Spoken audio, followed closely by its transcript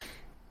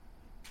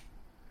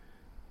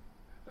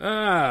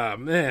Ah,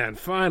 man,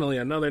 finally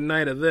another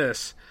night of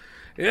this.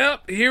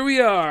 Yep, here we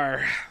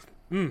are.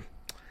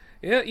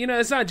 Yeah,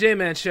 it's not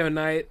J-Man show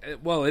night.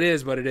 Well, it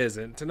is, but it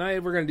isn't.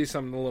 Tonight, we're going to do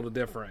something a little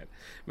different.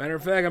 Matter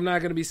of fact, I'm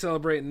not going to be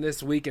celebrating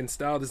this weekend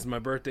style. This is my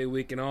birthday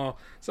week and all,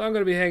 so I'm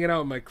going to be hanging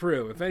out with my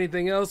crew. If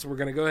anything else, we're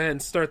going to go ahead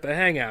and start the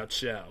hangout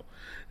show.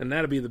 And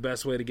that'll be the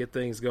best way to get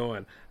things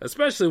going,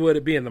 especially with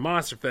it being the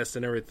Monster Fest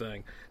and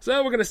everything.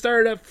 So we're going to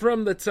start it up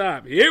from the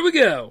top. Here we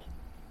go.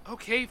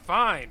 Okay,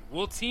 fine.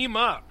 We'll team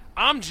up.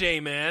 I'm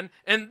J-Man,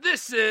 and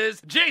this is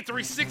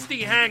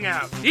J360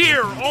 Hangout,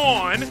 here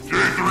on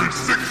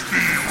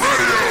J360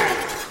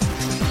 Radio!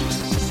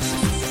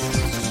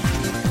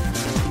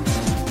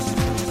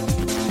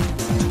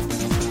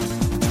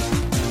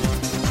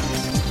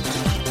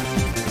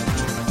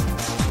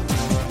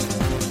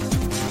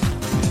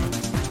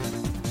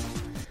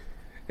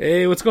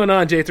 Hey, what's going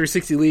on,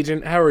 J360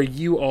 Legion? How are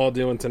you all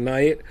doing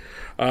tonight?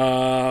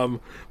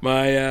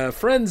 My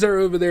friends are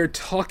over there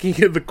talking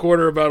in the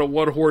corner about a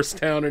one-horse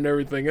town and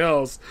everything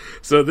else,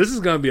 so this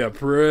is going to be a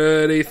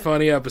pretty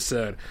funny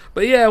episode.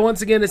 But yeah,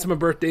 once again, it's my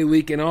birthday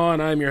week and all,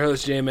 and I'm your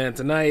host, J-Man,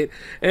 tonight,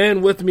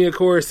 and with me, of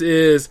course,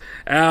 is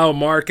Al,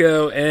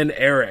 Marco, and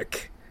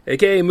Eric,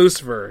 aka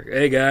Moosifer.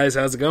 Hey guys,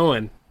 how's it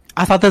going?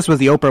 I thought this was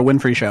the Oprah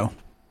Winfrey show.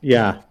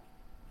 Yeah.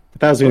 I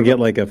thought I was going to get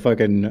like a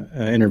fucking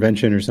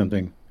intervention or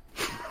something.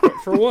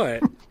 For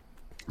what?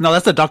 No,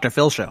 that's the Dr.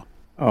 Phil show.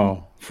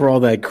 Oh, for all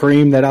that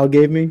cream that Al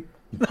gave me?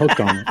 I'm hooked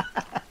on it.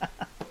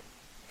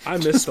 I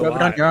missed a Rub it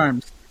on lot. your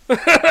arms.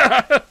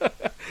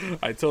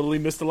 I totally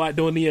missed a lot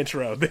doing the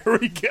intro. There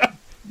we go.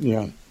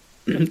 Yeah.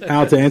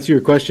 Al, to answer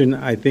your question,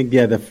 I think,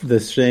 yeah, the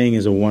saying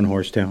is a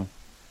one-horse town.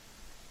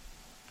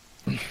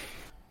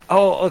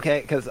 Oh,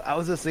 okay, because I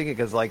was just thinking,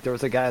 because, like, there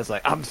was a guy who's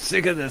like, I'm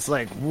sick of this,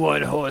 like,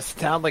 one-horse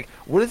town. Like,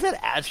 what does that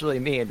actually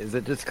mean? Is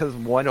it just because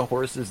one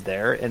horse is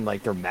there and,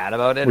 like, they're mad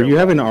about it? Were you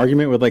having an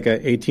argument with, like, a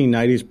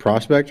 1890s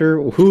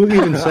prospector? Who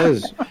even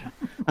says,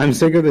 I'm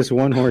sick of this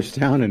one-horse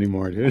town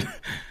anymore, dude?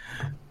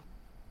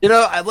 You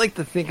know, I'd like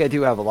to think I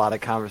do have a lot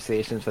of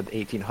conversations with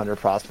 1800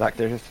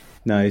 prospectors.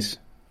 Nice.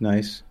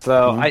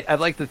 So I'd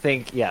like to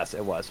think, yes,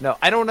 it was. No,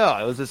 I don't know.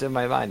 It was just in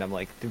my mind. I'm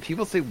like, do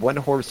people say one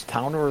horse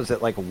town, or is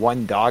it like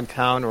one dog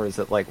town, or is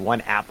it like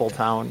one apple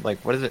town?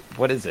 Like, what is it?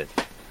 What is it?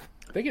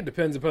 I think it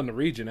depends upon the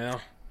region now.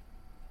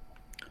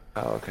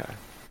 Oh, okay.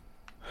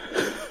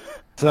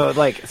 So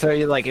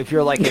you're like, if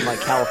you're like in like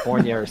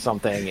California or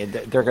something, and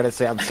they're gonna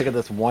say, I'm sick of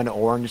this one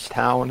orange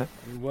town.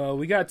 Well,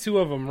 we got two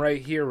of them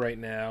right here right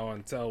now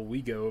until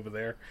we go over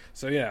there.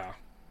 So yeah.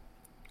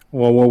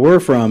 Well, where we're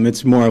from,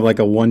 it's more of like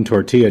a one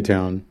tortilla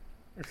town.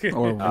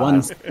 Or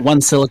one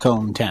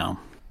silicone town.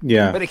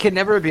 Yeah. But it can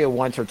never be a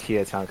one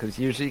tortilla town, because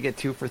usually you get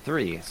 2 for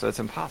 $3, so it's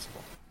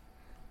impossible.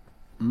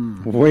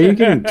 Where are you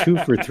getting 2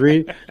 for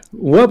 $3?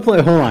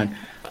 Hold on.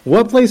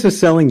 What place is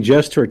selling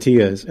just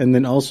tortillas? And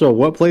then also,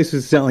 what place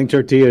is selling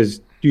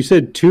tortillas? You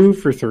said 2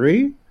 for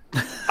 $3?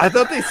 I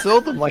thought they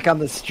sold them like on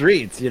the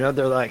streets. You know,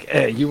 they're like,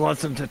 hey, you want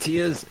some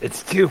tortillas?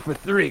 It's 2 for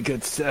 $3.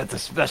 It's a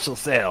special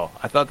sale.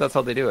 I thought that's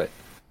how they do it.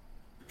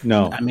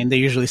 No. I mean, they're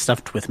usually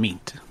stuffed with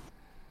meat.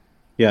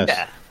 Yes.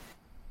 Yeah.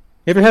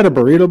 You ever had a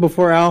burrito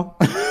before, Al?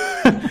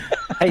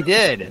 I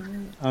did.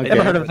 Okay.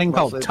 Ever heard of a thing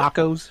called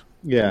tacos?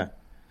 Yeah.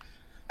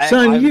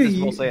 Son,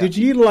 did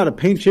you eat a lot of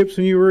paint chips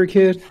when you were a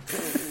kid?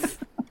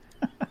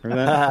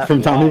 Remember that?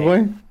 From Tommy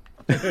Boy?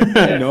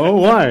 No,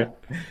 why?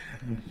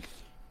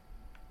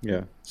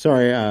 Yeah.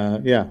 Sorry,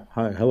 yeah.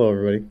 Hi, hello,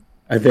 everybody.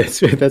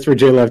 That's where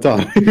Jay left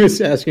off. He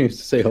was asking us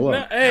to say hello.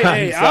 No,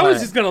 hey, I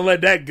was just going to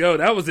let that go.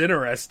 That was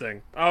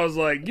interesting. I was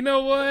like, you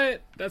know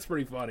what? That's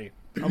pretty funny.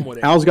 I'm with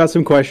it. Al's got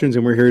some questions,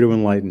 and we're here to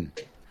enlighten.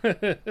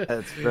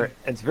 It's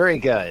very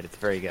good. It's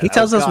very good. He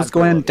tells us what's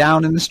going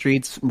down in the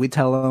streets. We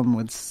tell him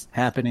what's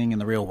happening in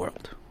the real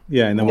world.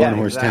 Yeah, in the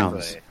one-horse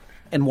towns.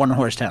 In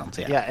one-horse towns,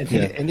 yeah.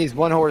 Yeah, in these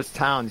one-horse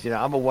towns, you know,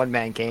 I'm a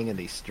one-man gang in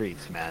these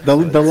streets, man.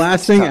 The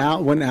last thing,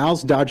 when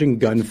Al's dodging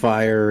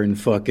gunfire and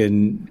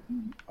fucking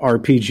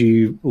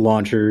RPG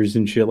launchers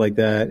and shit like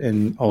that,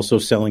 and also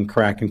selling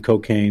crack and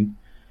cocaine,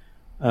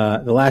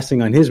 the last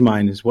thing on his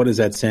mind is, what is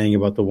that saying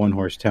about the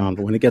one-horse town?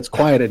 But when it gets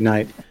quiet at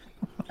night,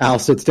 Al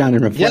sits down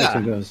and reflects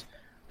and goes,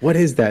 what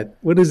is that?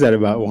 What is that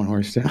about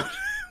one-horse town?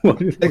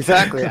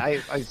 Exactly. I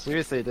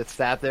seriously just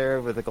sat there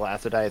with a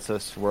glass of Diet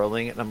Soda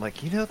swirling it, and I'm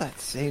like, you know that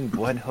saying,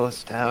 one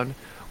horse town?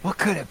 What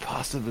could it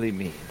possibly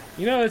mean?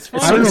 You know, it's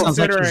funny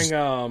considering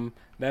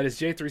that it's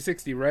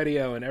J360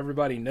 Radio and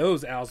everybody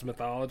knows Al's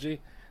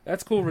mythology.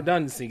 That's cool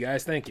redundancy,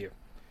 guys. Thank you.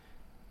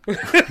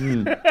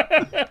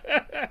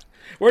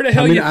 Where the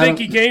hell you think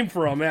he came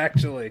from,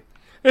 actually?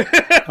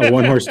 A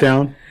one-horse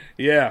town?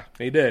 Yeah,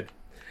 he did.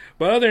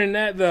 But other than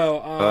that,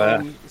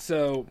 though,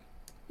 so...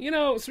 You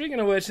know, speaking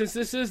of which, since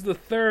this is the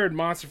third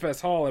Monster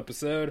Fest Hall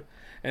episode,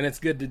 and it's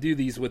good to do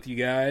these with you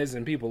guys,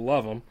 and people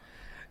love them,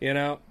 you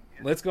know,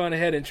 let's go on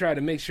ahead and try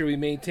to make sure we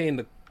maintain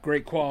the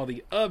great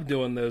quality of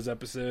doing those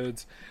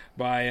episodes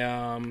by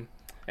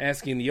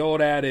asking the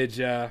old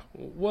adage,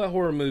 what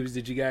horror movies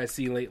did you guys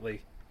see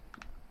lately?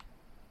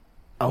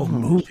 Oh,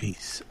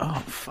 movies.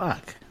 Oh,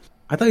 fuck.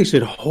 I thought you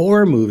said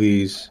horror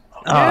movies.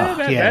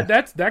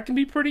 That can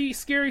be pretty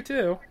scary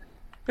too.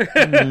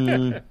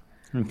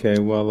 Okay,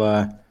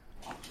 well,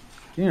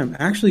 damn.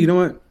 Actually, you know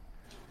what?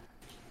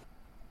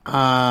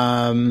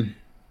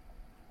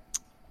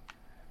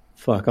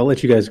 Fuck. I'll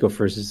let you guys go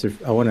first.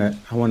 I want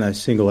to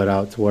single it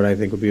out to what I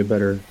think would be a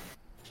better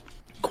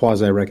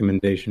quasi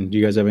recommendation. Do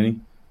you guys have any?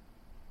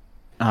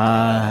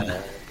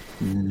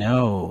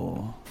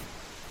 No.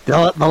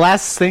 The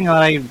last thing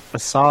I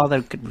saw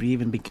that could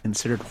even be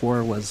considered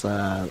horror was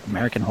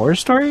American Horror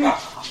Story,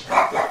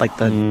 like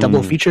the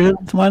double feature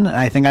one.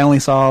 I think I only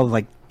saw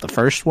like the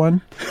first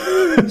one.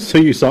 So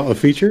you saw a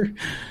feature?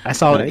 I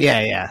saw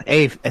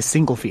a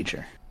single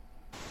feature.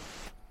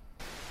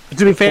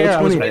 To be fair,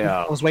 I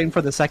was waiting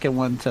for the second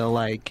one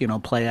to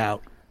play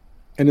out.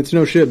 And it's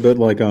no shit, but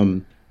like I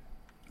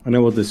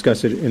know we'll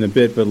discuss it in a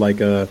bit, but like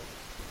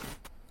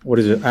what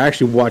is it? I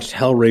actually watched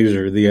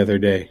Hellraiser the other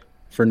day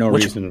for no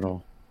reason at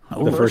all.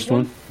 The first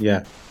one?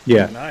 Yeah.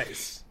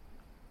 Nice.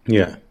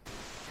 Yeah.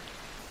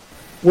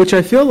 Which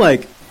I feel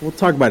like we'll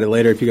talk about it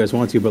later if you guys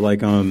want to, but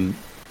like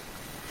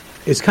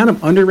it's kind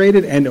of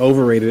underrated and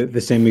overrated at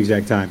the same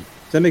exact time.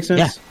 Does that make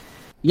sense?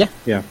 Yeah.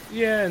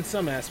 Yeah, in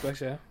some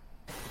aspects, yeah.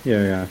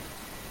 Yeah.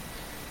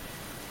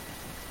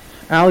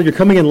 Al, you're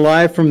coming in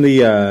live from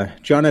the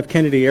John F.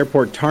 Kennedy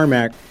Airport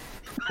tarmac.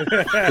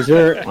 Is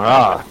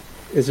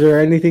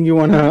there anything you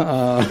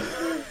wanna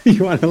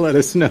let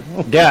us know?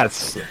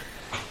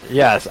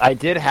 Yes, I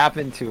did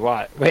happen to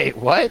watch. Wait,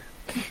 what?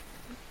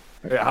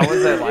 How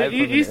was that live?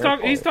 He's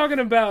talking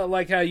about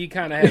like how you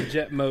kind of have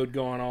jet mode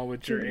going on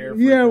with your air.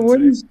 Yeah,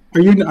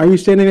 are you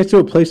standing next to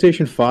a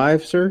PlayStation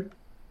 5, sir?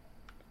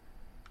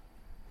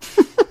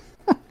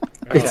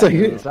 It's like,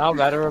 does it sound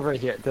better over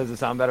here? Does it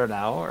sound better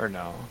now or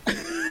no?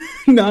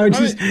 No,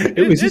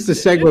 it was just a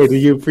segue to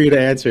you for you to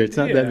answer. It's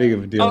not that big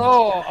of a deal.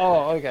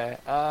 Oh, okay.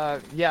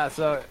 Yeah.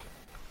 So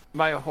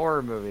my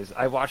horror movies.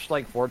 I watched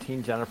like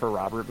 14 Jennifer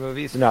Robert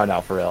movies.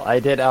 No, for real. I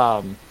did.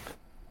 What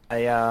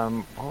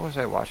was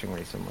I watching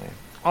recently?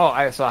 Oh,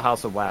 I saw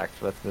House of Wax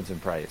with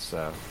Vincent Price.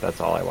 So that's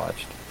all I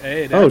watched.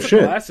 Hey, that's a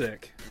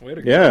classic. Way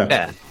to go.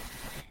 Yeah.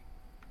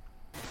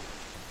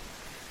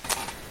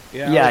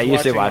 Yeah, I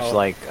usually watch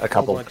like a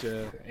couple bunch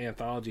of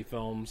anthology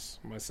films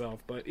myself,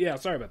 but yeah,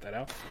 sorry about that,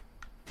 Al.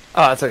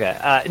 Oh, that's okay.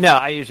 No,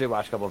 I usually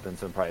watch a couple of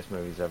Vincent Price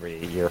movies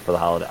every year for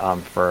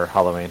the for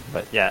Halloween.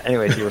 But yeah,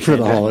 anyways, you were for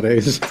the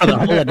holidays. For the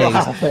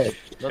holidays.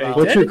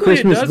 What's your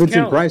Christmas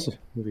Vincent Price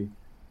movie?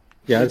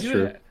 Yeah, that's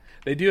true.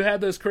 They do have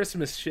those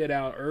Christmas shit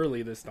out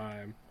early this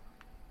time.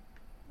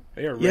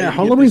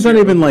 Halloween's not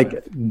even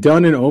like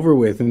done and over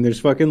with, and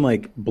there's fucking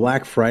like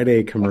Black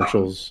Friday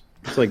commercials.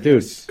 It's like,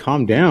 dude,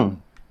 calm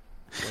down.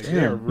 Like,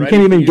 you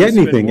can't even get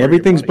anything.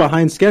 Everything's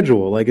behind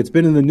schedule. Like, it's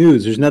been in the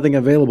news. There's nothing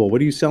available. What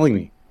are you selling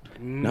me?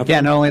 Nothing.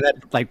 Yeah, not only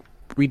that, like,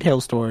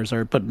 retail stores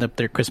are putting up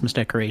their Christmas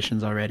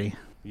decorations already.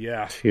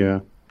 Yeah.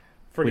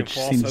 Friggin'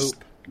 false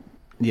hope.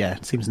 Yeah,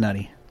 it seems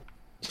nutty.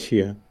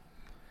 Yeah.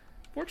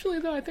 Fortunately,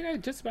 though, I think I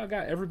just about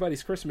got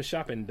everybody's Christmas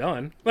shopping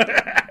done.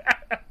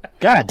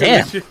 God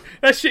damn.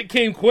 That shit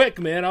came quick,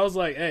 man. I was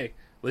like, hey,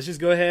 let's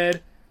just go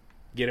ahead,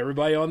 get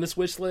everybody on this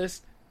wish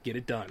list, get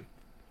it done.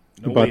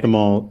 You bought them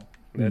all.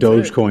 That's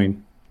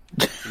Dogecoin.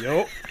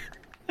 Yep.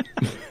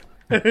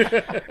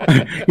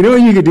 You know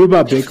what you could do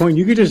about Bitcoin?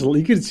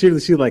 You could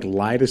seriously like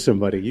lie to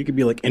somebody. You could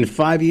be like, in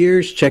 5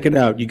 years, check it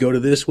out. You go to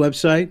this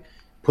website,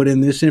 put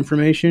in this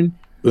information,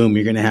 boom,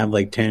 you're gonna have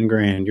like 10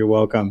 grand. You're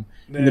welcome.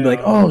 And they'd be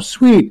like, oh,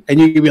 sweet. And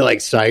you could be like,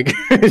 psych.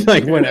 It's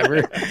like,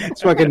 whatever.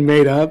 It's fucking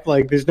made up.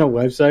 Like, there's no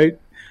website.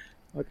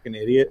 Like an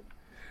idiot.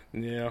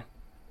 Yeah.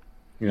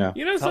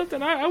 You know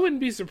something? I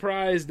wouldn't be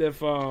surprised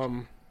if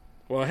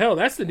well, hell,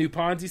 that's the new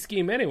Ponzi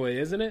scheme anyway,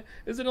 isn't it?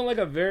 Isn't it like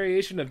a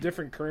variation of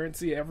different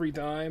currency every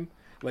time?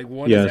 Like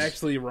one is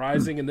actually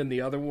rising, and then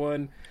the other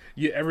one,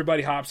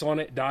 everybody hops on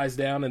it, dies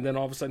down, and then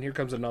all of a sudden here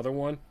comes another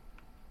one.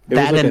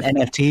 That and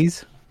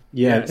NFTs?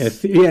 Yeah,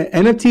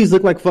 NFTs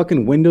look like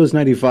fucking Windows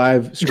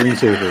 95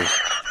 screensavers.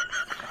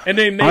 And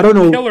they make a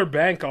killer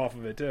bank off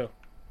of it, too.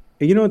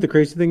 You know what the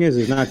crazy thing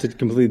is not to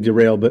completely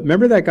derail, but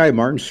remember that guy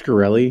Martin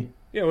Shkreli?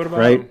 Yeah, what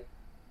about him?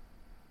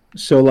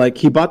 So, like,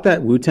 he bought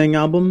that Wu-Tang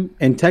album,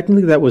 and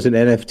technically that was an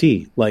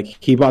NFT. Like,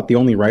 he bought the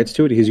only rights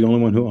to it. He's the only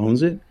one who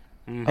owns it.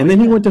 Mm-hmm. And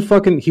then he went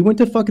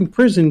to fucking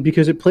prison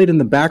because it played in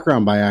the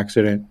background by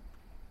accident.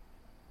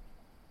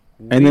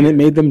 Weird. And then it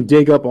made them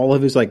dig up all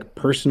of his, like,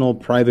 personal,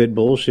 private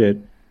bullshit.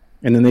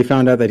 And then they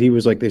found out that he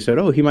was, like, they said,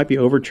 oh, he might be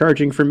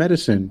overcharging for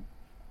medicine.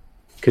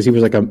 Because he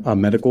was, like, a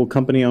medical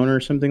company owner or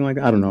something like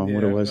that. I don't know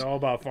what it was. All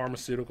about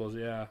pharmaceuticals,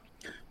 yeah.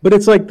 But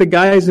it's like the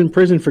guy is in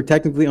prison for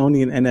technically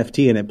owning an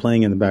NFT and it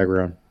playing in the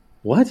background.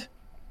 What?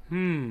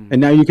 And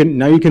now you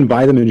can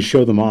buy them and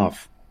show them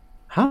off.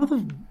 How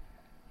the?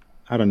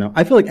 I don't know.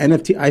 I feel like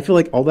NFT. I feel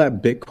like all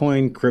that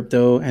Bitcoin,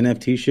 crypto,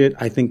 NFT shit.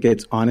 I think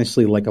it's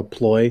honestly like a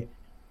ploy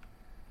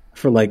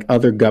for like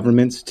other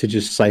governments to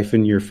just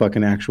siphon your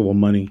fucking actual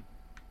money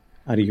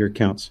out of your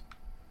accounts.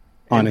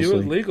 Honestly,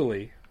 and do it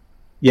legally.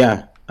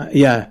 Yeah.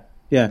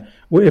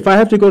 Well, if I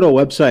have to go to a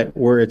website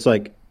where it's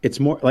like it's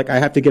more like I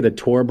have to get a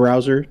Tor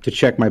browser to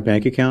check my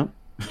bank account.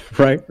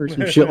 right? Or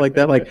some shit like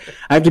that. Like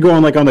I have to go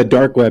on like on the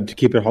dark web to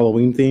keep it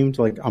Halloween themed.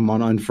 Like I'm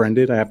on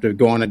Unfriended. I have to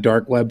go on a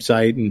dark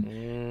website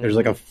and there's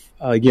like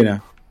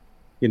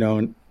you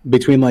know,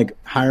 between like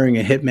hiring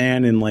a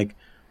hitman and like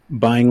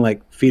buying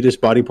like fetus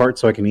body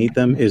parts so I can eat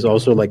them is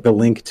also like the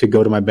link to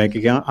go to my bank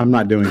account. I'm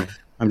not doing it.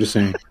 I'm just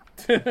saying.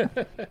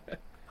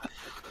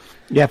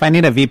 Yeah, if I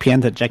need a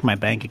VPN to check my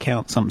bank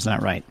account, something's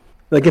not right.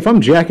 Like if I'm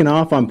jacking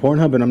off on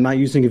Pornhub and I'm not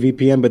using a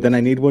VPN, but then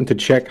I need one to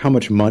check how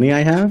much money I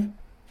have,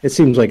 it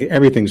seems like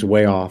everything's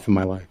way off in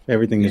my life.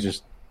 Everything is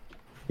just,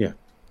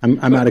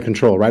 I'm out of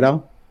control, right,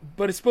 Al?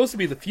 But it's supposed to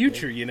be the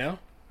future, you know?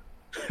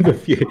 The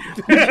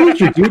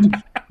future, dude.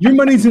 Your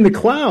money's in the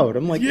cloud.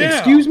 I'm like,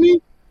 excuse me?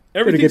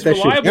 Everything's get that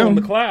shit reliable in down.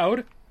 the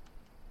cloud.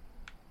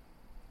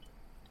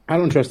 I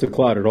don't trust the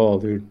cloud at all,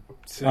 dude.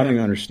 I don't even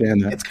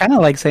understand that. It's kind of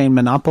like saying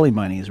monopoly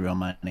money is real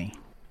money.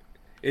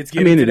 It's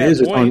I mean, to it that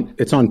is. point.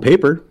 It's on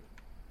paper.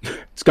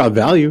 It's got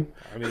value.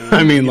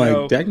 I mean, you like,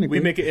 know, technically.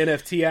 we make an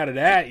NFT out of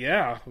that.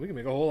 Yeah, we can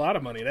make a whole lot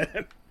of money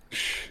then.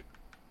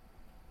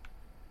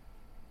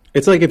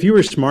 It's like if you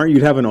were smart,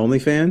 you'd have an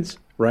OnlyFans,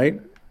 right?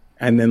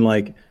 And then,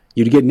 like,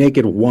 you'd get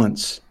naked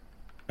once,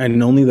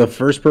 and only the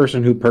first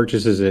person who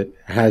purchases it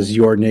has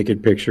your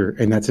naked picture,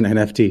 and that's an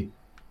NFT.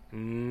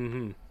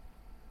 Mm-hmm.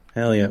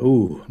 Hell yeah.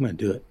 Ooh, I'm going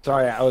to do it.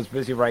 Sorry, I was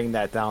busy writing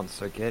that down.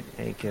 So get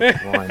naked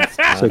once.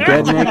 So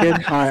get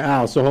naked. All right,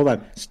 Al, so hold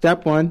on.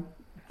 Step one,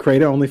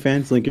 create an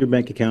OnlyFans, link your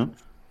bank account.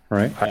 All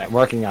right. All right,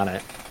 working on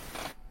it.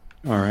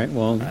 All right.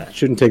 Well, it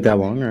shouldn't take that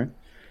long, all right?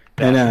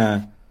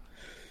 And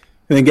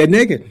then get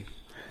naked.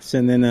 So,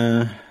 and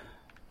then,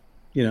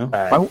 you know.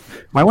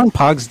 Why weren't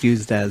Pogs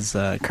used as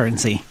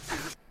currency?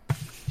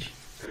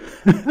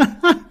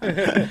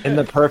 In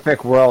the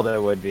perfect world,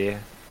 it would be.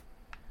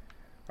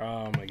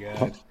 Oh my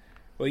god.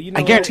 Well, you know,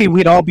 I guarantee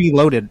we'd all be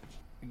loaded.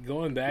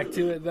 Going back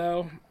to it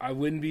though, I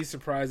wouldn't be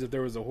surprised if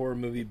there was a horror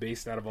movie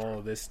based out of all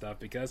of this stuff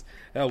because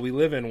hell, we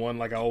live in one,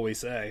 like I always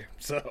say.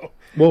 So,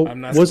 Well,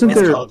 I'm not wasn't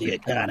surprised. there? Called the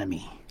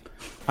economy.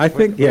 I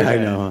think, I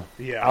know. Huh?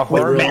 Yeah, A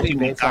horror With movie Matthew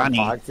based on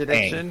McConaughey. Pogs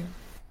addiction.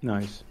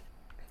 Nice.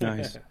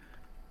 That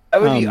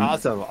would be Um,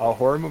 awesome. A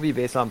horror movie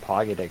based on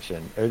Pog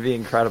addiction. It would be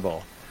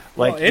incredible.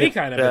 well, any if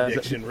kind of the-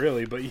 addiction,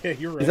 really. But yeah,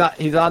 you're right.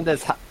 He's on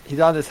this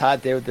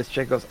hot day with this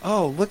chick. Goes,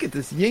 oh, look at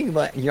this yin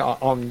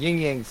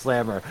yang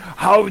slammer.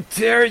 How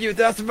dare you?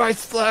 That's my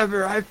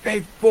slammer. I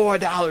paid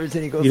 $4.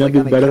 And he goes, You know, like, do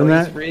on a better than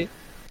killing that? spree.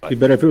 It'd be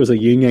better if it was a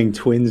Yin Yang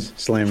Twins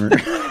slammer.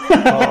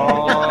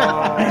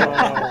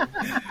 Oh.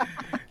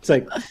 It's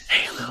like,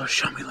 hey, let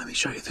me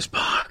show you this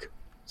Pog.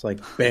 It's like,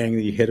 bang,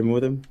 you hit him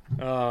with him.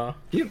 Can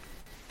you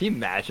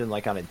imagine,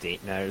 like, on a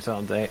date night or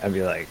something? I'd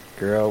be like,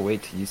 girl,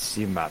 wait till you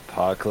see my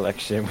Pog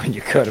collection when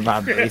you go to my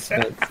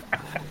basement.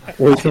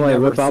 Wait till I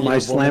Never whip out seen my a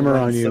woman slammer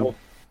run on you. so-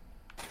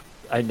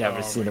 I've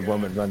never seen a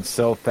woman run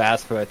so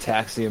fast for a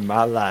taxi in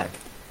my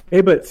life.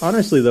 Hey, but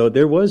honestly though,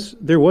 there was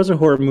a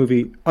horror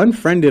movie.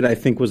 Unfriended, I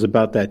think, was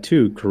about that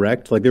too.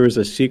 Correct? Like there was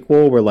a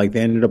sequel where like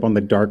they ended up on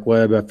the dark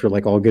web after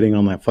like all getting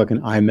on that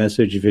fucking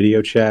iMessage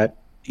video chat.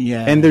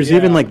 Yeah. And there's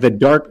even like the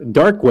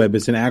dark web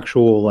is an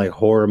actual like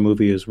horror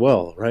movie as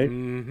well, right?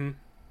 Mm-hmm.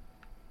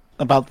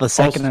 about the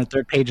second or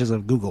third pages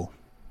of Google.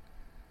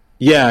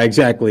 Yeah,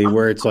 exactly.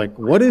 Where it's like,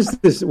 what is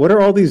this? What are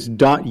all these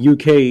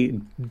 .uk-EU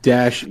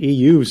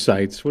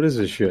sites? What is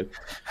this shit?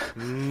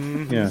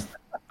 Yeah.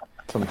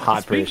 Some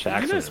hot British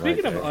accent.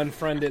 Speaking right of there.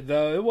 Unfriended,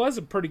 though, it was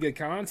a pretty good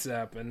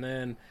concept. And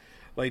then,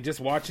 like, just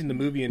watching the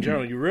movie in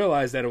general, you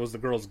realize that it was the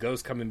girl's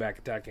ghost coming back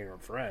attacking her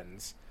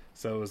friends.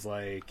 So it was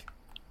like...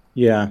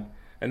 Yeah.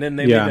 And then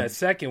they made that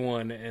second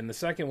one, and the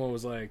second one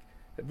was, like,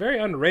 very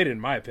underrated in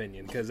my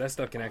opinion, because that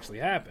stuff can actually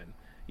happen.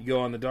 You go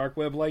on the dark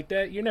web like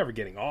that, you're never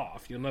getting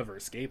off. You'll never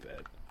escape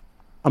it.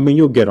 I mean,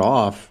 you'll get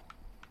off.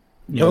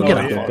 You'll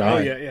get yeah. off. Oh,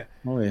 yeah.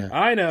 Oh, yeah.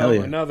 I know. Hell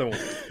yeah. Another one.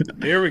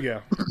 Here we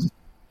go.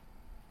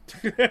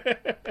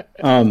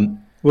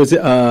 Was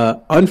it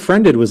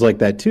Unfriended was like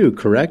that too,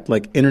 correct?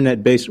 Like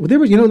internet based. Well, there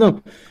was,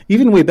 no,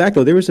 even way back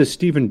though, there was a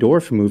Steven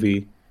Dorff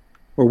movie,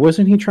 or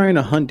wasn't he trying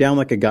to hunt down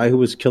like a guy who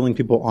was killing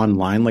people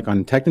online, like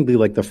on technically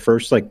like the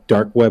first like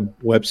dark web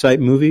website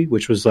movie,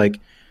 which was like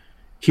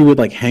he would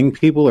like hang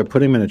people or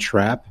put him in a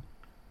trap,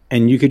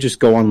 and you could just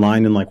go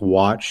online and like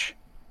watch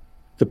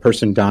the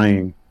person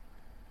dying,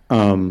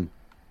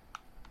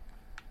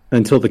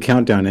 until the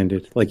countdown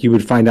ended. Like you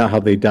would find out how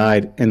they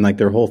died, and like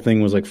their whole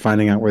thing was like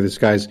finding out where this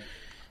guy's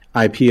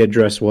IP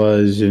address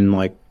was and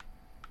like,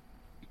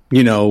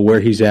 where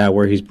he's at,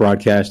 where he's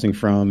broadcasting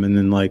from, and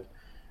then like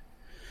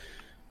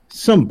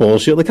some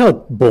bullshit. Like how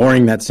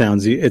boring that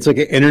sounds. It's like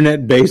an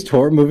internet based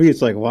horror movie.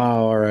 It's like,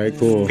 wow, all right,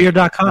 cool.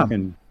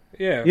 Fear.com.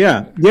 Yeah.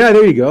 Yeah,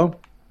 there you go.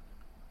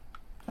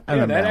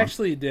 Yeah, that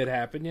actually did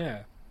happen,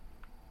 yeah.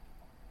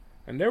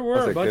 And there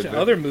were a bunch of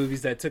other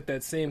movies that took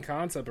that same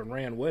concept and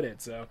ran with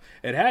it, so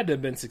it had to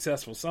have been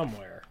successful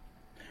somewhere.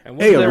 And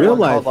Hey, Wasn't there real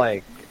one called,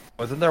 life.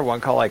 wasn't there one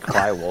called like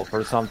Cry Wolf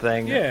or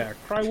something? Yeah,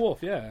 Cry Wolf,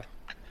 yeah.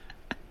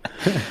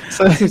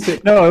 So,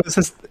 no, it was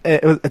just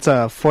it's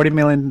a $40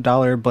 million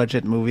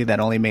budget movie that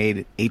only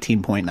made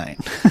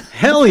 18.9.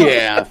 Hell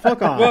yeah!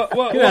 Fuck off.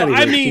 Well, Get outta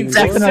I here, mean,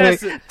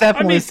 Steven.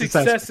 Definitely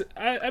success.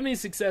 I mean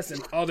success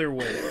in other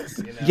ways.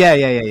 You know?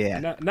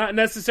 Yeah. Not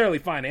necessarily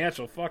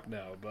financial. Fuck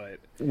no, but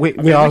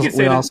We all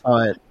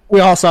saw it. We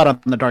all saw it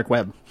on the dark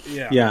web.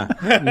 yeah.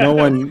 No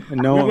one.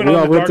 We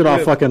all ripped it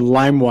off fucking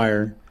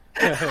LimeWire.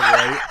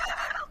 Right.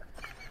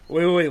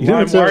 Wait. You know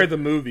what's LimeWire the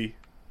movie.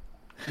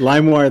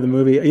 LimeWire the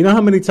movie. You know how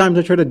many times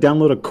I tried to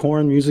download a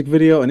Korn music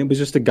video and it was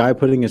just a guy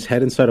putting his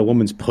head inside a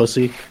woman's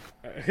pussy?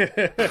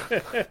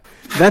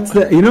 That's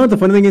the. You know what the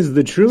funny thing is?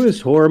 The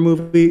truest horror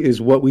movie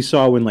is what we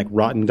saw when like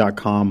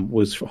Rotten.com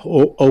was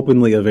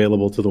openly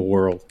available to the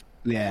world.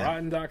 Yeah.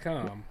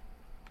 Rotten.com.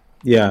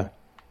 Yeah.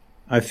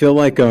 I feel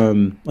like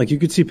you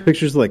could see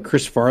pictures of like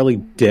Chris Farley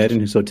dead in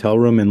his hotel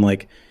room and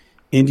like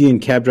Indian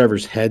cab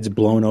drivers' heads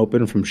blown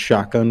open from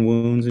shotgun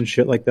wounds and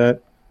shit like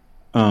that.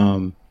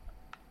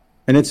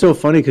 And it's so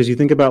funny because you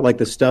think about like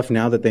the stuff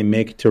now that they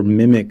make to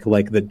mimic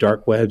like the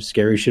dark web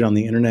scary shit on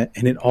the internet,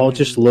 and it all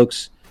just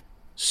looks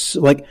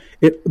like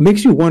it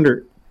makes you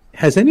wonder: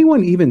 has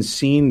anyone even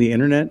seen the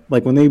internet?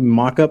 Like when they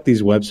mock up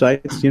these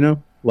websites, you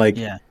know, like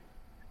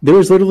there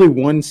was literally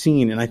one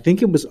scene, and I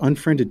think it was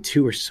Unfriended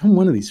 2 or some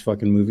one of these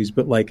fucking movies,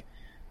 but like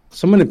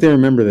someone, if they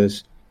remember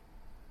this,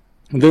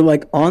 they're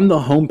like on the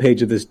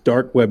homepage of this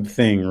dark web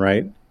thing,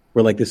 right?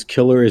 Where like this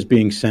killer is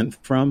being sent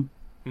from.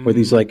 Where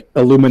these like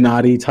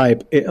Illuminati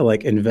type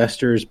like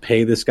investors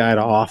pay this guy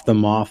to off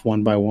them off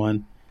one by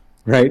one,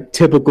 right?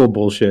 Typical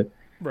bullshit.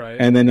 Right.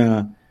 And then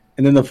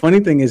the funny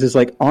thing is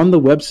like on the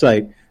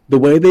website, the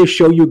way they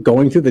show you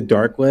going through the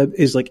dark web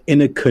is like in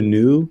a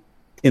canoe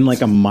in like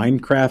a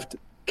Minecraft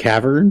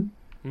cavern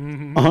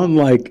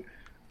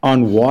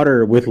on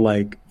water with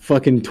like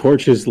fucking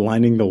torches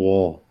lining the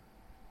wall.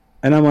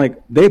 And I'm like,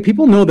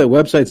 people know that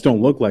websites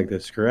don't look like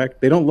this,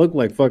 correct? They don't look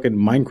like fucking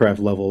Minecraft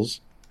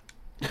levels.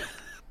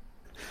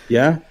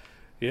 Yeah?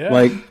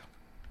 Like,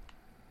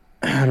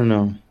 I don't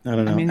know. I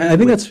mean, I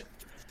think that's...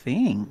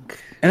 And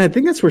I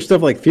think that's where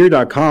stuff like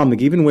Fear.com,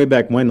 like even way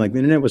back when, like the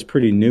internet was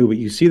pretty new, but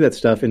you see that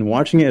stuff, and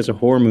watching it as a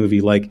horror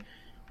movie, like,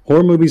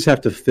 horror movies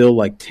have to feel,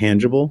 like,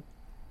 tangible.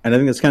 And I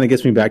think that's kind of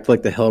gets me back to,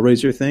 like, the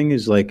Hellraiser thing,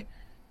 is, like,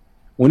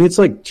 when it's,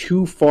 like,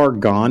 too far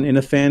gone in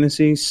a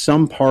fantasy,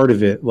 some part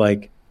of it,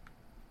 like,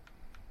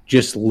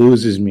 just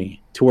loses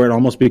me to where it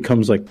almost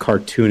becomes, like,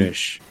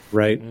 cartoonish,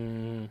 right?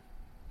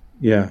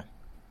 Yeah.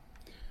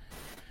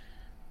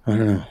 I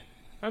don't know.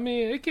 I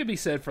mean, it could be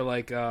said for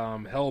like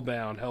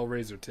Hellbound,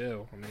 Hellraiser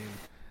 2. I mean,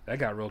 that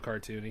got real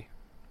cartoony.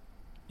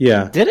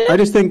 Yeah. Did it? I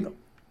just think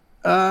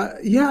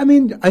yeah, I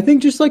mean, I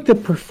think just like the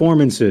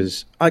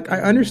performances. Like I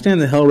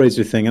understand the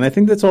Hellraiser thing, and I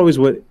think that's always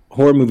what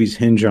horror movies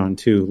hinge on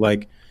too.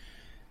 Like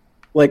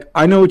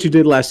I Know What You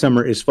Did Last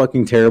Summer is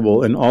fucking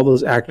terrible and all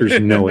those actors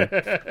know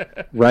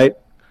it. Right?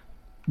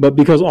 But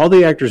because all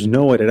the actors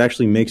know it, it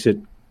actually makes it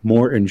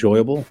more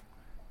enjoyable.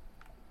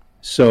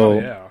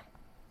 So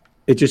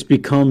it just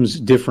becomes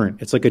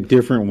different. It's like a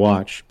different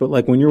watch. But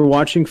like when you're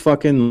watching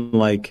fucking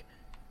like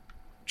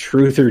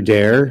Truth or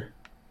Dare,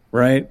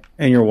 right?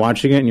 And you're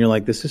watching it and you're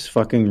like, this is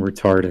fucking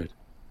retarded.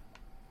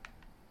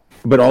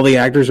 But all the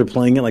actors are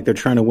playing it like they're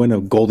trying to win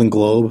a Golden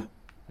Globe.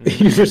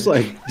 You're just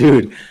like,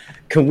 dude,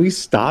 can we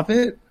stop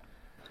it?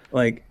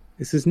 Like,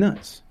 this is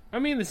nuts. I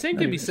mean, the same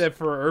can be said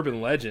for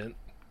Urban Legend.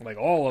 Like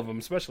all of them,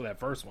 especially that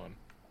first one.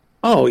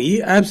 Oh,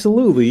 yeah,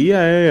 absolutely.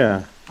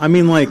 Yeah. I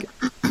mean, like...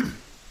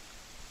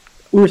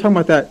 We were talking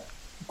about that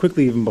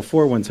quickly even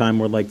before one time.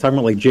 We're like talking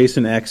about like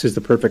Jason X is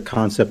the perfect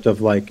concept of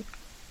like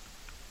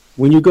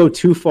when you go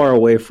too far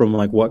away from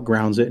like what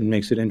grounds it and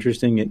makes it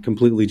interesting, it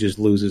completely just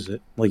loses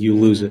it. Like you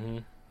lose it,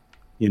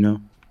 you know?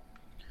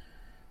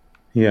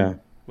 Yeah.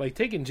 Like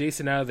taking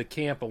Jason out of the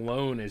camp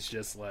alone is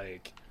just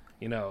like,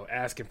 you know,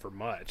 asking for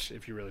much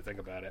if you really think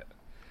about it.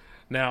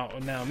 Now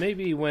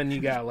maybe when you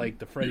got like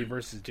the Freddy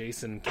versus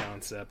Jason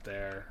concept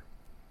there,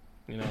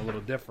 you know, a little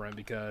different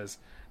because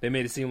they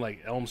made it seem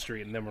like Elm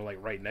Street and them were like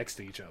right next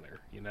to each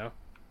other, you know?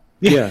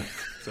 Yeah.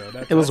 So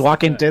it was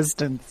walking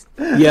distance.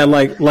 Yeah,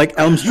 like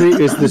Elm Street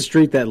is the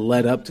street that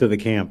led up to the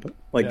camp.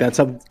 Like that's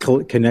how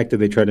connected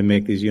they try to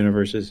make these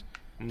universes,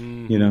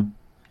 you know?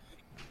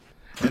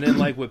 And then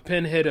like with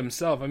Pinhead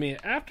himself, I mean,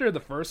 after the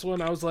first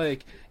one, I was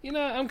like, you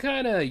know, I'm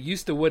kind of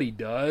used to what he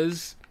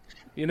does,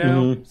 you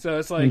know? So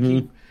it's like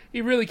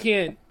he really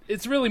can't,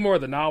 it's really more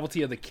the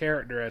novelty of the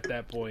character at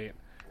that point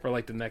for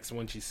like the next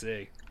one you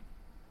see.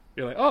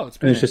 You're like, oh, it's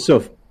Pinhead. And it's just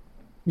so,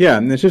 yeah,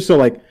 and it's just so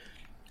like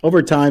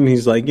over time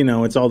he's like, you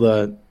know, it's all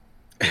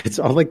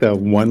like the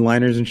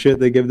one-liners and shit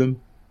they give them.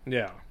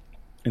 Yeah,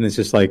 and it's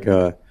just like,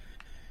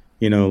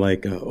 you know,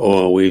 like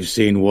oh, we've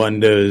seen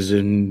wonders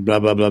and blah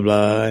blah blah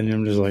blah, and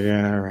I'm just like,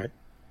 yeah, all right.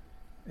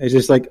 It's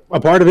just like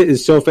a part of it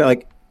is so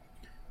like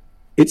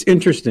it's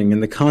interesting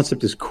and the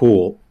concept is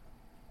cool,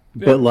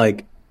 but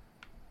like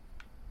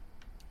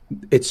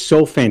it's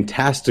so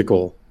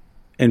fantastical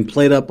and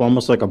played up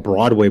almost like a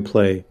Broadway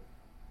play.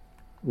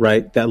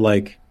 Right, that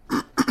like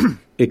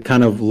it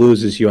kind of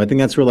loses you. I think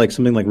that's where like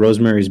something like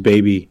Rosemary's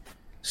Baby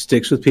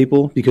sticks with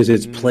people because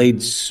it's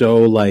played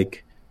so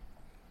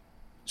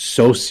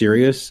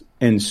serious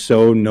and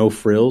so no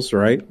frills,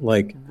 right?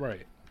 Like,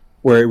 Right.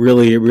 where it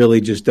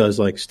really just does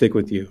like stick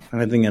with you.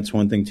 And I think that's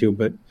one thing too.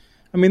 But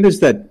I mean, there's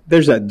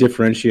that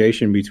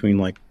differentiation between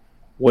like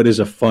what is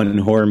a fun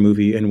horror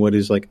movie and what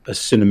is like a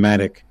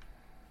cinematic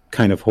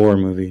kind of horror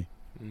movie.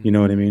 You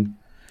know what I mean?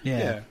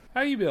 Yeah.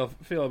 How you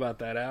feel about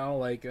that, Al?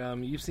 Like,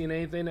 you've seen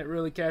anything that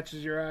really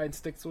catches your eye and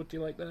sticks with you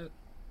like that?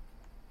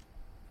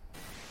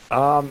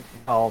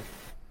 Well,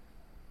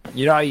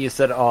 you know how you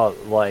said,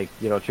 like,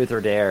 you know, Truth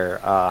or Dare,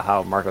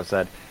 how Marco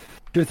said,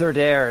 Truth or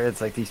Dare, it's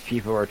like these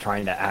people are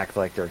trying to act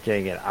like they're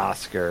getting an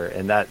Oscar,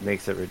 and that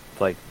makes it,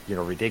 like, you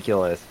know,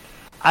 ridiculous.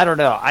 I don't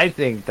know. I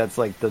think that's,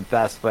 like, the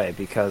best way,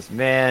 because,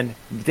 man,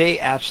 they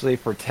actually,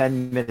 for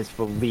 10 minutes,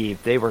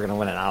 believed they were going to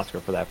win an Oscar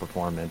for that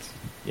performance,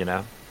 you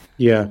know?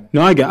 Yeah.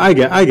 No, I got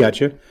you.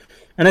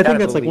 And I think Gotta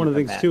that's like one of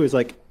the believe in things that. too is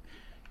like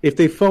if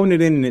they phone it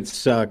in and it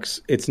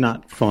sucks, it's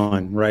not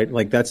fun, right?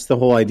 Like that's the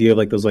whole idea of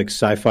like those like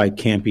sci-fi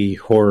campy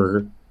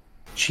horror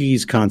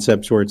cheese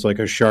concepts where it's like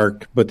a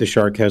shark, but the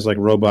shark has like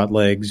robot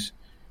legs,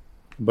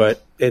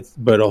 but a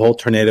whole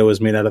tornado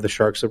is made out of the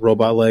shark's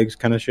robot legs,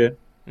 kind of shit.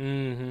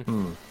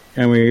 Mm-hmm.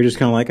 And where you're just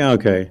kind of like, oh,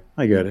 okay,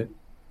 I get it.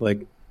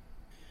 Like,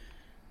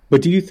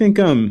 but do you think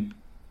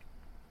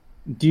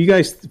do you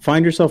guys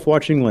find yourself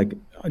watching like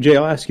Jay?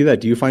 I'll ask you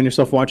that. Do you find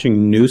yourself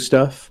watching new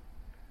stuff,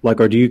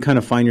 like, or do you kind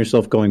of find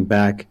yourself going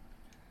back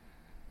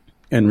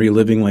and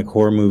reliving like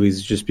horror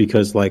movies just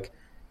because like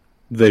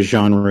the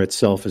genre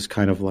itself is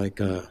kind of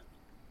like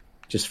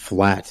just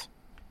flat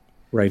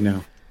right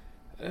now?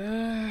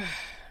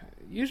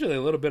 Usually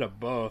a little bit of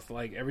both.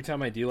 Like, every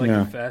time I do like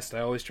Yeah. a fest, I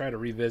always try to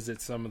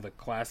revisit some of the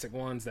classic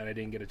ones that I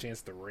didn't get a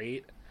chance to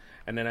rate.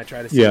 And then I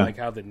try to see Yeah. like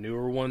how the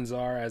newer ones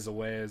are, as a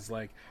way as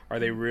like, are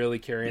they really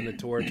carrying the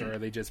torch, or are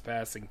they just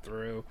passing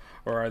through,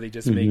 or are they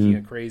just making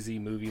a crazy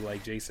movie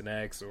like Jason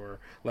X or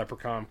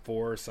Leprechaun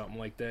 4 or something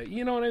like that?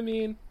 You know what I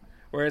mean?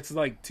 Where it's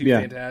like too Yeah.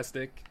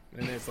 fantastic,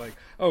 and it's like,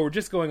 oh, we're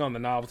just going on the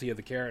novelty of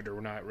the character.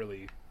 We're not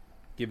really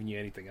giving you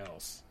anything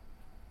else.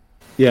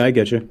 Yeah, I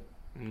get you.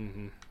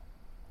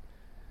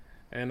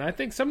 And I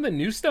think some of the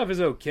new stuff is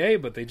okay,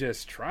 but they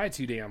just try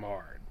too damn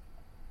hard.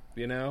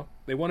 You know,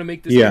 they want to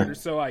make this Yeah. character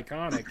so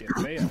iconic it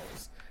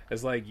fails.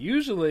 It's like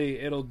usually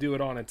it'll do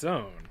it on its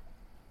own,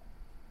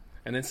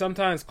 and then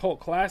sometimes cult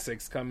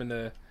classics come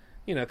into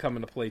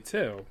play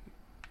too.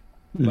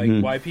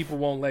 Like why people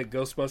won't let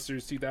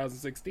Ghostbusters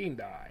 2016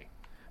 die.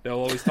 They'll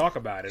always talk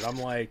about it. I'm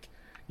like,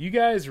 you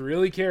guys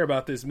really care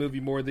about this movie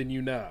more than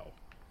you know.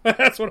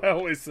 That's what I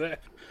always say.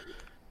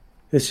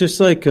 It's just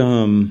like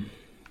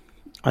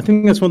I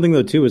think that's one thing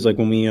though too is like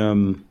when we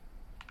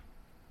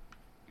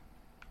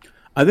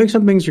I think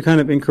some things are kind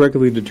of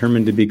incorrectly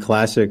determined to be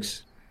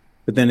classics,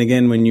 but then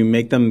again, when you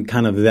make them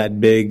kind of that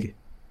big,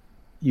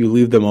 you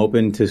leave them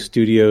open to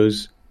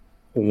studios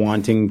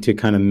wanting to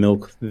kind of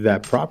milk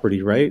that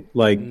property, right?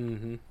 Like,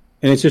 and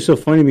it's just so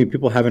funny to me.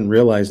 People haven't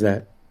realized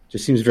that. It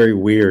just seems very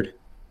weird,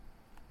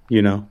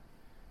 you know.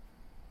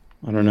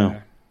 I don't know.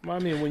 Well, I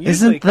mean, when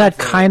Isn't that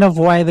kind of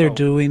why they're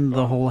doing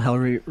the whole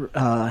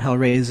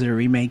Hellraiser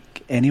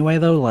remake anyway,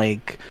 though?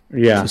 Like,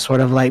 Yeah, to sort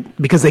of like,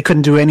 because they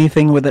couldn't do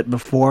anything with it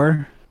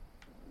before.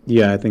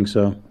 yeah, I think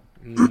so.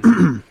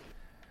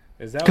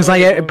 Because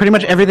like pretty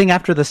much everything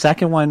after the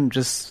second one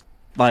just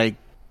like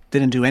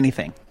didn't do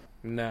anything.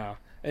 No.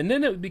 And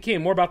then it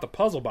became more about the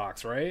puzzle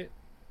box, right?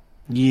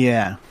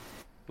 Yeah,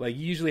 Like,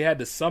 you usually had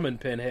to summon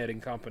Pinhead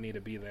and company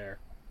to be there.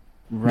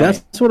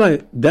 right.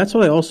 That's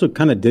what I also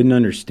kind of didn't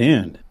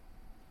understand.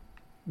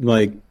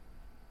 Like,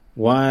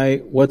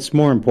 what's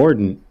more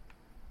important?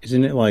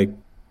 Isn't it like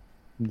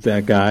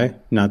that guy,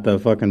 not the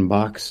fucking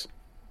box?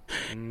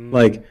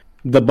 Like,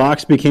 the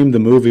box became the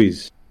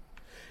movies.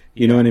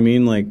 You know what I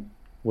mean? Like,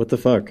 what the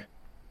fuck?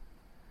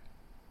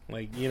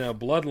 Like, you know,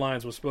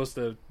 Bloodlines was supposed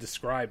to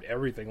describe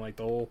everything, like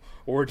the whole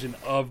origin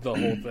of the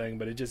whole thing,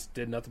 but it just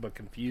did nothing but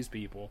confuse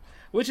people.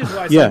 Which is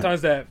why Yeah.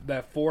 sometimes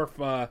that fourth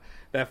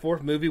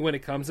movie, when it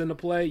comes into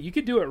play, you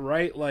could do it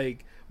right,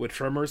 like with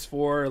Tremors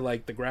 4,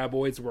 like the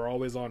Graboids were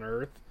always on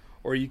Earth,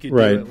 or you could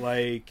Right. do it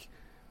like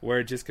where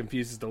it just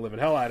confuses the living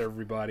hell out of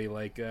everybody,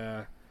 like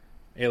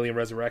Alien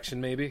Resurrection,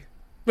 maybe.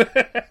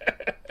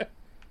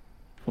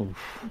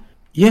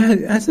 Yeah,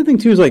 that's the thing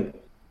too. Is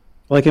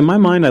like in my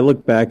mind, I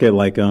look back at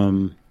like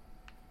the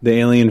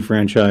Alien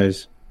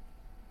franchise.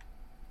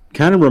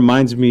 Kind of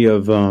reminds me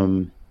of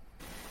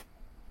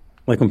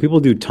like when people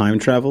do time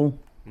travel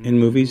in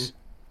movies,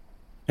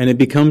 and it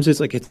becomes it's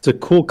a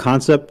cool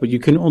concept, but you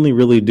can only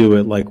really do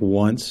it like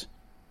once.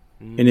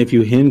 And if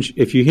you hinge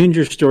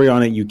your story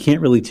on it, you can't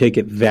really take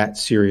it that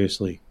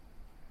seriously.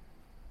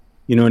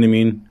 You know what I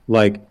mean?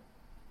 Like,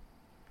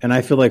 and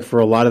I feel like for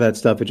a lot of that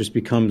stuff, it just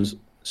becomes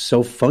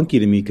so funky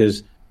to me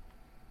because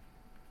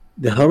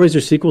the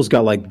Hellraiser sequels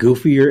got like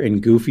goofier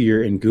and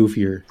goofier and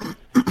goofier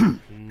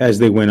as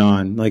they went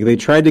on. Like they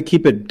tried to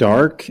keep it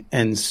dark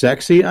and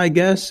sexy, I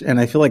guess, and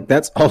I feel like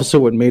that's also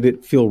what made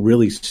it feel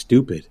really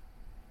stupid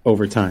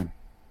over time.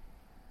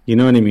 You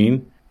know what I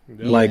mean?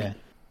 Like, Yeah.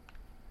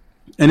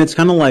 and it's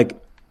kind of like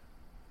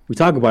we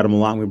talk about him a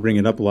lot and we bring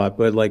it up a lot,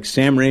 but like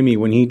Sam Raimi,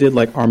 when he did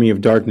like Army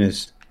of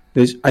Darkness,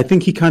 I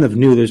think he kind of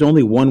knew there's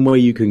only one way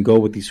you can go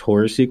with these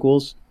horror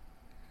sequels.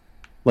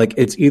 Like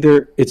it's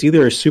either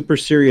a super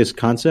serious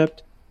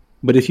concept,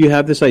 but if you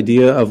have this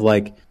idea of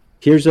like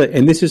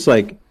and this is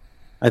like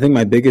I think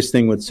my biggest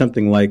thing with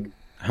something like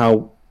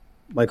how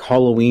like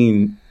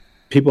Halloween,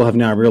 people have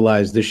now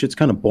realized this shit's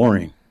kind of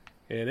boring.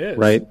 It is.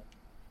 Right?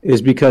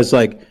 Is because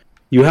like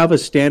you have a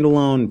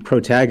standalone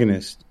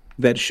protagonist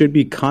that should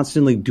be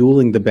constantly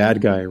dueling the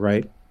bad guy,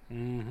 right?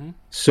 Mm-hmm.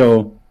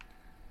 So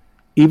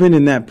even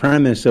in that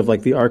premise of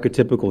like the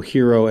archetypical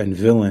hero and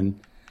villain,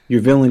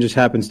 your villain just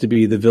happens to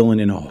be the villain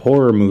in a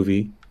horror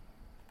movie.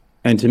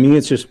 And to me,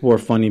 it's just more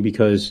funny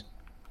because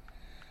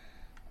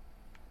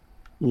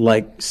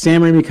like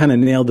Sam Raimi kind of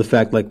nailed the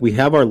fact like we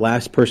have our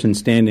last person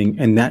standing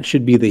and that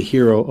should be the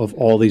hero of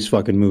all these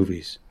fucking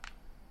movies.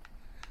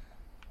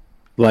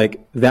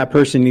 Like that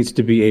person needs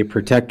to be a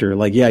protector.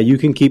 Like, yeah, you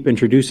can keep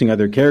introducing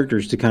other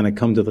characters to kind of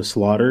come to the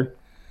slaughter,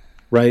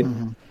 right?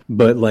 Mm-hmm.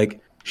 But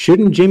like,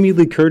 shouldn't Jamie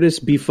Lee Curtis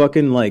be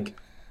fucking like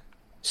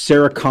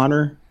Sarah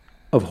Connor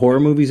of horror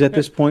movies at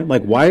this point?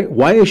 Like,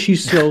 why is she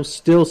still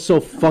so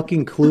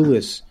fucking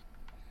clueless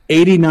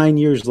 89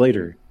 years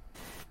later?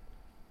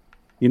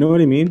 You know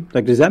what I mean?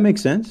 Like, does that make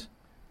sense?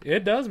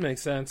 It does make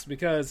sense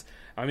because,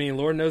 I mean,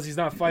 Lord knows he's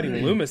not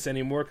fighting Loomis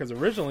anymore because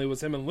originally it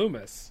was him and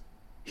Loomis.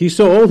 He's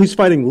so old he's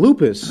fighting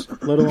lupus,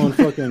 let alone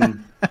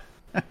fucking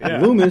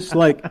Loomis.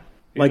 Like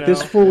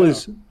this fool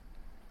is...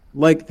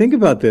 Like, think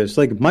about this.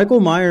 Like,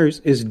 Michael Myers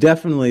is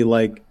definitely,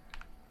 like,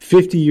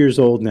 50 years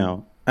old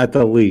now, at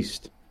the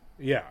least.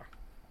 Yeah.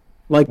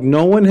 Like,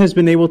 no one has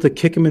been able to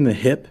kick him in the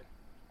hip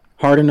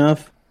hard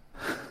enough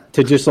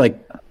to just,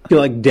 like,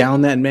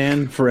 down that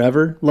man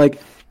forever. Like,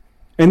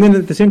 and then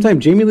at the same time,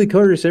 Jamie Lee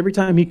Curtis, every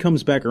time he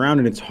comes back around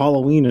and it's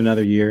Halloween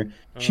another year,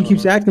 she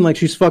keeps acting like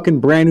she's fucking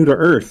brand new to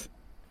Earth.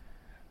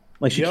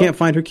 Like, she can't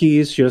find her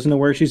keys. She doesn't know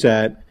where she's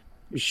at.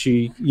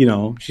 She's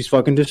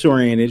fucking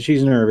disoriented.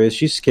 She's nervous.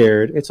 She's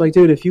scared. It's like,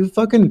 dude, if you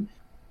fucking...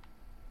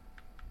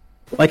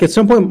 Like, at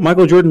some point,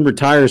 Michael Jordan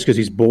retires because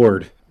he's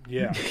bored.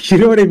 Yeah. You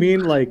know what I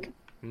mean? Like,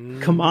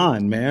 come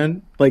on,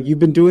 man. Like, you've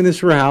been doing this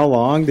for how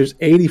long? There's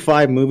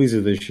 85 movies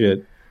of this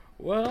shit.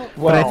 Well,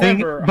 I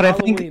think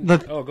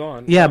oh, go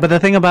on. Yeah, but the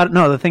thing about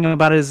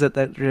it is that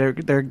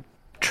they're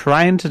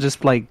trying to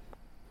just like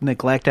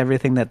neglect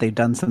everything that they've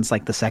done since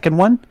like the second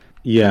one.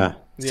 Yeah.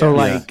 So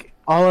like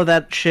all of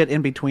that shit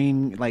in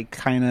between like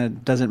kind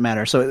of doesn't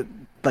matter. So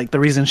like the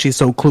reason she's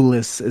so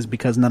clueless is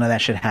because none of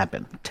that shit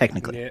happened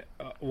technically. Yeah.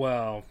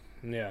 Well,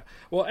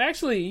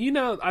 actually,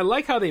 I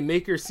like how they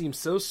make her seem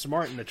so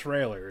smart in the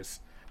trailers,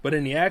 but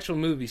in the actual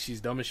movie, she's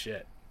dumb as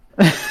shit.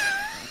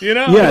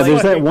 Yeah,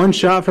 there's that one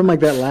shot from like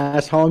that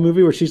last Halloween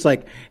movie where she's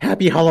like,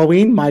 "Happy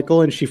Halloween,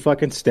 Michael," and she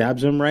fucking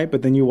stabs him, right?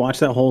 But then you watch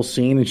that whole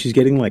scene and she's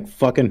getting like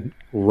fucking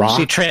rocked.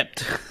 She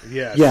tripped.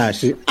 Yes. Yeah,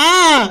 she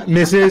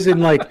misses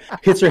and like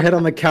hits her head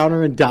on the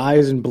counter and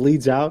dies and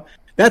bleeds out.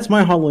 That's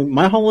my Halloween.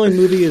 My Halloween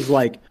movie is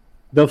like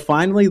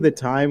finally the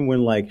time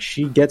when like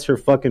she gets her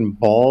fucking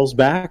balls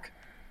back,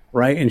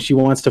 right? And she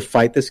wants to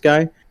fight this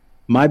guy.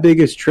 My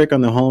biggest trick on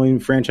the Halloween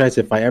franchise,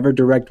 if I ever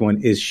direct one,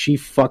 is she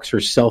fucks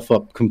herself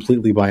up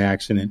completely by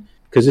accident.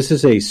 Because this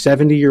is a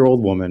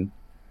 70-year-old woman,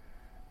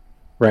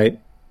 right,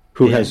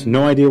 who has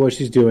no idea what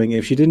she's doing.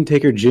 If she didn't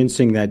take her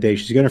ginseng that day,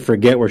 she's going to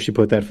forget where she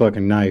put that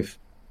fucking knife,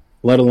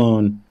 let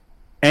alone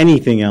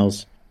anything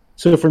else.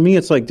 So for me,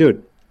 it's like,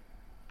 dude,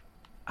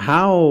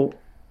 how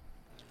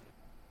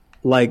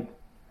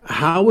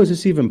is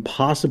this even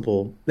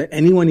possible that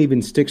anyone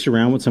even sticks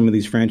around with some of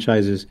these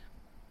franchises,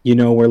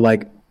 where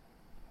like,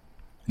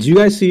 do you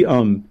guys see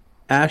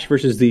Ash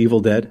versus the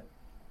Evil Dead?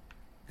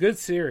 Good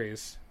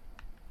series.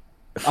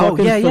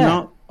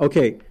 Yeah.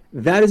 Okay,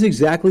 that is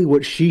exactly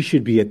what she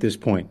should be at this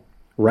point,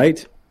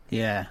 right?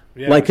 Yeah.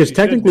 Like, because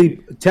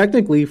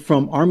technically,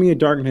 from Army of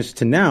Darkness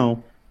to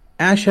now,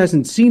 Ash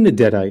hasn't seen a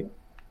Deadite.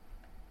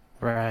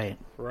 Right.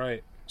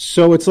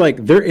 So it's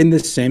like they're in the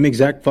same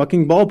exact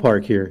fucking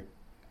ballpark here.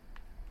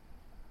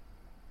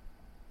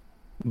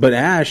 But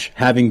Ash,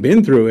 having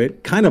been through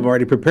it, kind of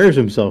already prepares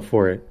himself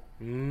for it.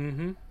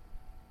 Mm-hmm.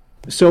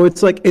 So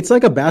it's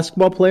like a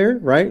basketball player,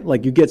 right?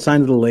 Like you get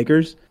signed to the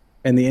Lakers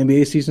and the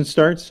NBA season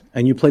starts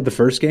and you played the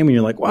first game and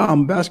you're like, wow,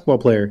 I'm a basketball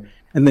player.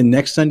 And then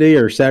next Sunday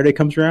or Saturday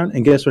comes around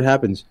and guess what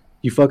happens?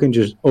 You fucking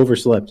just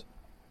overslept.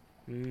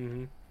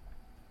 Mm-hmm.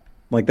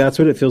 Like that's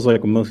what it feels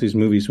like with most of these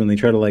movies when they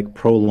try to like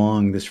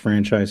prolong this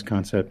franchise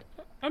concept.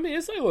 I mean,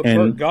 it's like with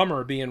Burt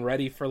Gummer being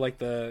ready for like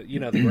the the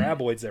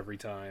graboids every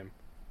time.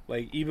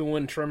 Like even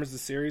when Tremors the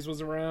series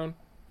was around.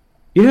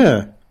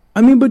 Yeah.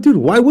 I mean, but dude,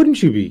 why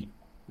wouldn't you be?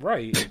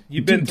 Right.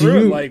 You've been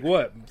through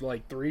it,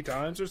 like 3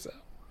 times or so?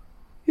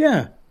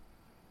 Yeah.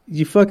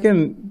 You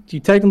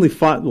technically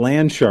fought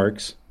land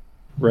sharks,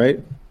 right?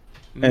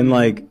 Mm-hmm. And,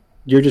 like,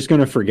 you're just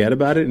going to forget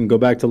about it and go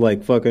back to,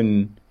 like,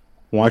 fucking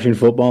watching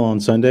football on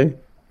Sunday?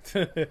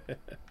 You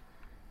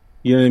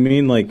know what I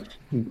mean? Like,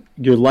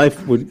 your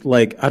life would,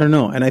 like, I don't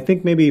know. And I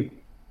think maybe...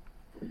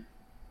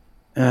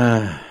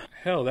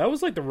 Hell, that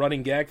was like the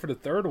running gag for the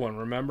third one.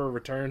 Remember,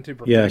 Return to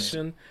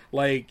Perfection? Yes.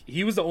 Like,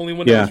 he was the only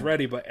one that was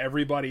ready, but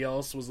everybody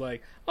else was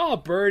like, "Oh,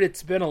 Bird,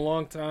 it's been a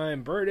long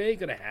time. Bird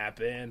ain't gonna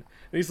happen." And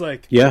he's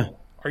like, Yeah.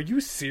 Are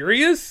you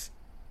serious?"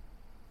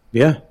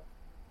 Yeah.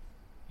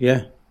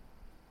 Yeah.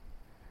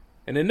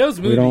 And in those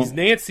movies, don't-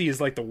 Nancy is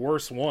like the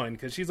worst one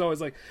because she's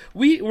always like,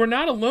 we're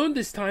not alone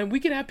this time. We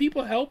can have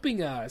people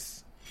helping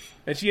us."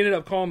 And she ended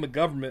up calling the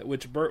government,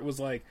 which Bert was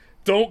like,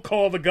 "Don't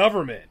call the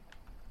government.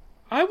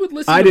 I would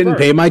listen I to didn't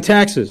Bert." pay my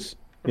taxes.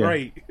 Yeah.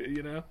 Right,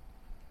 you know?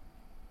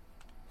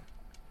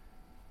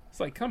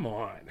 It's like, come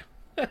on.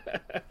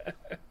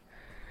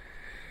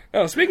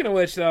 Oh, speaking of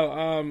which,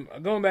 though,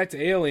 going back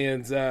to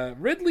Aliens,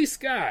 Ridley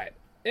Scott.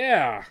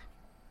 Yeah.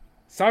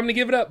 It's time to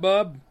give it up,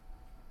 bub.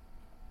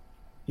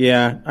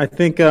 Yeah, I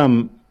think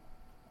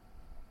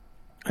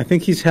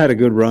he's had a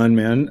good run,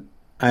 man.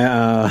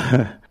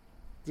 Yeah.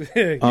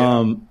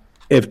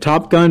 If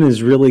Top Gun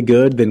is really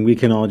good, then we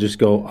can all just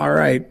go, all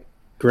right,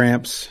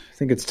 Gramps, I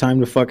think it's time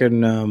to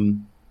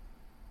fucking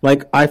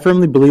like, I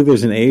firmly believe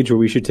there's an age where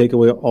we should take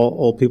away all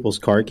old people's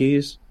car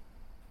keys.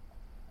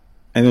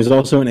 And there's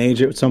also an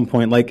age at some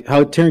point, like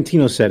how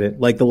Tarantino said it,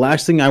 like the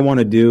last thing I want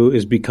to do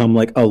is become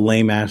like a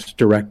lame ass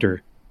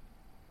director.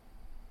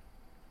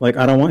 Like,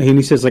 I don't want, and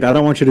he says, like, I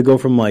don't want you to go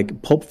from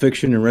like Pulp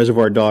Fiction and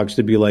Reservoir Dogs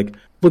to be like,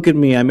 look at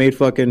me, I made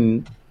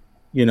fucking,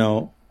 you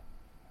know,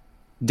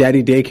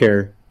 Daddy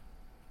Daycare.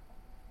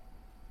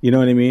 You know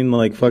what I mean?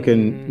 Like,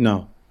 fucking,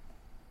 no.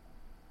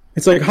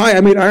 It's like, hi,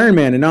 I made Iron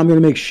Man, and now I'm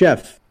going to make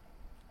Chef.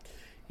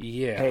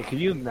 Yeah. Hey, can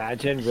you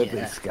imagine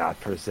Ridley Scott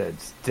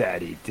presents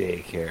Daddy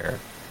Daycare?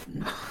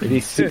 And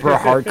he's super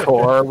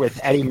hardcore with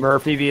Eddie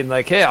Murphy being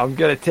like, "Hey, I'm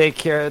gonna take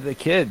care of the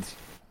kids."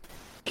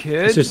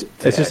 Kids. It's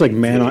just like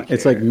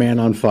it's like Man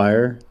on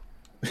Fire.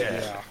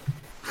 Yeah.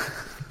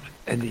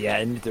 In the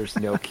end, there's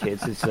no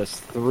kids. It's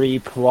just 3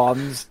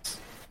 plums.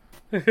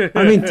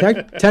 I mean,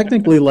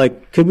 technically,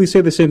 like, could we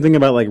say the same thing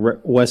about like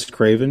Wes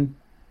Craven,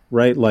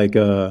 right? Like,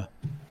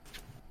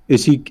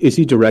 is he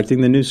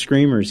directing the new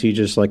Scream, or is he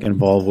just like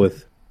involved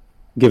with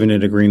giving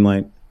it a green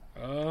light?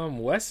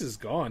 Wes is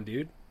gone,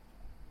 dude.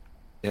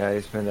 Yeah,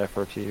 he's been there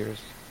for a few years.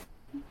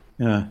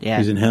 Yeah, Yeah.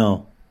 he's in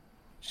hell.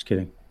 Just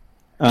kidding.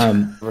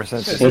 Ever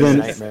since Well, then,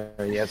 Nightmare,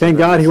 he hasn't Thank been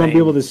God the he won't be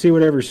same. able to see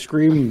whatever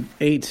Scream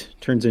 8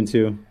 turns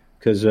into,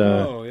 because.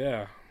 Oh,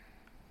 yeah.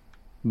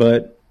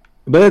 But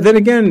then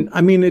again,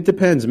 I mean, it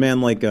depends,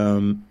 man. Like,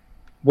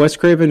 Wes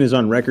Craven is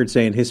on record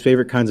saying his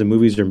favorite kinds of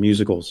movies are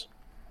musicals.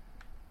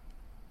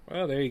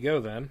 Well, there you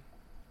go, then.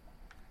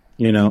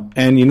 You know,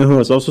 and you know who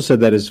else also said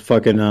that is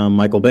fucking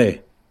Michael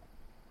Bay.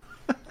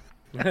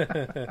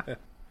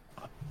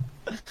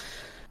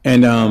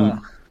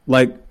 And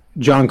like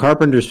John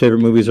Carpenter's favorite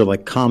movies are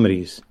like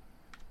comedies.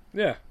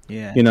 Yeah.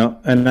 Yeah. You know,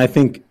 and I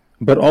think,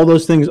 but all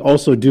those things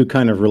also do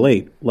kind of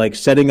relate. Like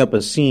setting up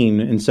a scene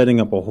and setting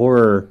up a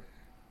horror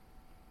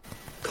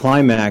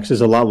climax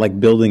is a lot like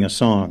building a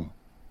song.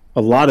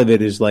 A lot of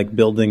it is like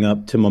building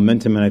up to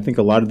momentum, and I think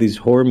a lot of these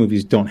horror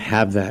movies don't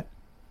have that.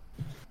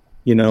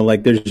 You know,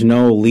 like there's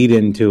no lead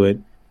into it.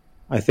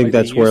 I think Like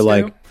that's they where used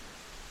like, to?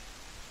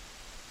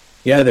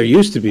 yeah, there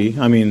used to be.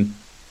 I mean,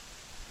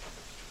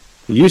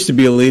 it used to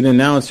be a lead, and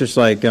now it's just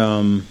like, you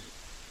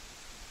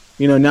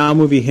know, now a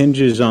movie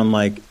hinges on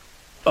like,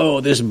 oh,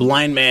 this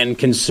blind man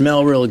can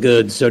smell real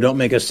good, so don't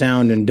make a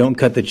sound and don't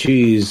cut the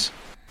cheese,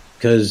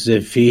 because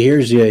if he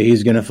hears you,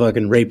 he's gonna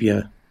fucking rape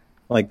you.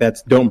 Like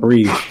that's don't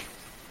breathe.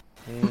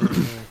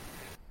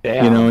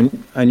 Yeah. You know,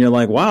 and you're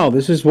like, wow,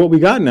 this is what we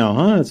got now,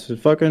 huh? It's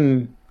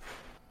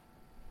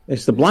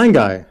the blind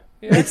guy.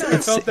 Yeah, I kind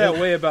of felt that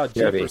way about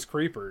Yeah, Jeepers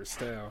Creepers,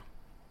 too.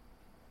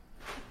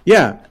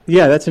 Yeah,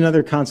 that's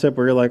another concept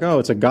where you're like, oh,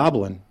 it's a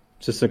goblin.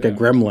 It's just like a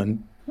gremlin.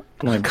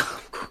 I'm like,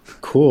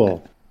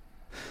 cool.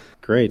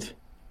 Great.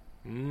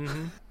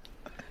 Mm-hmm.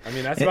 I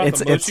mean, that's about It's-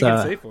 the most it's, you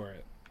can say for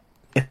it.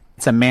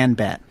 It's a man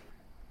bat.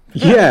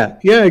 Yeah,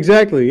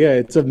 exactly. Yeah,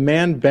 it's a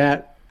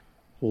man-bat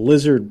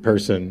lizard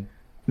person.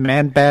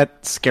 Man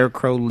bat,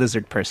 scarecrow,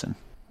 lizard person.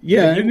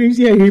 Yeah, and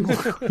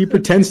he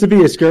pretends to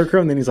be a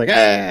scarecrow, and then he's like,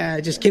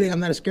 just kidding, I'm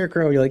not a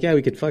scarecrow. You're like, yeah,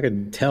 we could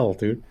fucking tell,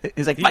 dude.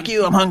 He's like, fuck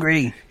you, I'm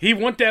hungry. He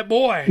want that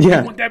boy.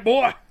 Yeah. He want that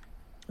boy.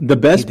 The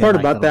best He did part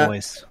like about the that,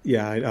 voice.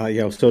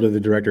 yeah, so did the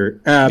director.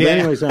 But Yeah.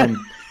 anyways,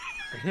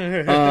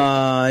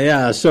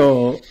 yeah.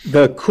 So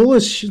the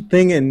coolest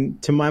thing,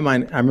 to my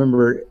mind, I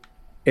remember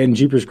in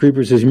Jeepers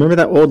Creepers is, you remember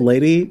that old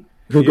lady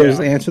who goes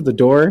to answer the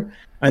door,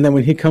 and then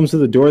when he comes to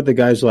the door, the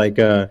guy's like,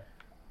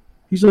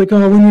 he's like,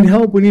 oh,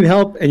 we need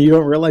help, and you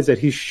don't realize that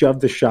he shoved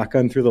the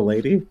shotgun through the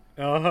lady.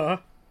 Uh-huh.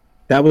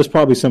 That was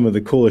probably some of the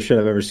coolest shit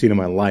I've ever seen in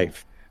my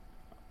life.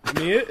 I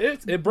mean,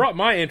 it brought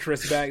my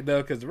interest back,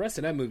 though, because the rest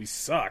of that movie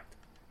sucked.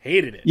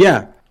 Hated it.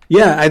 Yeah,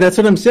 that's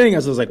what I'm saying. I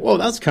was like, whoa,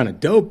 that's kind of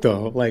dope,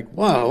 though. Like,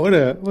 wow, what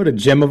a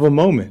gem of a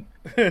moment.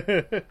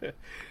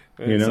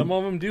 You know? Some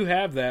of them do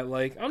have that.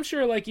 Like, I'm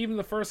sure, like, even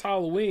the first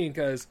Halloween,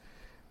 because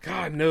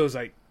God knows,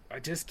 I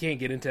just can't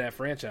get into that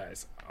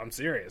franchise. I'm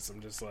serious.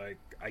 I'm just like,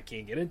 I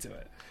can't get into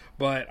it.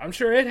 But I'm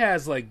sure it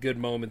has, like, good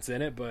moments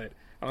in it, but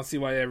I don't see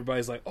why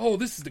everybody's like, oh,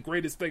 this is the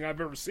greatest thing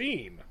I've ever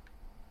seen.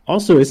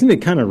 Also, isn't it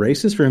kind of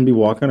racist for him to be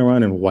walking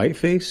around in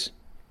whiteface?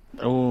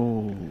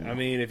 Oh, I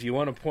mean, if you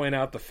want to point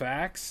out the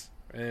facts,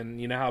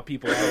 and you know how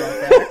people are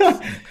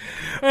about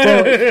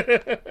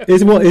facts.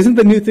 Isn't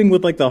the new thing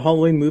with like the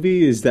Halloween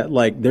movie is that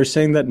like they're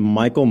saying that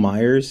Michael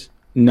Myers,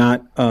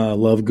 not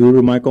Love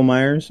Guru Michael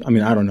Myers. I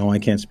mean, I don't know, I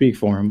can't speak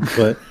for him,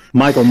 but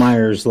Michael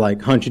Myers,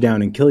 like hunt you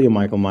down and kill you,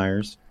 Michael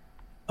Myers,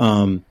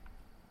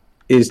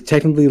 is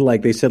technically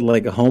like they said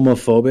like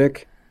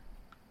homophobic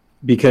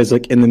because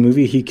like in the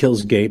movie he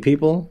kills gay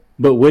people,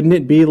 but wouldn't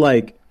it be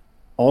like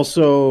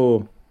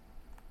also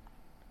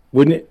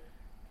wouldn't it?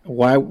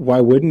 Why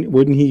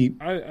wouldn't he?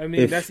 I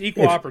mean, that's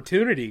equal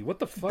opportunity. What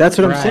the fuck? That's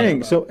what I'm saying.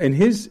 About? So in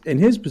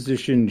his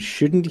position,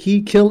 shouldn't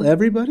he kill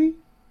everybody?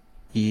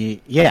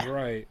 Yeah.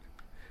 Right.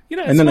 You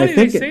know, it's and then funny I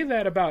think they say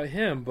that about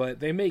him,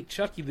 but they make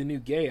Chucky the new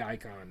gay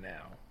icon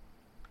now.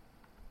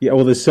 Yeah,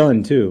 well, the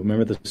son too.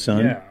 Remember the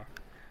son? Yeah.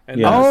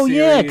 And Yeah. Oh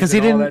yeah, because he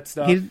didn't.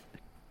 He didn't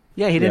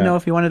Yeah. know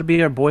if he wanted to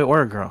be a boy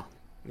or a girl.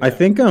 Yeah.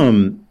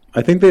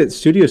 I think the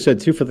studio said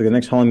too for the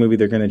next Halloween movie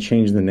they're going to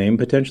change the name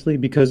potentially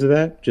because of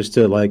that, just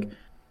to like,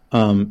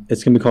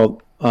 it's going to be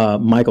called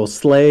Michael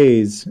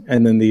Slays,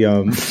 and then the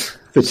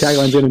the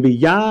tagline's going to be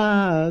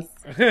Yas.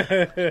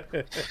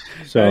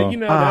 So you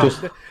know,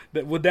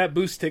 would that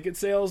boost ticket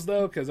sales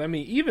though? Because I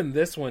mean, even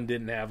this one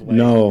didn't have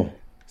like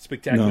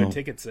spectacular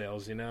ticket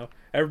sales. You know,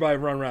 everybody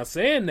run around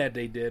saying that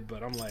they did,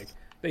 but I'm like,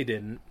 they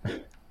didn't.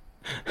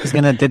 He's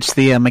gonna ditch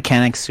the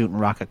mechanic suit and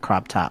rock a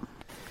crop top.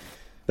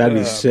 That'd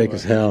be sick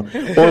as hell.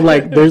 Or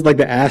like, there's like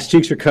the ass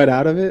cheeks are cut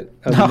out of it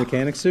of the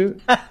mechanic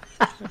suit.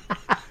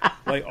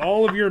 Like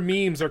all of your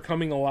memes are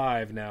coming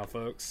alive now,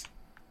 folks.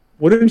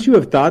 Wouldn't you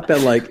have thought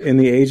that like in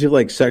the age of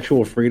like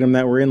sexual freedom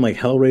that we're in, like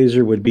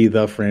Hellraiser would be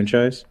the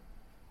franchise?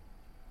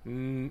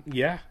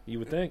 Yeah, you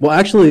would think. Well,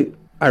 actually,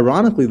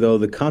 ironically though,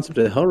 the concept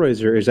of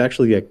Hellraiser is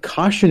actually a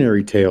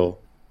cautionary tale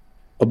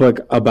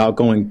about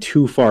going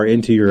too far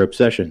into your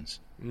obsessions.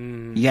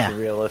 Yeah, It's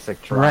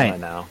realistic drama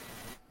now.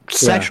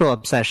 Sexual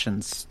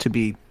obsessions, to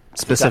be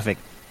specific.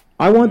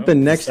 I want the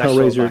next Sexual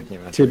Hellraiser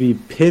documentary. to be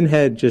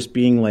Pinhead just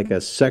being like a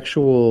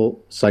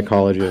sexual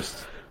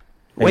psychologist.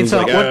 And Wait, he's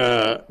so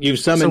like, you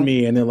summoned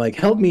me, and they're like,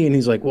 help me, and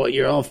he's like, well,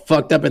 you're all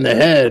fucked up in the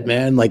head,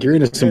 man. Like you're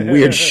into some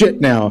weird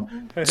shit now.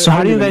 So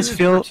how do you guys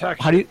feel?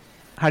 Protection.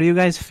 How do you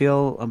guys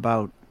feel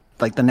about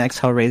like the next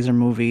Hellraiser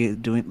movie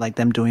doing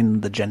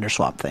the gender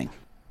swap thing?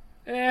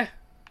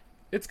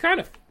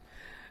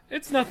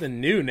 It's nothing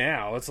new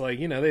now. It's like,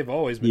 you know, they've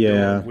always been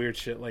doing weird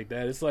shit like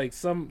that. It's like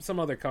some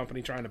other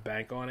company trying to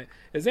bank on it.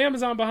 Is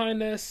Amazon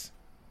behind this?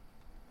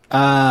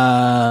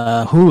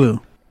 Hulu.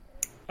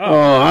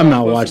 Oh, I'm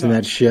not close watching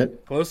enough. that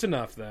shit. Close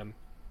enough then.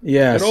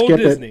 Yeah, Good old skip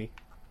Disney. it.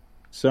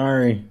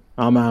 Sorry,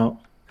 I'm out.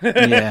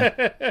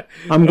 Yeah.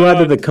 I'm glad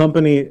that the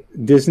company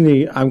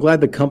Disney. I'm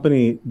glad the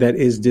company that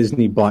is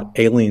Disney bought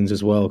Aliens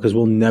as well, because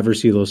we'll never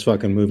see those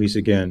fucking movies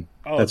again.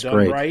 Oh, That's done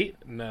great. right?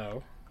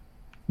 No.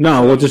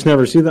 No, we'll just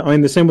never see that. I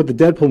mean, the same with the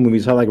Deadpool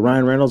movies. How like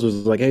Ryan Reynolds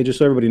was like, "Hey, just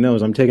so everybody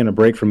knows, I'm taking a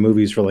break from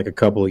movies for like a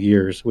couple of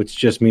years," which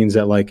just means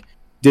that like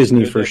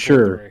Disney Good for Deadpool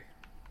sure,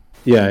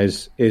 3. yeah,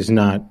 is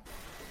not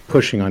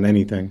pushing on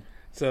anything.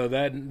 So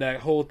that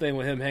whole thing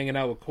with him hanging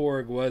out with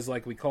Korg was,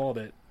 like we called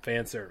it,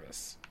 fan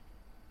service.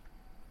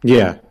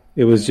 Yeah,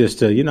 it was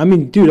just you know. I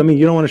mean, dude. I mean,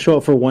 you don't want to show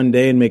up for one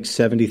day and make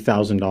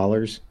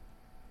 $70,000.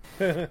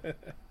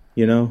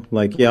 You know,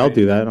 like, yeah, I'll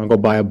do that. I'll go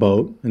buy a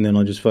boat, and then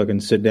I'll just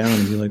fucking sit down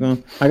and be like,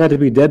 oh, I got to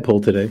be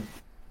Deadpool today.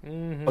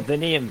 Well,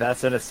 didn't he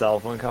invest in a cell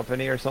phone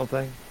company or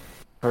something?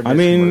 Or I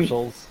mean,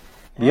 commercials?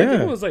 I think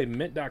Yeah, it was like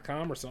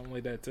Mint.com or something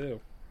like that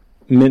too.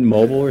 Mint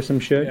Mobile or some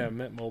shit. Yeah,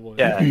 Mint Mobile.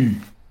 Yeah.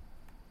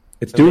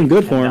 It's doing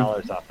good for him.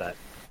 $10 off that.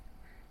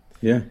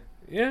 Yeah.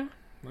 Yeah.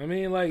 I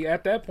mean, like,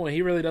 at that point,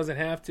 he really doesn't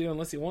have to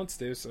unless he wants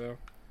to, so.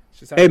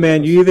 It's just how Hey, it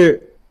man, goes.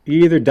 you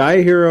either die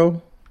a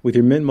hero with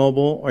your Mint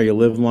Mobile, or you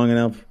live long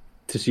enough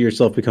to see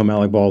yourself become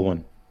Alec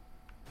Baldwin.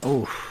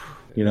 Oh.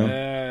 You know?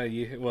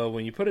 Well,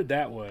 when you put it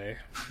that way.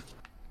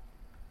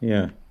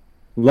 Yeah.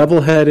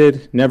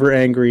 Level-headed, never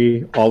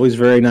angry, always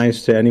very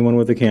nice to anyone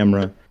with a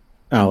camera.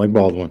 Alec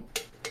Baldwin,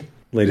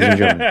 ladies and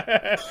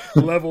gentlemen.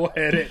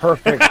 Level-headed.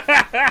 Perfect.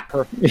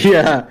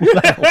 Yeah.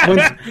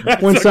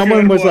 When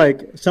someone was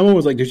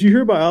like, "Did you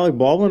hear about Alec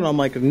Baldwin?" I'm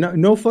like,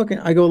 "No fucking."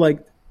 I go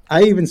like,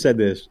 I even said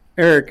this,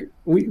 Eric.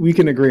 We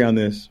can agree on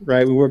this,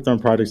 right? We worked on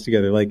projects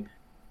together. Like,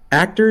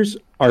 actors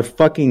are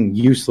fucking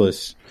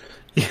useless.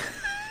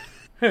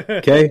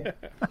 Okay,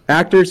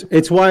 actors.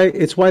 It's why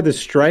the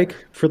strike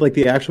for like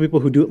the actual people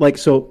who do it. Like,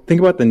 so think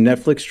about the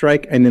Netflix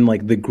strike and then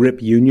like the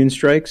Grip union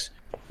strikes.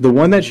 The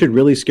one that should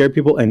really scare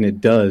people, and it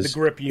does, The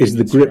Grip is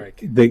the union Grip.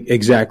 strike.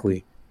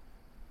 Exactly.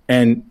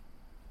 And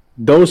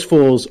those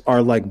fools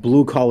are like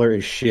blue collar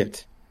as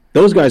shit.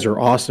 Those guys are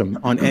awesome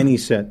on any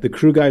set. The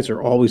crew guys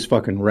are always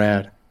fucking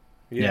rad.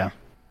 Yeah.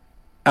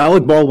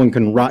 Alec Baldwin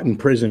can rot in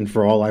prison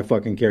for all I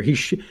fucking care.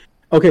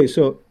 Okay,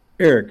 so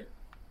Eric,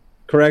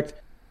 correct?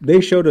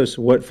 They showed us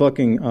what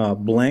fucking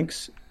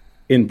blanks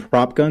in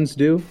prop guns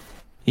do.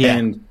 Yeah.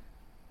 And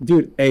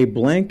dude, a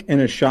blank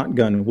and a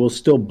shotgun will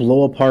still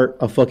blow apart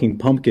a fucking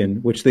pumpkin,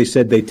 which they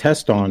said they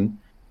test on,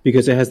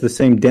 because it has the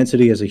same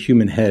density as a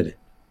human head.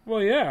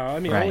 Well, yeah. I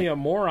mean, Right. only a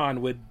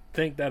moron would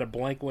think that a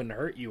blank wouldn't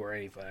hurt you or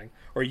anything,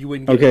 or you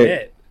wouldn't get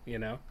hit. You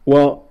know.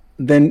 Well,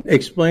 then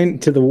explain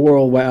to the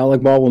world why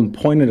Alec Baldwin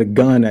pointed a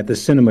gun at the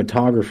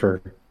cinematographer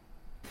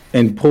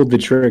and pulled the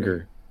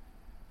trigger.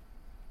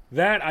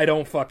 That I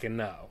don't fucking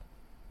know.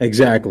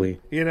 Exactly.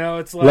 You know,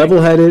 it's like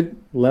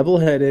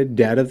level-headed,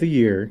 dad of the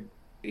year.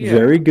 Yeah.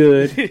 Very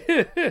good.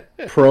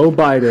 Pro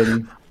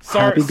Biden.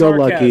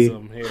 Happy-go-lucky.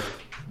 sarcasm here.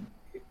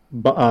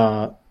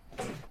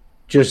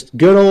 Just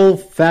good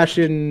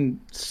old-fashioned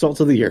salt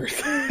of the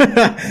earth.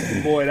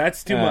 Boy,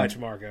 that's too much,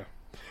 Marco.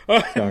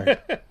 Sorry.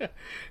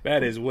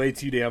 That is way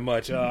too damn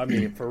much. I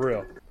mean, for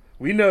real.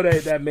 We know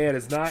that man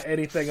is not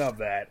anything of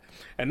that.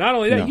 And not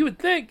only that, No. you would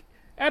think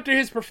after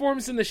his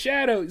performance in The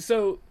Shadow,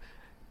 so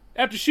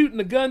after shooting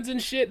the guns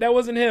and shit, that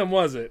wasn't him,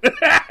 was it?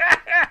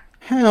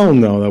 Hell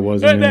no, that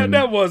wasn't him.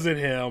 that wasn't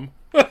him.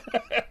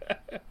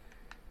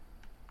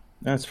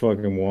 That's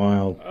fucking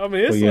wild. I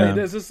mean, it's But yeah. like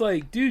this. It's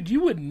like, dude,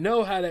 you would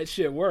know how that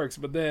shit works,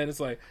 but then it's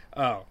like,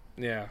 oh,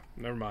 yeah,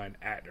 never mind,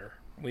 actor.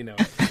 We know.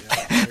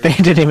 They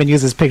didn't even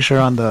use his picture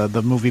on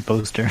the movie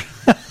poster.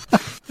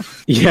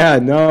 Yeah,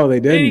 no, they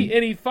didn't.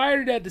 And he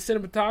fired it at the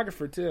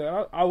cinematographer too.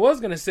 I was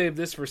gonna save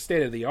this for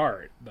state of the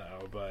art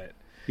though, but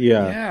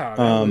Yeah.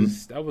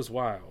 that was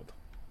wild.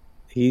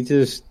 He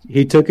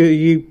took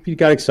it. He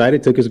got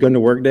excited. Took his gun to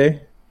work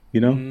day.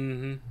 You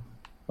know,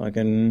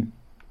 fucking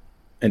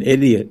an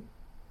idiot.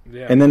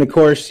 Yeah. And then of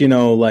course, you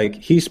know, like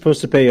he's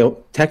supposed to pay.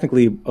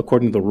 Technically,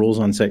 according to the rules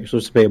on set, you're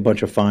supposed to pay a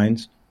bunch of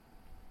fines.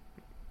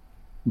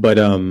 But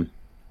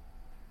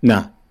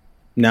nah.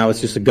 Now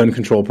it's just a gun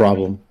control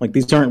problem. Like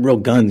these aren't real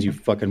guns, you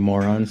fucking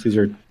morons. These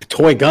are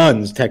toy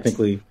guns,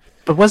 technically.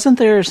 But wasn't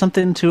there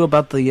something too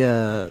about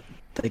the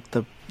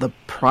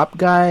prop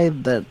guy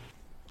that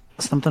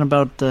something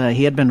about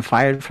he had been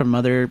fired from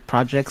other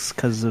projects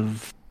because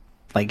of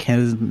like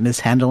his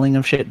mishandling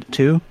of shit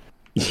too?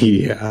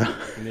 Yeah.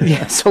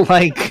 Yeah. So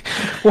like,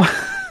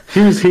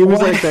 He was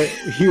like that.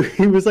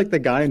 He was like the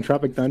guy in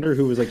Tropic Thunder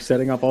who was like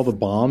setting up all the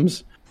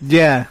bombs.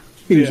 yeah.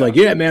 He was like,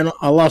 "Yeah, man,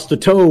 I lost a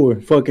toe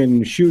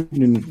fucking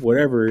shooting in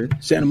whatever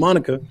Santa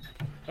Monica."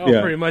 Oh,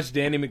 Yeah. pretty much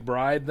Danny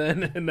McBride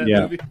then in that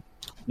Yeah. movie.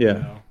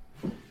 Yeah.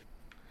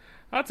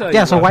 I'll tell you.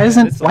 Yeah. So what, why man,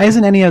 isn't it's why like-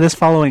 isn't any of this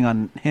following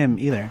on him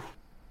either?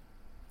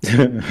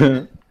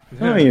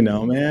 Oh, you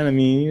know, man. I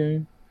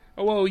mean,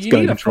 Well, you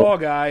gun need control. a fall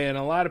guy, and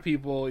a lot of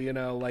people, you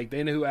know, like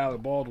they know who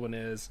Alec Baldwin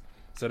is,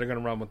 so they're gonna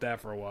run with that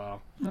for a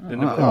while. Then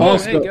they'll go,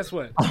 Also- hey, guess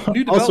what?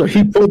 New also development.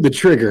 he pulled the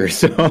trigger,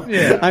 so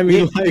Yeah. I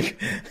mean, like,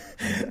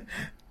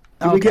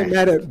 do we Okay.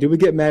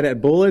 get mad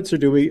at bullets, or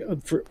do we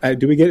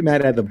get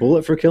mad at the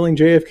bullet for killing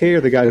JFK,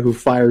 or the guy who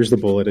fires the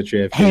bullet at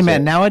JFK? Hey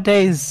man, So,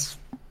 nowadays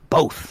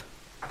both.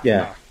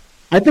 yeah.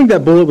 I think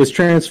that bullet was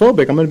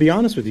transphobic. I'm going to be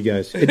honest with you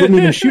guys. It didn't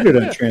even shoot at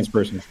a trans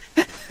person.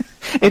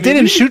 It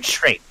didn't shoot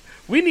straight.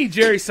 We need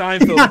Jerry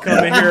Seinfeld to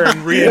come in here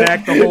and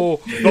reenact the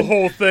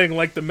whole thing,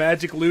 like the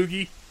Magic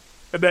Loogie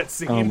of that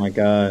scene. Oh my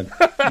god.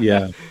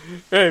 Yeah.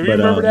 Hey, you But,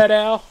 remember that,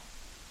 Al?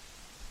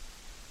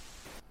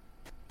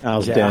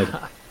 Al's Yeah. dead.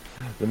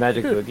 The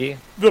Magic Boogie.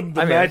 The I mean-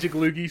 Magic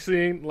Loogie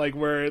scene, like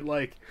where it,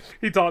 like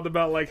he talked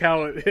about like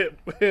how it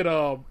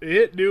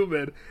hit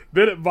Newman,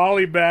 then it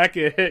volleyed back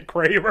and hit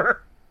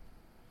Kramer.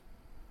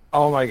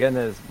 Oh my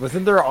goodness!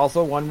 Wasn't there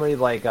also one where he,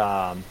 like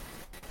Newman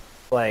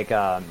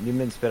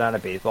spit on a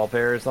baseball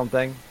player or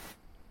something?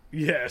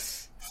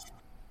 Yes.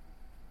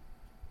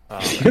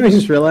 I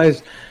just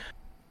realized,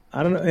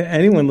 I don't know,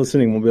 anyone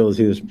listening won't be able to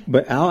see this,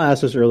 but Al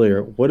asked us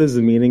earlier, what is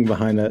the meaning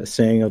behind a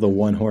saying of the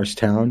one horse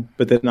town?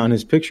 But then on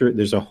his picture,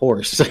 there's a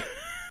horse.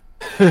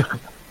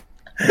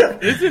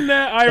 Isn't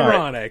that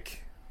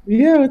ironic?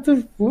 Yeah,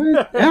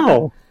 what?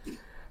 Al.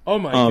 Oh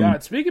my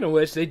god! Speaking of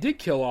which, they did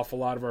kill off a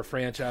lot of our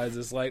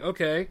franchises. Like,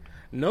 okay,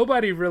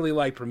 nobody really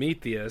liked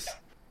Prometheus.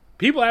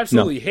 People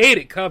absolutely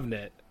hated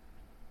Covenant.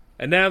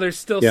 And now there's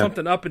still Yeah.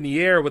 something up in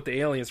the air with the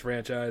Aliens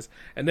franchise.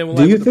 And then Do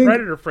like you with the think-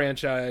 Predator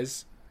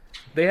franchise,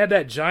 they had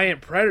that giant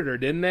Predator,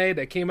 didn't they?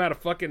 That came out of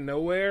fucking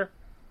nowhere,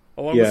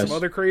 along with Yes. some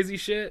other crazy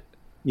shit.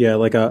 Yeah,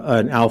 like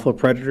an alpha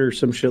predator,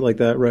 some shit like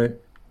that, right?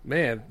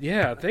 Man,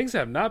 yeah, things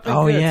have not been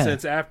Oh, good yeah.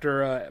 since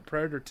after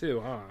Predator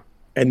 2, huh?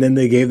 And then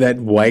they gave that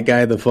white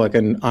guy the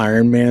fucking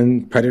Iron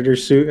Man predator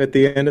suit at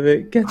the end of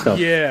it. Get the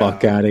Yeah.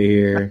 fuck out of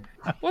here.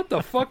 What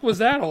the fuck was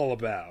that all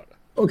about?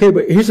 Okay,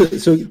 but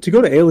so to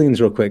go to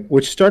Aliens real quick,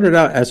 which started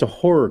out as a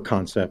horror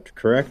concept,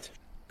 correct?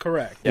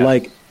 Correct.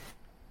 Like,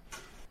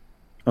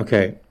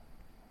 okay.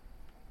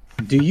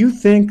 Do you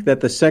think that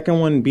the second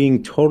one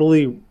being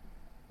totally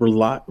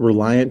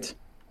reliant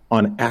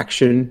on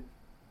action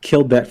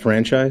killed that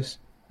franchise?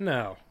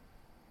 No.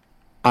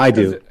 I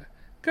do.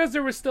 Because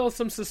there was still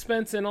some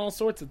suspense and all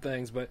sorts of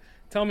things, but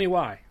tell me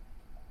why.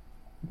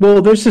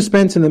 Well, there's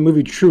suspense in the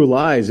movie True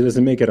Lies. It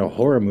doesn't make it a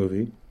horror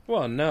movie.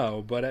 Well,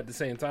 no, but at the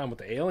same time with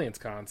the aliens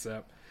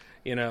concept,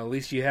 you know, at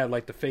least you had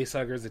like the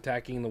facehuggers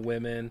attacking the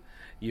women.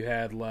 You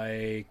had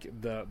like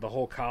the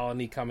whole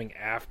colony coming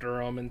after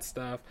them and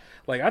stuff.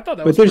 Like I thought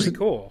that was there's- pretty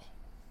cool.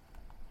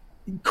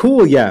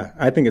 Cool, yeah,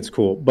 I think it's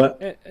cool.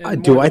 But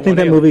And do more I than think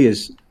one that movie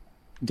is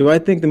Do I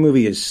think the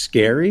movie is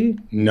scary?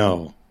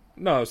 No.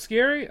 No,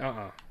 scary?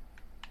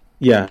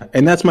 Yeah,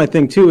 and that's my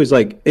thing too. Is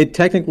like it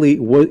technically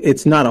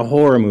it's not a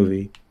horror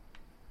movie,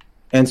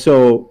 and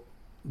so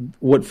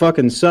what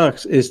fucking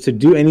sucks is to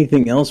do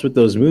anything else with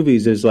those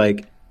movies is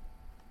like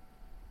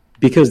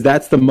because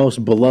that's the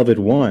most beloved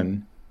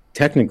one.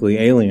 Technically,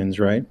 Aliens,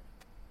 right?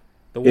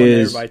 The one that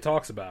everybody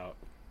talks about.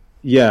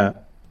 Yeah.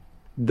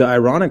 The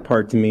ironic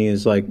part to me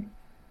is like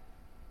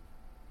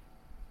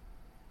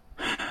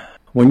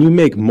when you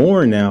make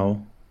more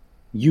now,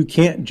 you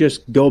can't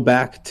just go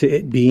back to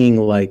it being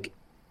like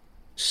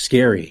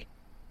scary,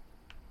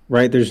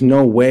 right? There's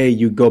no way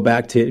you go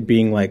back to it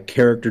being like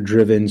character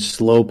driven,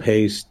 slow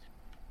paced,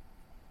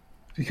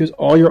 because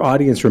all your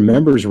audience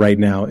remembers right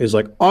now is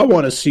like, I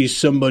want to see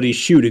somebody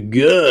shoot a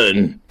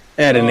gun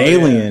at an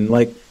alien. Yeah.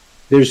 Like,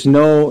 there's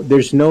no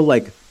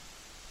like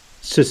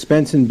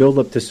suspense and build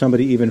up to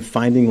somebody even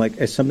finding like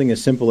as something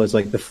as simple as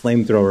like the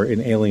flamethrower in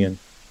Alien.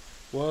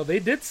 Well, they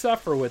did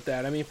suffer with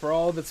that. I mean, for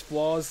all of its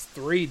flaws,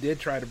 3 did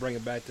try to bring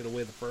it back to the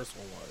way the first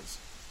one was.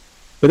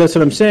 But that's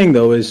what I'm saying,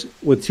 though, is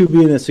with 2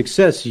 being a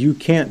success, you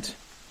can't...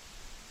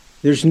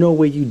 There's no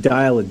way you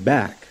dial it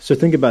back. So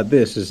think about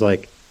this, is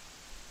like...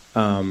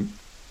 well,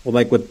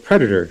 like with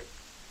Predator,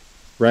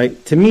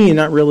 right? To me,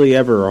 not really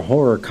ever a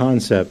horror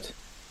concept,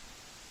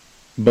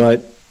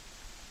 but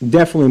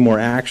definitely more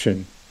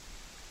action.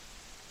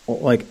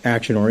 Like,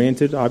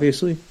 action-oriented,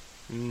 obviously.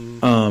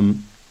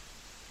 And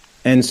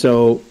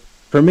so...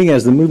 For me,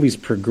 as the movies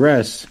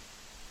progress,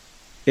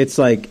 it's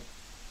like,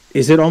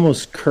 is it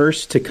almost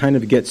cursed to kind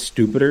of get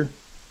stupider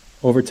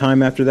over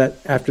time after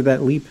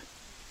that leap?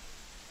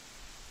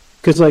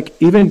 Because like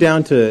even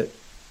down to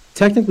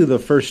technically the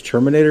first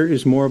Terminator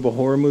is more of a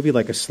horror movie,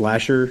 like a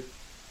slasher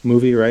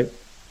movie, right?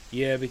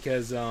 Yeah,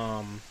 because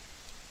like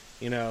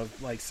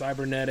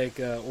cybernetic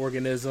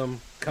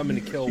organism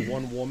coming to kill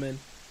one woman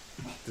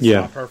to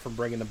stop her from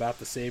bringing about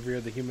the savior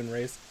of the human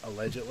race,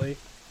 allegedly.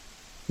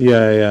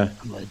 Yeah.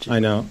 Allegedly. I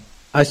know.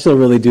 I still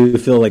really do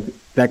feel like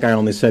that guy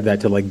only said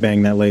that to like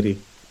bang that lady.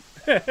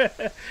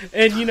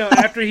 And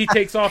after he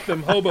takes off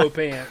them hobo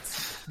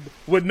pants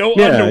with no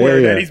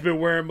underwear that he's been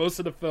wearing most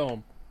of the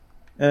film.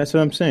 That's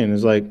what I'm saying.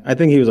 It's like I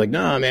think he was like,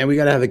 "Nah, man, we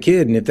gotta have a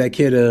kid, and if that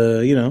kid,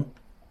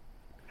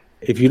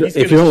 if you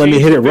don't let me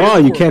hit it raw,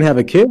 you can't have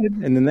a kid,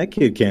 and then that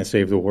kid can't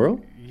save the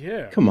world."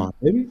 Yeah, come on,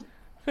 baby.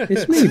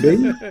 It's me,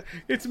 baby.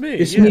 It's me.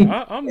 It's me.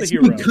 I'm the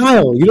hero. Me,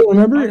 Kyle. You don't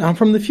remember? I'm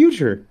from the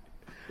future.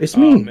 It's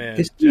me. Man.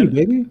 It's me,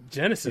 baby.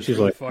 Genesis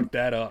really like, fucked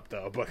that up,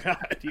 though. But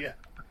God, yeah.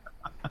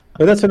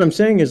 But that's what I'm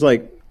saying is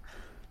like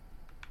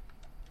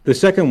the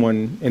second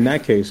one in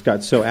that case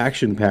got so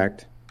action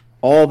packed,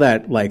 all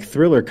that like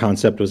thriller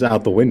concept was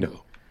out the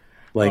window.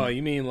 Like, oh,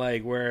 you mean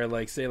like where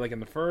like say like in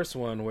the first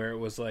one where it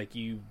was like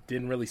you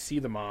didn't really see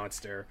the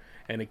monster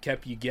and it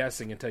kept you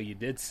guessing until you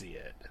did see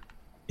it.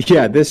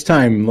 Yeah, this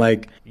time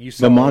like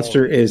the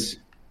monster is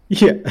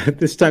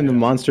this time the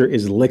monster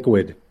is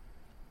liquid.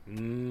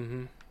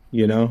 Mm-hmm.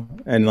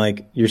 And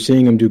like you're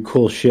seeing him do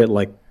cool shit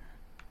like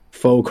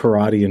faux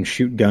karate and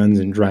shoot guns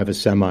and drive a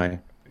semi.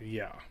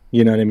 Yeah.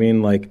 You know what I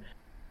mean? Like,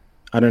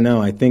 I don't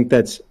know. I think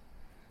that's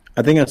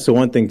the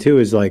one thing too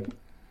is like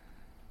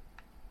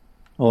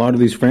a lot of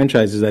these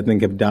franchises I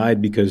think have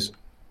died because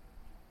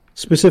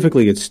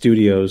specifically it's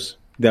studios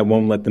that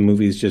won't let the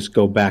movies just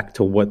go back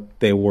to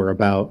what they were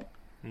about.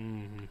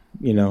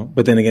 Mm-hmm.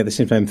 But then again, at the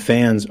same time,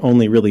 fans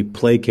only really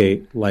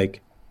placate like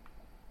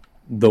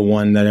the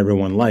one that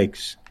everyone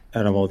likes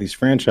out of all these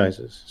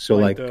franchises. So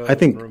like I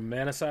think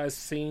romanticized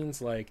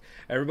scenes, like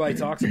everybody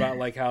talks about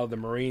like how the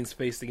Marines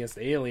faced against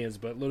the aliens,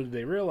 but little did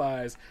they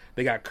realize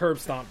they got curb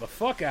stomped the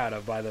fuck out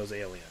of by those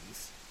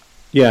aliens.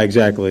 Yeah,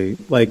 exactly.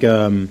 Like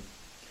I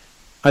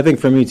think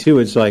for me too,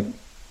 it's like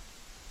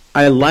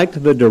I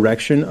liked the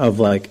direction of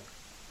like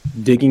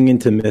digging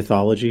into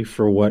mythology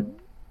for what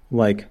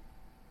like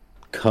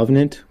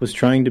Covenant was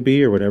trying to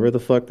be or whatever the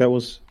fuck that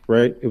was,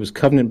 right? It was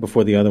Covenant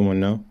before the other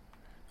one, no?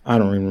 I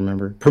don't even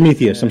remember.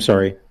 Prometheus, I'm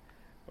sorry.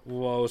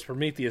 Well, it was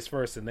Prometheus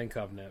first and then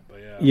Covenant,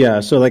 but yeah.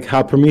 Yeah, so like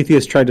how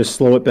Prometheus tried to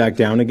slow it back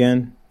down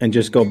again and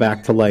just go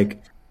back to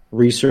like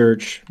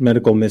research,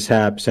 medical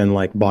mishaps, and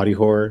like body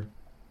horror,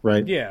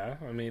 right? Yeah,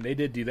 I mean, they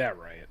did do that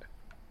right.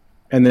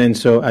 And then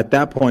so at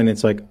that point,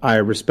 it's like, I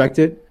respect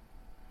it,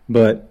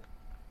 but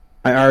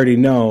I already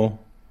know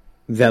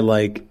that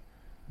like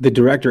the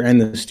director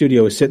and the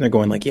studio is sitting there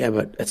going like, yeah,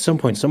 but at some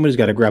point somebody's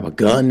got to grab a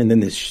gun and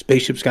then this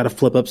spaceship's got to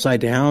flip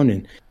upside down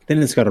and then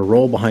it's got to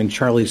roll behind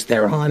Charlie's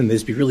Theron, and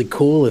this would be really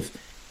cool if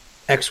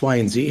X, Y,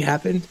 and Z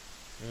happened.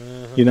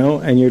 Uh-huh.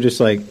 And you're just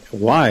like,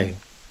 why?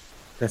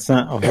 That's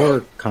not a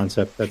horror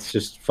concept. That's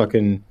just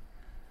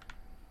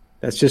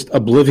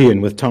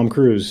Oblivion with Tom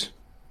Cruise.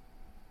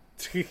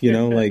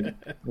 Like,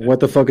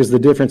 what the fuck is the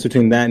difference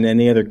between that and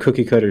any other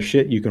cookie cutter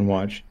shit you can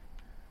watch?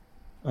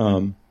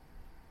 I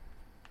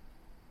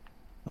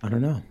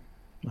don't know.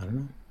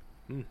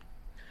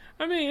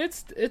 I mean,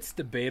 it's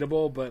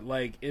debatable, but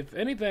like, if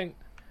anything...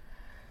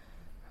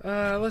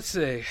 let's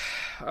see.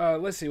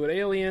 With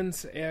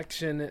Aliens,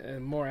 action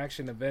and more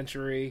action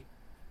adventure-y.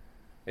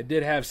 It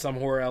did have some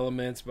horror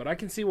elements, but I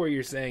can see where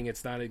you're saying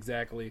it's not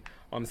exactly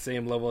on the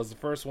same level as the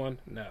first one.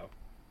 No.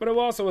 But it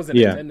also wasn't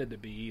intended to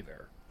be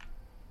either.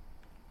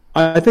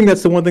 I think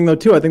that's the one thing, though,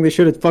 too. I think they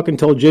should have fucking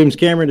told James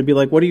Cameron to be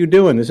like, what are you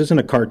doing? This isn't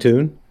a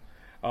cartoon.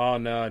 Oh,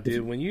 no,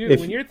 dude. When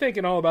you're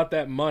thinking all about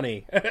that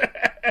money,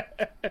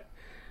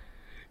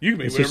 you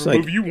can make whatever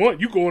movie you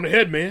want. You go on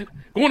ahead, man.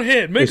 Go on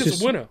ahead. Make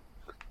us a winner.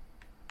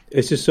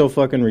 It's just so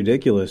fucking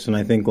ridiculous. And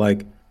I think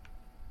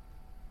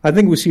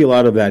we see a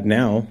lot of that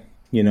now.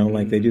 You know,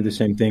 like they do the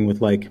same thing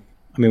with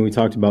we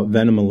talked about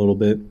Venom a little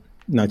bit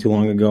not too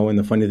long ago. And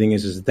the funny thing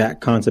is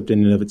that concept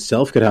in and of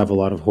itself could have a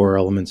lot of horror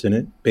elements in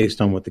it based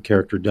on what the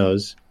character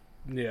does.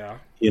 Yeah.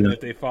 You know, if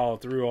they follow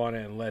through on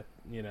it and let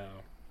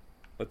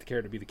the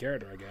character be the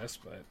character, I guess.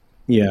 But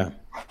yeah.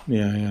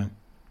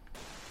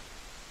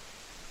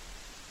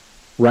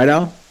 Right,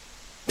 Al?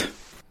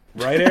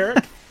 Right,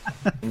 Eric?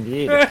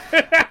 Indeed.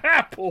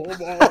 Pull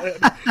them all in.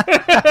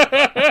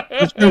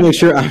 I'm trying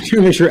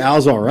to make sure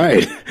Al's all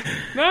right.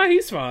 No,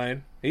 he's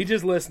fine. He's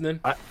just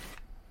listening.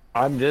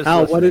 I'm just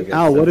Al. listening.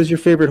 What is your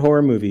favorite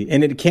horror movie?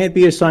 And it can't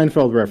be a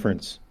Seinfeld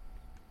reference.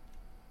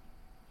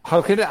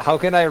 How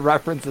can I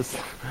reference this?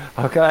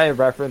 How can I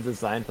reference a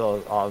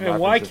Seinfeld? And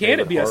why can't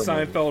it be a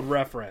Seinfeld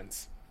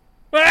reference?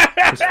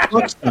 That's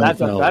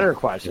a better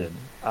question.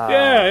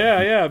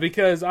 Yeah.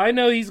 Because I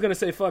know he's going to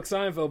say "fuck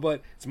Seinfeld,"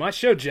 but it's my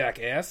show,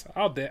 jackass.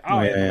 I'll do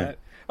that.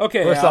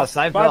 Okay. First off,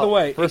 Seinfeld. By the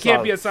way, it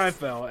can't be a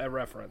Seinfeld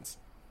reference.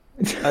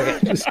 Okay.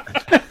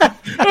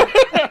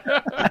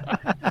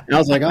 I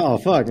was like, oh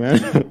fuck,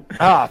 man.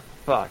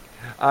 Fuck.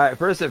 All right.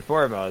 First and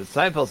foremost,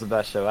 Seinfeld's the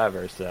best show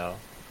ever. So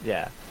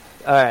yeah.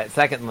 All right.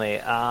 Secondly,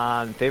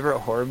 favorite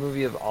horror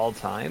movie of all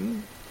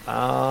time.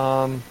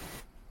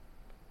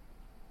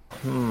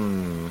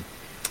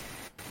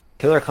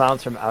 Killer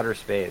Clowns from Outer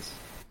Space.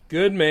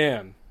 Good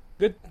man.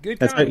 Good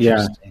That's comedy.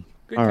 yeah.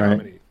 Good all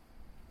comedy. Right.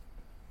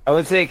 I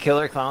would say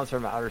Killer Clowns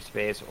from Outer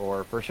Space,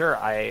 or for sure,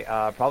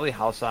 probably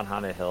House on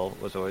Haunted Hill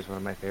was always one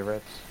of my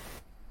favorites.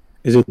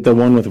 Is it the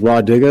one with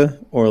Raw Digga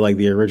or like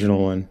the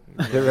original one?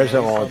 The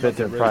original one with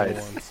Vincent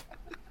Price.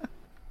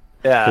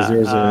 Yeah. Because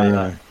there's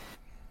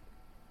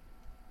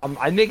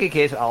I'd make a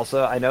case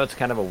also. I know it's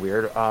kind of a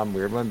weird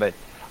one, but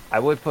I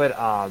would put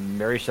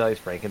Mary Shelley's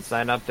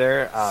Frankenstein up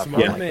there.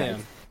 Smart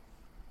man.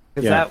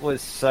 Because that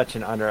was such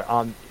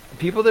an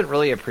people didn't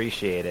really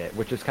appreciate it,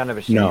 which is kind of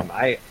a shame. No.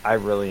 I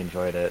really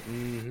enjoyed it.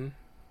 Mm-hmm.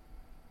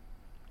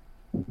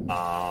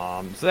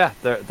 So yeah,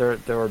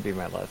 there would be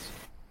my list.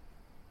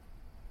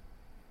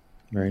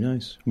 Very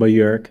nice. What about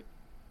you, Eric?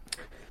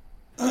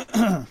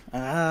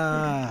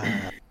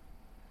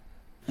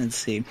 Let's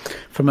see.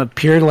 From a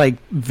pure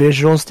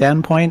visual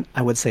standpoint,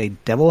 I would say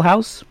Devil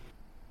House.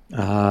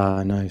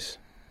 Nice.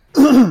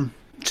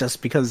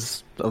 Just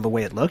because of the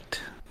way it looked,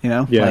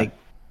 Yeah.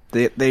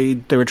 They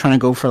were trying to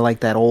go for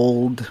that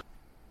old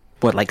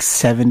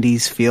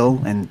 70s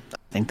feel, and I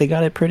think they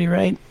got it pretty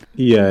right.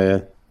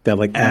 Yeah. That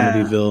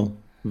Amityville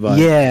vibe.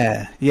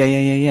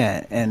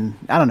 Yeah. And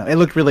I don't know, it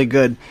looked really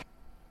good.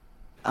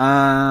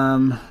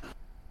 And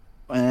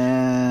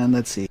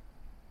let's see.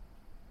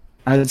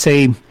 I would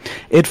say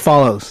It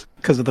Follows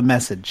because of the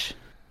message.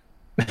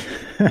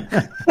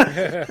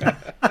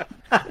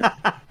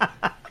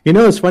 You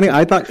know, it's funny.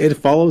 I thought It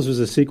Follows was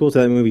a sequel to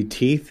that movie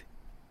Teeth.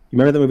 You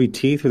remember that movie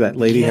Teeth, where that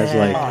lady has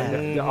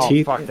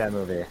teeth? Fuck that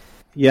movie.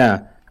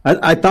 Yeah,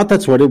 I thought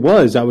that's what it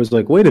was. I was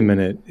like, wait a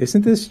minute,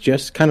 isn't this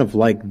just kind of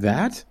like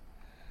that?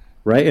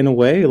 Right, in a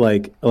way,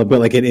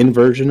 but an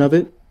inversion of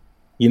it.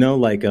 You know,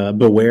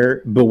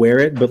 Beware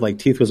It, but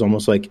Teeth was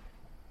almost like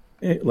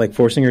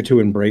forcing her to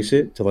embrace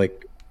it, to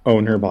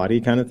own her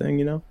body, kind of thing.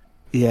 You know?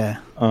 Yeah.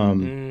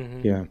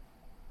 Yeah.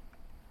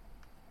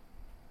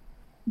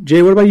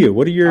 Jay, what about you?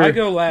 What are your? I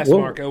go last,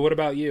 Marco. What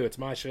about you? It's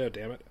my show,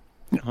 damn it.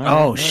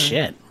 Oh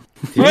shit!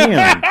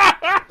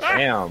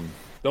 Damn.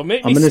 Don't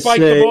make me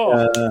spike the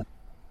ball.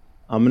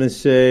 I'm gonna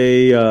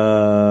say.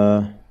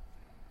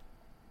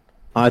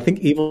 I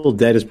think Evil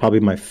Dead is probably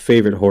my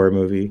favorite horror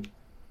movie.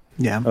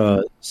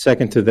 Yeah.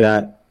 Second to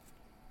that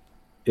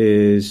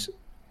is,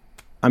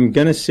 I'm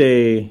gonna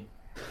say,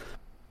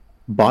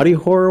 body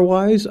horror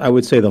wise, I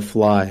would say The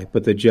Fly,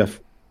 but the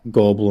Jeff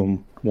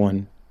Goldblum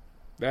one.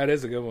 That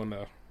is a good one,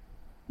 though.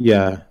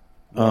 Yeah.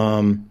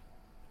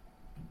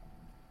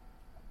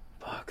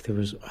 There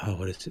was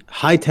what is it?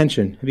 High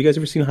Tension. Have you guys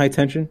ever seen High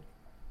Tension?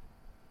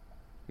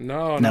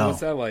 No. What's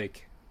that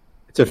like?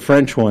 It's a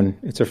French one.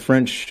 It's a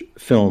French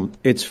film.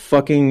 It's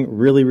fucking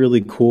really,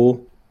 really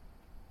cool.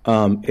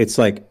 It's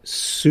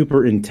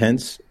super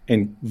intense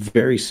and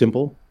very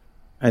simple.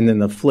 And then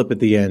the flip at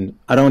the end,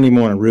 I don't even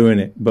want to ruin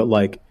it, but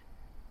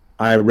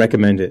I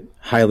recommend it.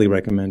 Highly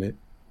recommend it.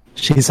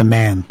 She's a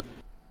man.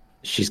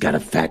 She's got a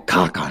fat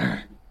cock on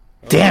her.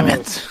 Damn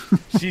it.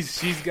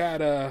 She's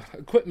got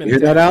equipment. You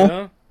hear that, Al?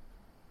 Huh?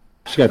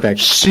 She got that.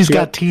 She's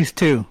got teeth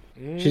too.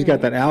 She's got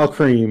that Al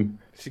cream.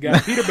 She got a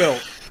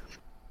Peterbilt.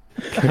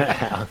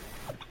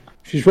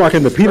 She's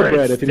rocking the pita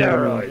bread, if you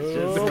know what I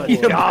mean.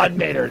 Just God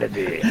made her to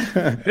be.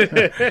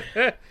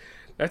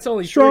 That's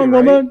only Strong three,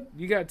 right? woman.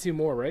 You got two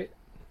more, right?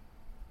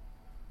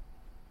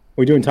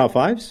 we doing top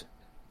fives?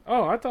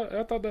 Oh, I thought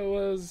that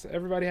was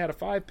everybody had a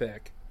 5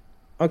 pick.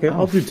 Okay,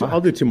 I'll do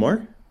two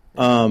more.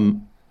 Let's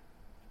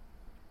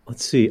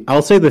see.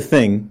 I'll say The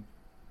Thing.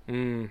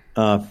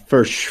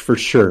 For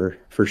sure.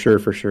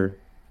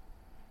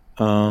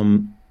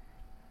 And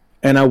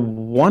I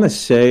want to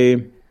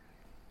say,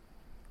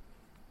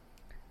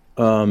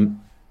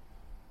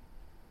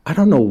 I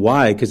don't know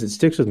why, because it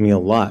sticks with me a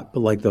lot. But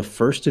like the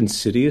first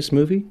Insidious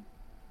movie,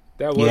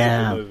 That was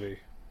a good movie.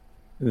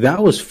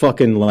 that was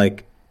fucking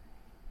like.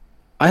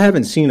 I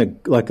haven't seen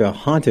a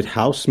haunted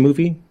house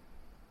movie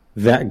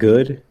that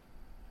good.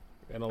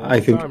 In a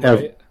long time,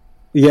 right?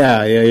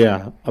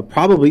 Yeah.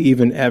 Probably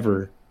even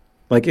ever.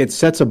 Like it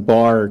sets a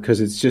bar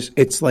because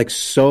it's like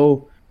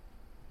so.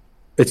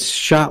 It's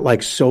shot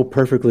like so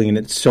perfectly and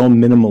it's so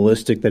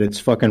minimalistic that it's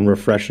fucking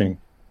refreshing.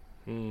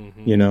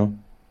 You know.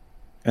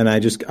 And I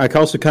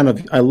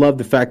love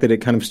the fact that it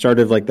kind of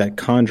started like that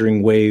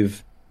Conjuring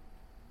wave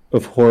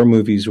of horror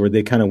movies where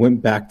they kind of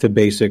went back to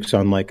basics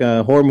on like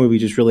a horror movie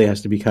just really has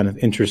to be kind of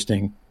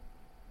interesting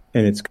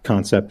in its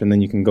concept. And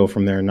then you can go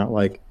from there, not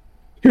like,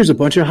 here's a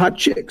bunch of hot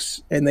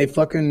chicks and they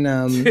fucking,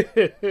 They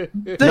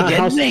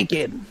get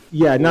naked.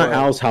 Yeah, not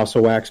Al's House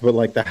of Wax, but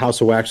like the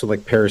House of Wax with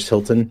like Paris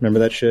Hilton. Remember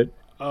that shit?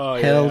 Oh,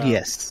 yeah. Hell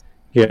yes.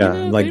 Yeah,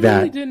 like they that.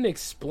 really didn't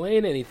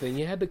explain anything.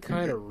 You had to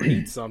kind of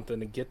read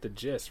something to get the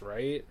gist,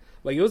 right?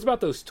 Like, it was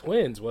about those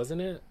twins,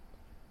 wasn't it?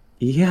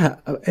 Yeah,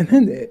 and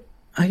then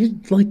I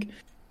like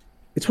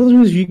it's one of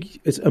those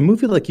it's a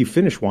movie like you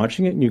finish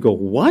watching it and you go,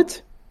 what?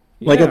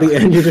 Like at the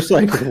end you're just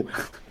like,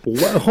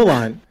 what? Hold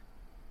on.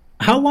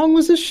 How long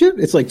was this shit?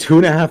 It's like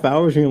 2.5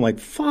 hours and you're like,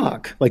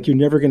 fuck. Like you're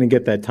never going to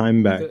get that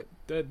time back.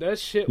 That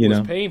shit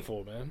was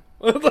painful, man.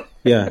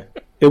 Yeah.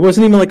 It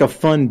wasn't even like a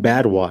fun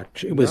bad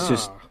watch. It was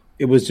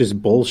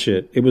just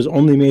bullshit. It was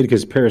only made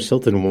because Paris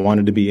Hilton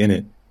wanted to be in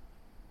it.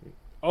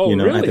 Oh,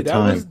 really? At the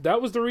time.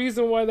 That was the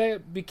reason why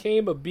that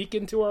became a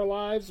beacon to our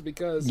lives,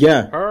 because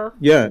her.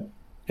 Yeah,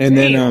 and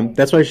then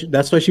that's why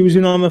she was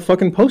on the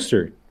fucking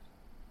poster.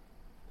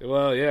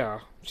 Well, yeah,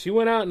 she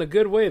went out in a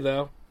good way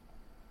though.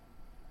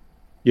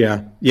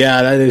 Yeah,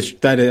 that is.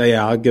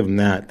 Yeah, I'll give them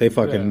that. They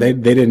fucking they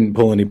didn't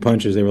pull any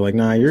punches. They were like,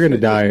 nah, you're gonna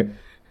die.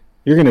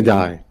 You're gonna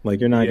die. Like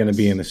you're not gonna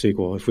be in the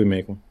sequel if we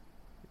make one.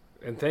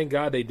 And thank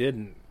God they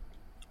didn't.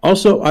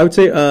 Also, I would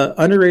say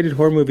underrated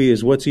horror movie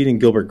is What's Eating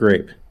Gilbert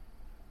Grape.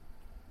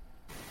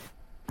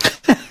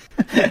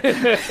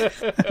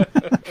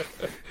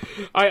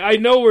 I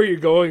know where you're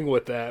going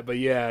with that, but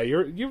yeah,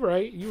 you're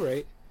right. You're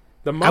right.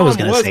 The mom was was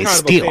gonna say kind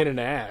Steel. of a pain in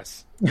the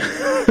ass.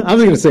 I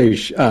was gonna say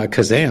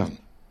Kazam.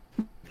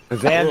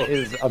 Kazam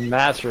is a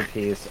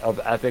masterpiece of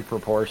epic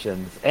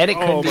proportions, and it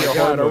couldn't Oh be my a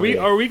horror God, movie.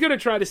 are we gonna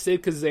try to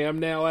save Kazam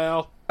now,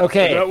 Al?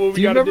 Okay, Is that what we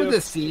do you gotta remember do?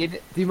 the scene?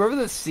 Do you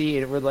remember the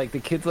scene where like the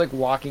kid's like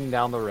walking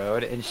down the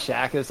road and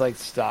Shaq is like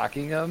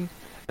stalking him,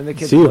 and the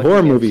kid's See, looking horror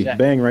at movie, Shaq,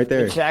 bang right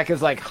there. and Shaq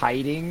is like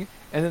hiding,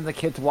 and then the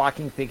kid's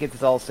walking, thinking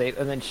it's all safe,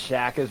 and then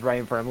Shaq is right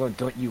in front of him, going,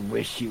 "Don't you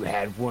wish you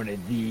had one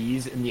of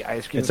these?" And the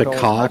ice cream It's a going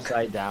cock.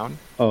 upside down.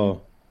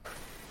 Oh,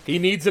 He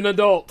needs an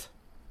adult.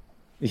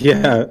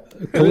 yeah. It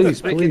was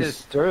Police, freaking police.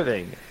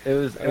 disturbing. It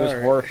was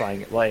Alright.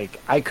 horrifying. Like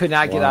I could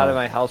not get Wow. out of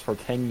my house for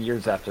 10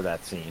 years after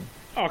that scene.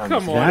 Oh,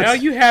 come on. That's- Now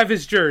you have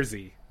his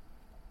jersey.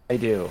 I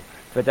do,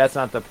 but that's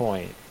not the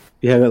point.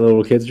 You have that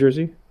little kid's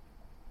jersey?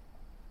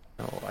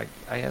 No,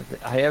 I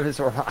have his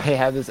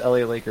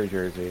LA Lakers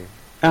jersey.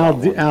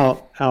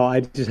 Al, I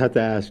just have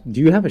to ask,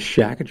 do you have a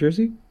Shaq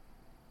jersey?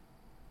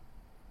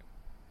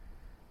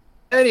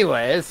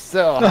 Anyways,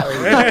 so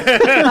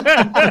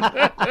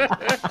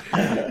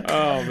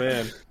Oh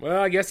man.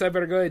 Well, I guess I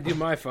better go ahead and do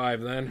my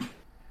 5 then.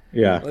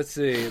 Yeah. Let's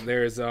see.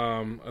 There's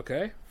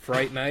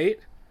Fright Night,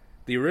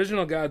 the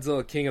original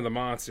Godzilla King of the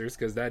Monsters,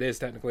 because that is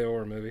technically a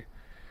horror movie.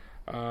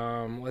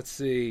 Let's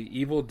see,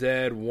 Evil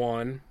Dead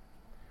 1.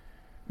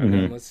 And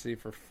then let's see,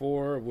 for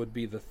 4 would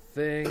be The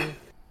Thing.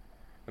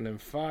 And then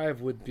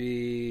 5 would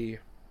be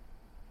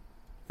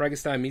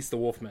Frankenstein Meets the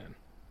Wolfman.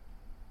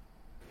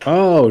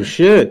 Oh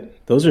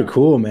shit, those are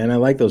cool, man. I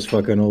like those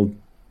fucking old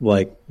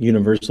like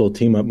Universal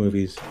team up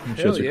movies. Those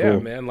Hell shits are yeah,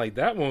 cool. man. Like,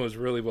 that one was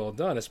really well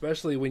done,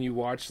 especially when you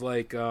watch,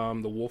 like,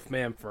 the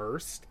Wolfman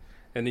first,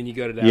 and then you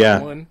go to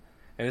that one.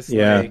 And it's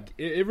like,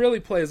 it really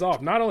plays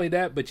off. Not only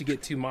that, but you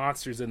get 2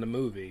 monsters in the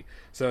movie.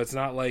 So it's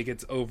not like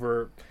it's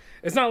over.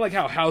 It's not like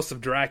how House of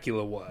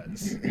Dracula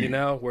was, you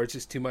know, where it's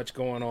just too much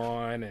going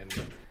on, and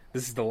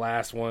this is the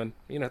last one.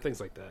 You know, things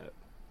like that.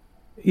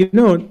 You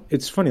know,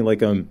 it's funny.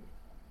 Like an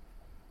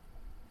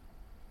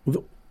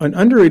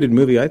underrated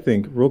movie, I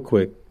think, real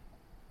quick.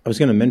 I was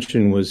going to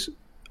mention was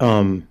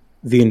The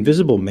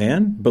Invisible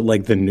Man, but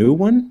like the new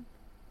one.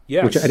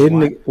 Yes.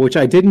 Which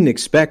I didn't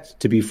expect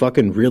to be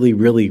fucking really,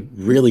 really,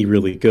 really,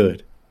 really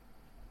good.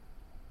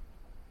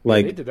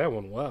 Like they did that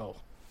one well.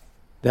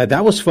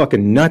 that was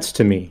fucking nuts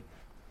to me.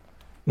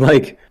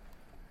 Like,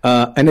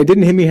 and it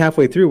didn't hit me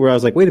halfway through where I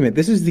was like, wait a minute,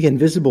 this is The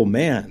Invisible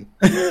Man.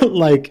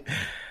 Like,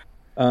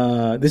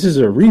 this is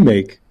a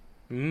remake.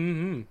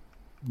 Mm-hmm.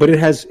 But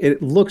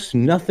it looks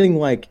nothing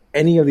like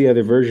any of the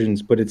other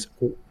versions, but it's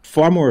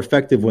far more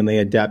effective when they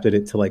adapted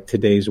it to like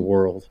today's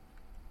world.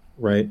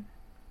 right?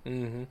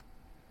 Mm-hmm.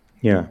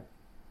 Yeah,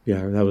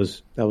 that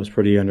was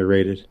pretty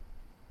underrated.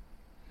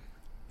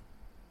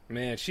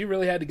 Man, she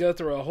really had to go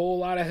through a whole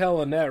lot of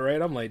hell in that, right?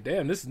 I'm like,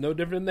 damn, this is no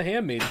different than The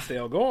Handmaid's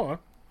Tale. Go on.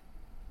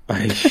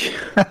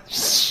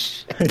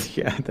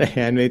 Yeah, The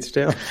Handmaid's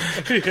Tale.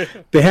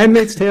 The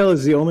Handmaid's Tale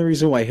is the only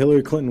reason why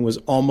Hillary Clinton was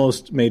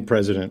almost made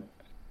president.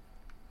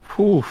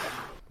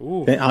 Oof.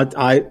 Ooh. And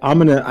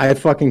I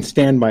fucking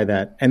stand by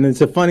that. And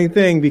it's a funny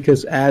thing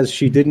because as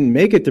she didn't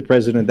make it to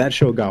president, that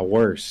show got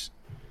worse.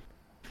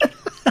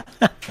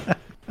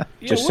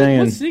 Just saying.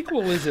 What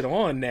sequel is it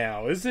on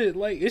now? Is it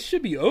like it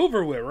should be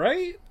over with,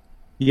 right?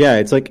 Yeah,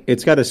 it's like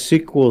it's got a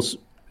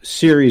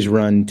series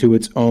run to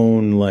its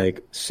own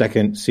like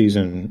second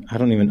season. I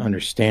don't even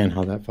understand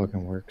how that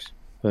fucking works.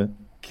 But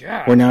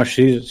God. where now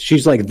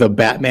she's like the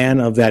Batman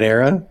of that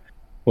era.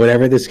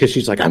 Whatever this, because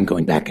she's like, I'm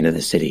going back into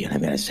the city and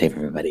I'm going to save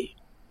everybody.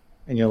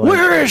 And you're like,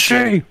 Where is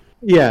she?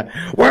 Yeah,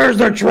 where's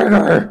the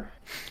trigger?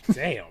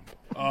 Damn.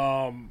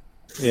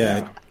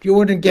 Yeah, you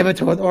wouldn't give it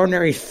to an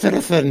ordinary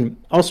citizen.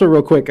 Also,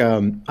 real quick,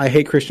 I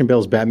hate Christian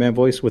Bale's Batman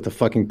voice with a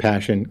fucking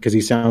passion because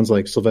he sounds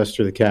like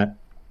Sylvester the Cat.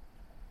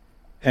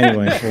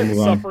 Anyway, we'll move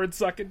on. Suffer and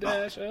suck and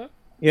dash, huh?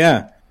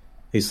 Yeah,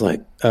 he's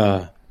like,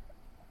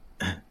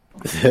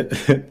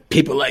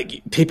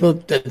 people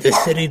the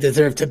city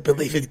deserve to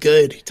believe it's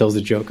good. He tells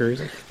the Joker.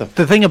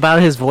 The thing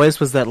about his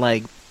voice was that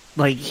like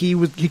he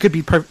could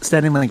be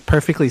standing like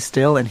perfectly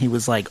still, and he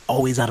was like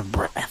always out of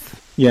breath.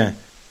 Yeah.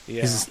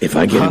 Yeah. If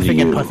I get Puffing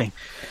into and you, puffing.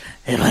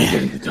 if I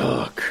get into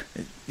talk.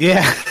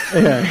 Yeah.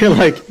 Yeah, you're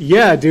like,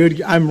 yeah,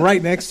 dude, I'm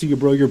right next to you,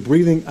 bro. You're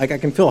breathing. Like, I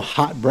can feel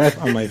hot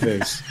breath on my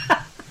face.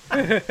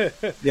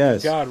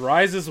 Yes. God,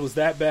 Rises was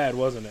that bad,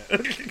 wasn't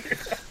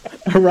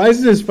it?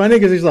 Rises is funny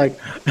because he's like,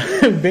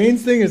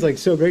 Bane's thing is like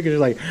so great because he's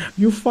like,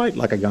 you fight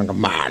like a young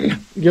man.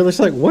 You're just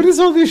like, what is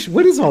all this?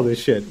 What is all this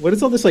shit? What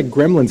is all this like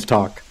Gremlins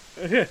talk?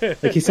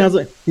 Like he sounds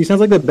like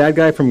the bad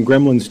guy from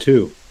Gremlins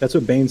 2. That's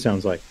what Bane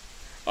sounds like.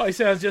 Oh, he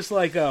sounds just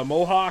like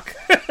Mohawk.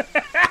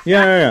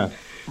 Yeah.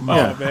 Oh,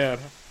 man.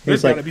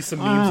 There's got to be some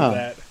memes of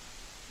that.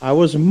 I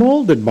was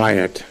molded by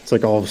it. It's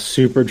like all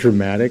super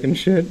dramatic and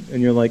shit.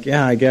 And you're like,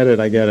 yeah, I get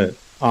it.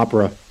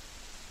 Opera.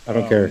 I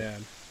don't care.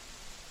 Man.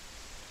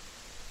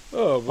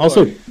 Oh, boy.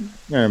 Also,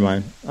 never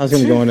mind. I was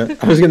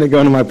gonna go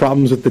into my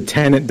problems with the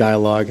Tenet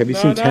dialogue. Have you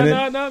seen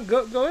Tenet? No.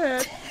 Go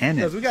ahead. Tenet.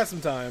 Because we got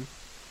some time.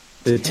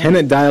 The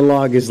Tenet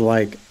dialogue is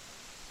like,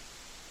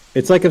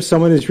 it's like if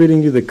someone is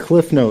reading you the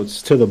cliff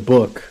notes to the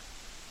book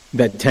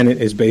that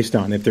Tenet is based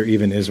on, if there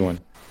even is one.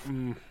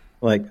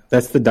 Like,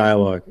 that's the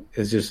dialogue.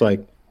 It's just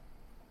like,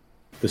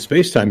 the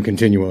space-time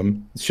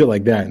continuum, shit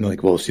like that. And they're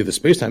like, well, see the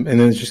space-time. And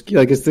then it's just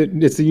like, it's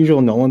the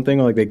usual Nolan thing.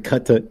 Like, they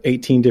cut to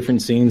 18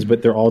 different scenes,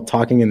 but they're all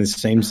talking in the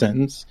same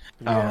sentence.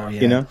 Oh, yeah.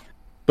 You know?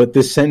 But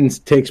this sentence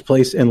takes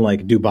place in,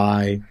 like,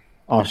 Dubai,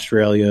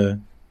 Australia,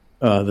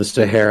 the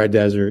Sahara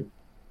Desert,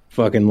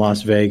 fucking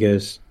Las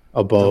Vegas,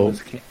 a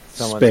boat,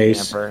 Someone's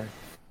space. camper.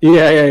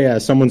 Yeah.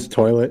 Someone's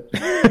toilet.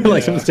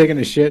 Like, someone's taking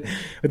a shit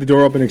with the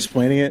door open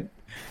explaining it.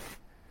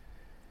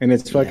 And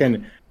it's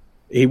fucking...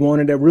 He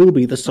wanted a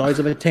ruby the size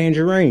of a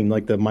tangerine,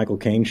 like the Michael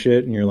Caine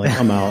shit. And you're like,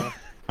 I'm out.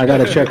 I got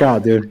to check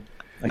out, dude.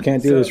 I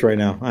can't do this right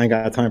now. I ain't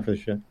got time for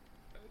this shit.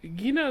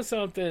 You know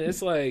something?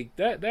 It's like,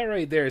 that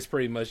right there is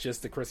pretty much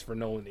just the Christopher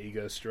Nolan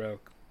ego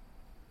stroke.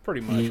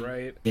 Pretty much,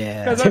 right?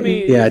 Yeah. Because, I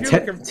mean... Yeah, if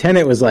you're looking-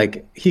 Tenet was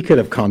like, he could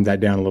have calmed that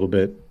down a little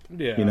bit.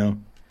 Yeah. You know?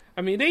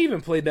 I mean, they even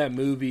played that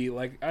movie,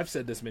 like, I've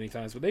said this many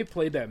times, but they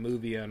played that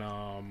movie in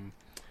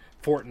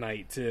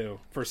Fortnite, too,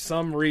 for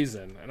some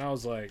reason. And I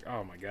was like,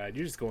 oh my god,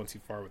 you're just going too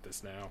far with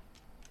this now.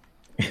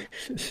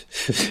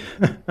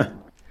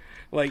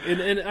 Like,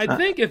 and I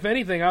think, if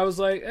anything, I was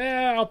like,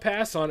 I'll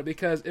pass on it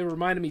because it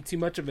reminded me too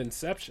much of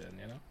Inception,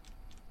 you know?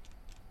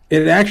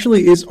 It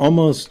actually is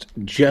almost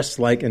just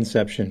like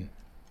Inception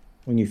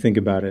when you think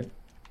about it.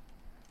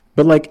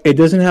 But, like, it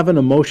doesn't have an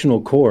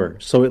emotional core,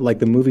 so it, like,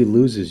 the movie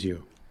loses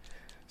you.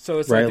 So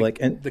it's right?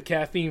 like and the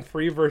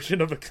caffeine-free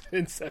version of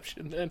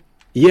Inception, then?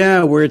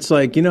 Yeah, where it's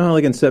like, you know how,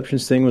 like,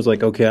 Inception's thing was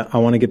like, okay, I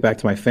want to get back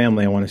to my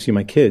family, I want to see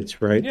my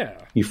kids, right? Yeah.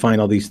 You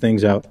find all these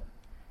things out.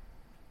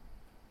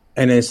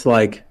 And it's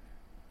like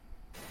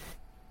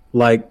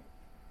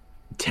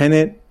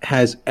Tenet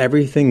has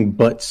everything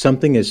but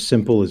something as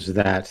simple as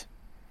that.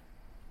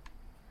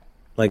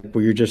 Like,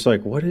 where you're just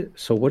like, what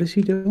is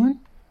he doing?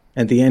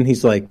 At the end,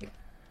 he's like,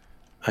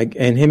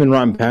 and him and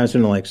Robin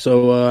Pattinson are like,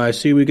 so I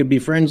see we could be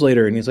friends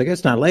later. And he's like,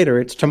 it's not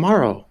later, it's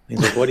tomorrow. And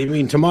he's like, what do you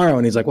mean tomorrow?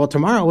 And he's like, well,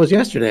 tomorrow was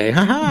yesterday.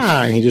 Ha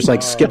ha. And he just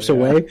like skips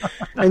away.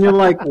 And you're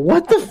like,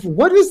 what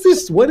is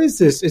this? What is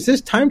this? Is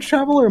this time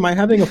travel or am I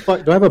having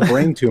do I have a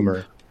brain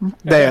tumor?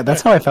 Yeah,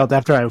 that's how I felt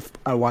after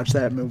I watched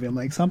that movie. I'm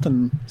like,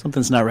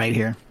 something's not right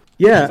here.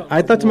 Yeah,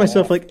 I thought to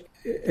myself, like,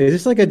 is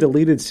this like a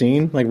deleted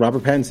scene? Like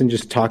Robert Pattinson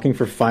just talking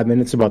for 5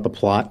 minutes about the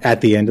plot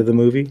at the end of the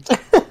movie?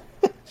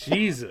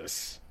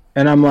 Jesus.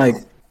 And I'm like,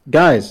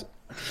 guys,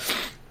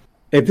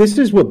 if this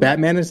is what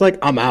Batman is like,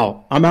 I'm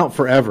out. I'm out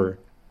forever.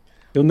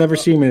 You'll never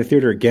see him in a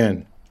theater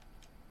again.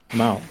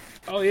 I'm out.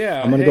 Oh,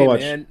 yeah. I'm gonna go watch.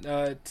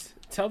 Man,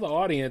 tell the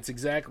audience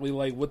exactly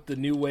like what the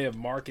new way of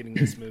marketing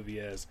this movie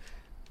is,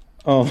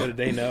 Oh, so that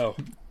they know.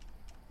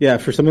 yeah.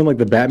 For something like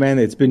the Batman,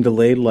 it's been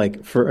delayed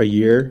like for a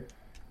year,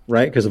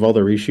 right? Because of all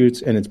the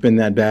reshoots, and it's been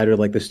that bad, or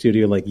like the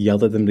studio like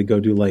yelled at them to go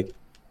do like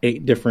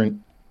 8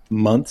 different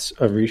months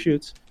of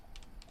reshoots,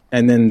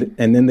 and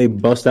then they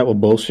bust out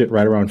with bullshit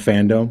right around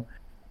Fandom,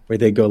 where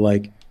they go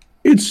like,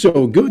 "It's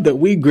so good that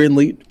we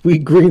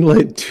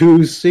greenlit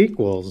 2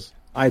 sequels."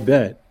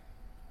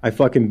 I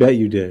fucking bet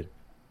you did.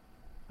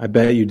 I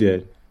bet you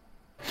did,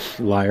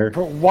 liar.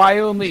 But why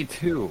only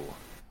 2?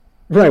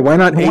 Right? Why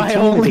not 18? Why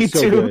only It's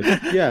so 2? good.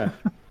 Yeah.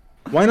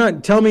 Why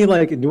not tell me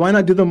like? Why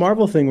not do the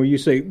Marvel thing where you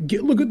say,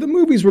 "Look at the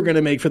movies we're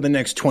gonna make for the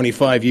next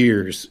 25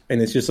 years,"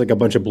 and it's just like a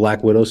bunch of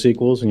Black Widow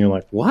sequels, and you're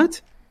like, "What?"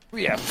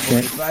 We have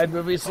 45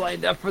 movies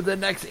lined up for the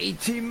next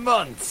 18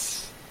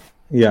 months.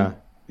 Yeah.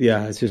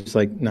 It's just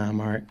like, nah, I'm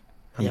alright.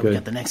 I'm Yeah, good. we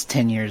got the next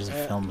 10 years of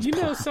films. You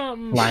know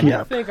something? Lined I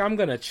up. think I'm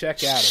gonna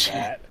check out of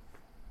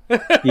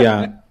that.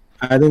 Yeah,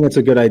 I think that's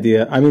a good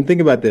idea. I mean, think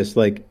about this.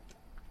 Like,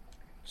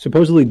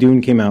 supposedly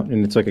Dune came out,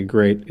 and it's a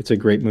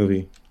great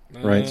movie,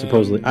 right?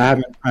 Supposedly, I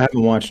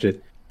haven't watched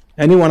it.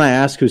 Anyone I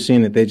ask who's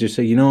seen it, they just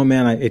say, you know,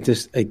 man,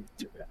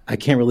 I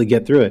can't really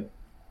get through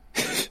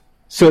it.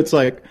 So it's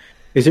like,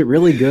 is it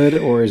really good,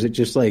 or is it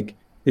just like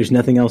there's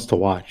nothing else to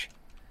watch?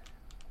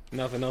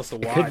 Nothing else to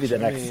watch. It could be the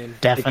next. mean,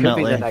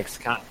 Definitely.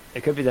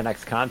 It could be the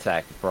next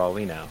Contact for all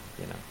we know.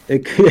 You know.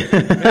 It could,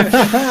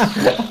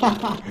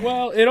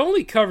 well, it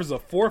only covers a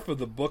fourth of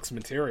the book's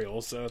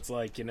material, so it's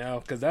like, you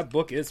know, because that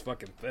book is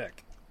fucking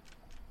thick.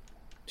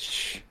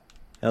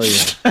 hell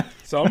yeah,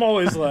 So I'm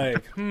always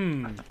like,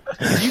 can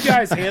you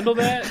guys handle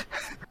that?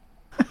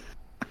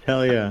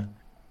 hell yeah.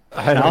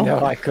 I don't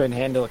know. I couldn't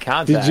handle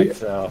Contact.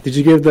 So. Did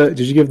you give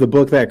the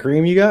book that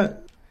cream you got?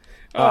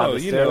 Oh,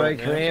 the you know,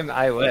 steroid cream.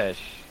 I wish,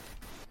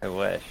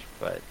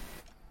 but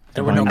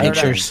There were no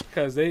pictures.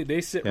 because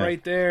they sit Yeah.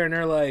 right there and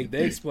they're like,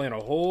 they explain a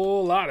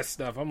whole lot of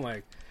stuff. I'm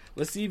like,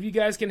 let's see if you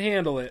guys can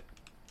handle it.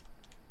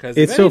 Because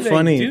It's so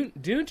funny.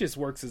 Dune just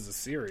works as a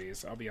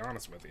series. I'll be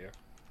honest with you.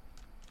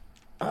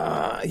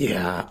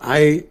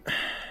 Yeah,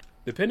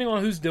 Depending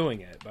on who's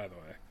doing it, by the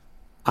way.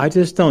 I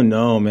just don't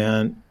know,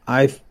 man.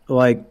 I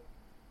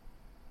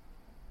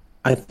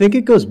think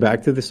it goes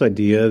back to this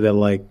idea that,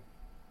 like,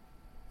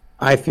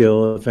 I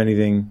feel, if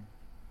anything,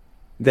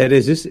 that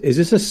is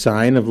this a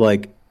sign of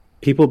like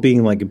people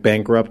being like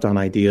bankrupt on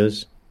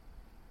ideas,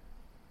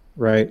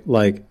 right?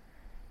 Like,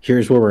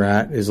 here's where we're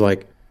at is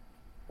like,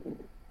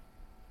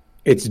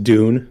 it's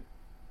Dune,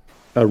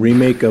 a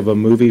remake of a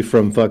movie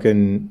from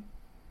fucking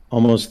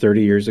almost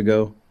 30 years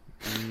ago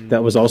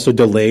that was also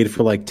delayed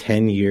for like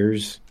 10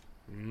 years.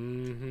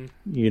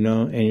 You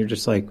know, and you're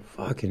just like,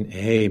 fucking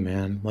A,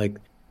 man. Like,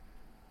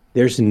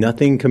 there's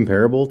nothing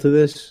comparable to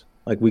this.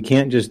 Like, we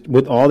can't just,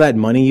 with all that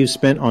money you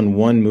spent on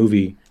one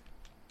movie,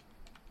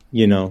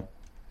 you know,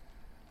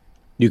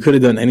 you could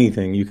have done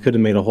anything. You could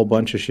have made a whole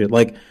bunch of shit.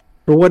 Like,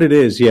 for what it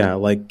is, yeah,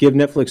 like, give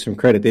Netflix some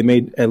credit. They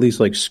made at least,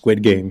 like,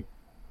 Squid Game,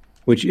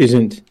 which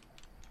isn't,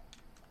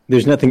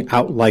 there's nothing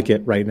out like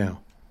it right now,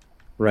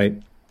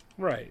 right?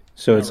 Right.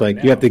 So Not it's right like,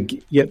 now.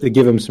 you have to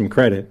give them some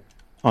credit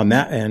on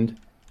that end.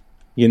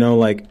 You know,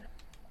 like,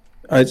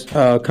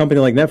 a company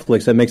like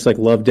Netflix that makes like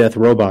Love, Death,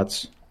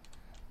 Robots,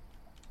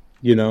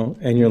 you know,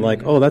 and you're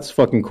like, oh, that's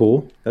fucking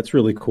cool. That's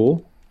really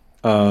cool.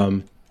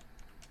 And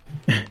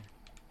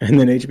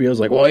then HBO's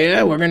like, well,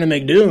 yeah, we're gonna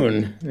make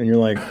Dune, and you're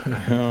like,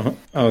 oh,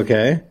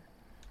 okay.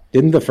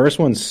 Didn't the first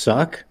one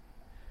suck?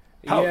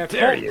 Yeah,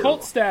 dare you.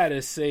 cult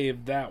status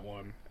saved that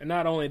one, and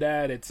not only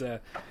that, it's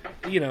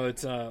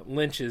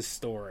Lynch's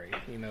story,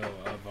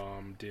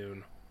 of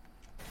Dune.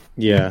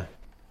 Yeah.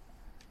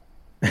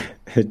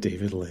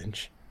 David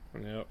Lynch.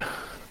 Yep.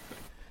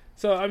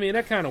 So I mean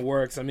that kind of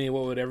works. I mean,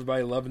 what would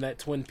everybody loving that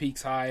Twin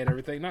Peaks high and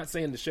everything? Not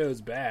saying the show's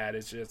bad.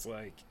 It's just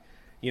like,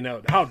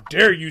 how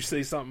dare you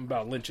say something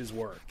about Lynch's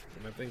work?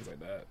 Things like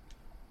that.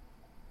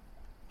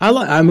 I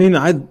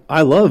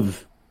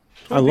love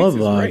Peaks is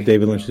great,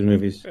 David Lynch's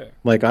movies. Yeah.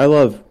 Like I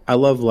love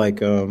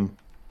like all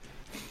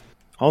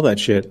that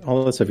shit,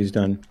 all that stuff he's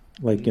done.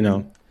 Like, you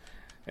know.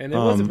 And it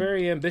was a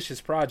very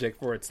ambitious project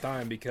for its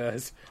time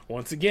because,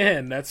 once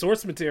again, that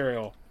source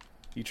material.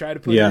 You try to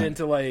put it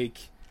into, like,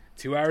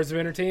 2 hours of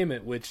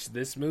entertainment, which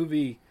this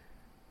movie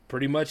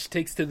pretty much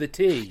takes to the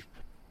T.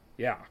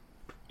 Yeah.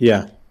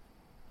 Yeah.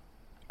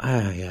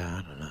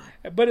 Yeah, I don't know.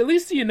 But at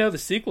least the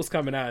sequel's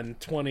coming out in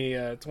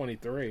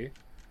 2023.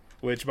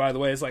 Which, by the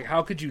way, is like,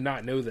 how could you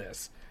not know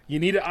this? You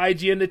need an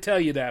IGN to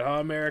tell you that, huh,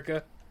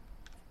 America?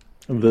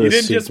 The You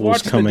didn't just sequel's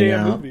watch the coming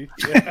damn out. movie.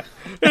 Yeah.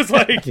 It's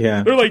like,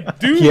 Yeah. they're like,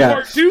 Dune Yeah.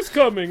 Part 2's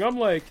coming. I'm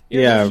like,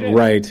 Yeah, shit.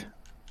 right.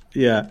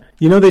 Yeah.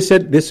 You know, they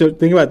said this. So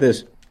think about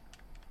this.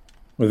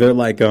 Where they're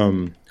like,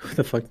 what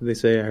the fuck did they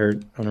say? I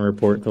heard on a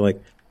report. They're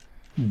like,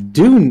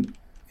 Dune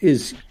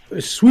is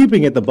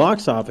sweeping at the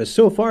box office.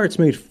 So far, it's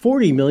made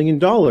 $40 million.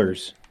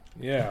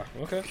 Yeah,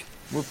 okay.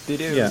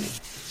 whoop-de-doo. Yeah.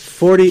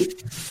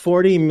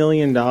 $40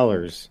 million.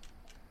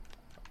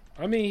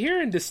 I mean,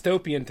 here in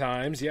dystopian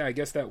times, yeah, I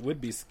guess that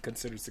would be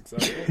considered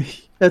successful.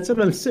 That's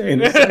what I'm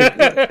saying. It's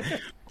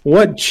like,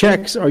 what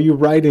checks are you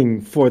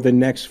writing for the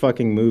next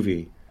fucking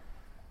movie?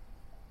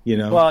 You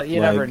know. Well,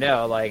 you never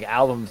know. Like,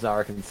 albums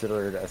are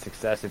considered a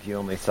success if you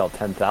only sell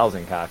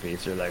 10,000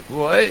 copies. You're like,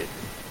 what?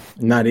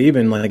 Not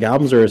even like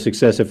albums are a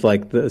success if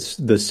like the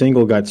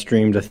single got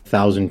streamed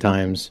 1,000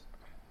 times.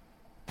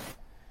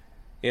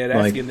 Yeah,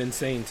 that's getting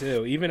insane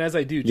too. Even as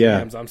I do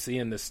jams, I'm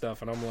seeing this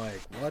stuff and I'm like,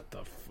 what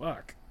the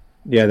fuck?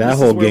 Yeah, that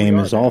whole game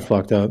is all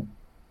fucked up.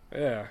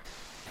 Yeah.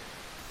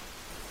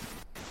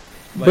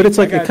 But it's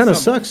like, it kind of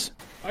sucks.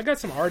 I got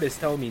some artists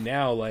telling me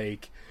now,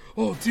 like,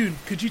 oh, dude,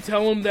 could you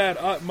tell him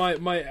that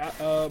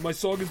my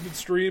song has been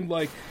streamed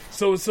like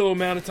so and so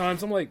amount of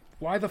times? I'm like,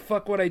 why the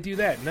fuck would I do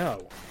that?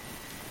 No.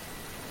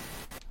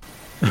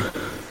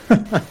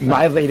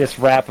 My latest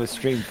rap was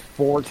streamed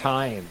 4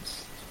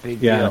 times.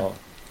 Big deal.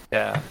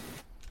 Yeah.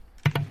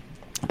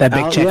 That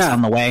big check's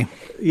on the way.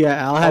 Yeah,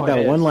 Al had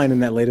that one line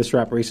in that latest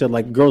rap where he said,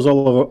 like, girls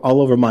all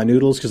over my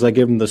noodles because I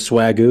give them the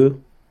swagoo.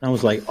 I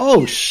was like,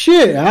 oh,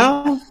 shit,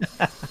 Al.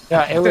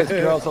 Yeah, it was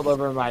girls all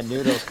over my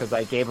noodles because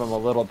I gave them a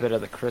little bit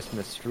of the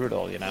Christmas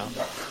strudel, you know?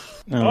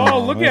 Oh,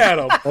 look at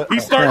him.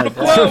 He's starting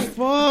to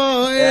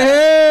flow.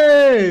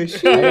 Hey,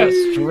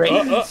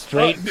 shit.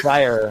 Straight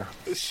fire.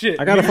 Shit.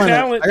 I gotta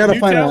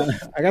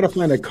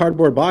find a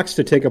cardboard box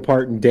to take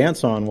apart and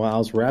dance on while I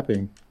was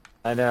rapping.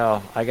 I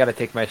know. I gotta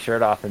take my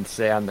shirt off and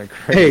say on the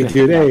Hey,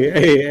 dude.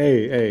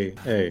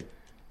 Hey.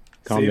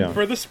 Calm down.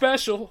 For the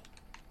special.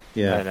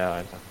 Yeah. I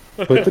know.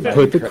 Put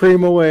the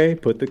cream away.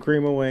 Put the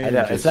cream away. I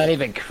know. It's not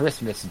even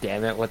Christmas,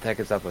 damn it. What the heck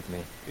is up with me?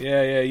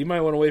 Yeah. You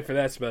might want to wait for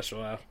that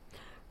special, Al.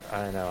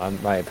 I know.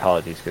 My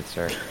apologies, good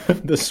sir.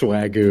 The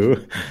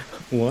swagoo.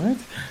 What?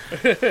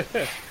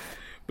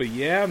 But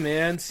yeah,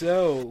 man.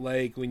 So,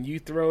 like, when you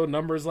throw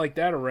numbers like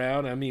that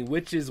around, I mean,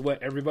 which is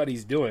what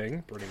everybody's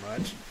doing, pretty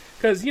much.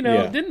 Because,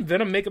 didn't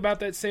Venom make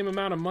about that same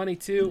amount of money,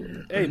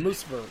 too? Hey,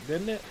 Moosifer,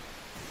 didn't it?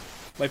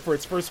 Like, for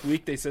its first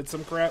week, they said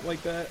some crap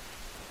like that?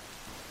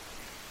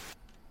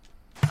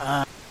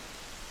 I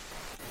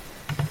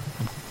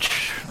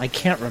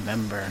can't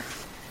remember.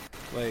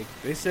 Like,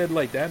 they said,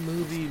 like, that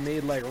movie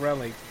made, like, around,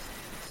 like,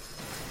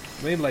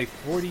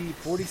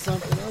 40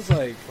 something. I was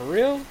like, for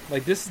real?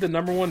 Like, this is the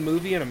 #1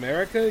 movie in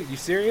America? You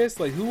serious?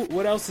 Like,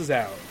 what else is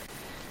out?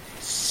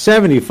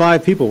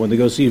 75 people went to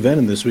go see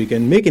Venom this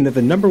weekend, making it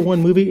the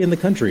 #1 movie in the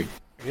country.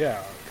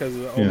 Yeah, because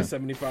only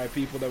 75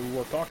 people that we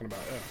were talking about.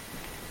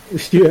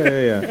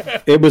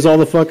 Yeah. It was all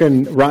the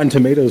fucking Rotten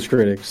Tomatoes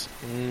critics.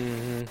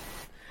 Mm-hmm.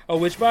 Oh,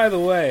 which, by the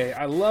way,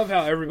 I love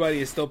how everybody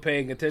is still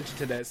paying attention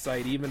to that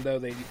site, even though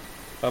they,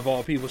 of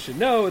all people, should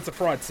know it's a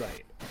fraud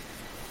site.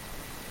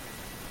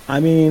 I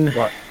mean,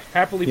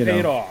 happily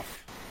paid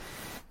off.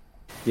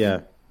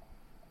 Yeah.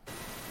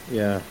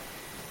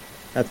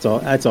 That's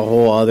a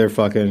whole other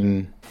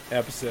fucking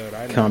episode.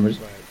 I know.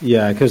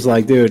 Yeah, because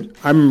like, dude,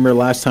 I remember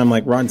last time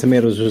like Rotten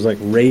Tomatoes was like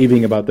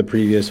raving about the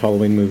previous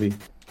Halloween movie,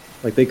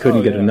 like they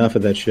couldn't get enough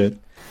of that shit.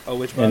 Oh,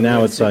 which and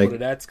now it's like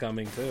that's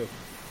coming too.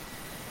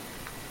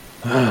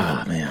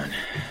 Ah, man.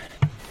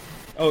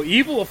 Oh,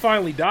 Evil will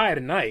finally die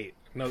tonight.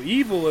 No,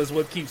 Evil is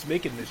what keeps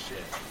making this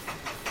shit.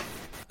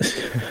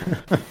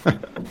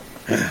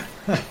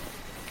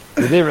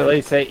 Did they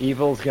really say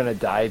Evil's gonna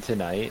die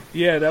tonight?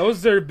 Yeah, that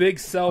was their big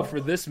sell for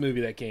this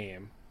movie that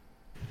came.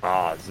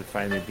 Oh, is it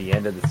finally the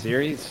end of the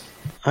series?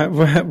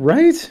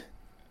 Right?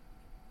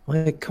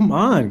 Like, come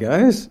on,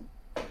 guys.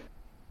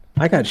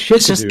 I got shit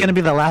It's to just do. going to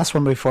be the last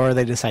one before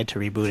they decide to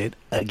reboot it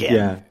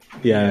again.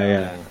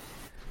 Yeah.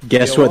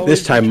 Guess what?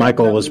 This time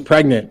Michael was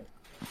pregnant.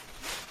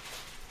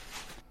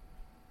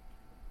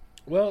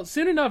 Well,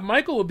 soon enough,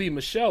 Michael will be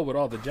Michelle with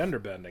all the gender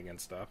bending and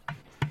stuff.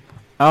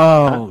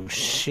 Oh,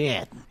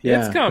 shit.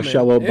 Yeah, it's coming.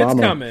 Michelle Obama.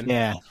 It's coming.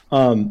 Yeah.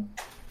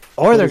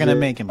 Or they're going to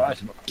make him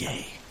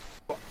gay.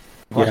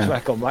 Watch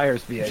Michael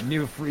Myers be a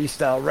new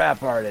freestyle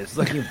rap artist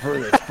looking for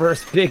his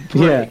first big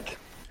break.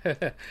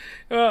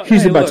 Well,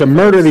 he's about to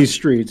murder these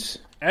streets.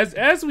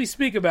 As we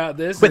speak about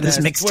this, with this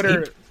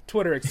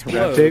Twitter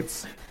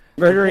explodes.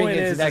 Murdering the point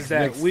is next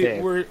that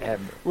mixtape.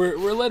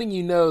 we're letting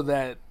you know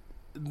that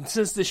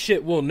since this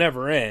shit will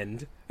never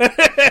end,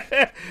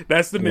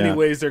 that's the many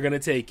ways they're going to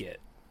take it.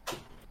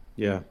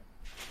 Yeah.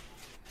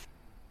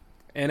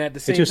 And at the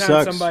same time,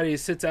 sucks. somebody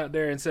sits out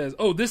there and says,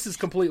 "Oh, this is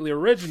completely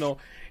original."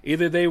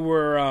 Either they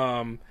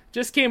were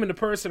just came into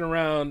person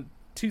around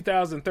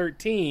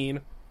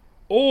 2013,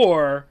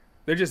 or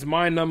they're just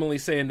mind-numbingly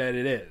saying that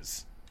it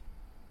is.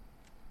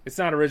 It's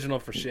not original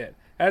for shit.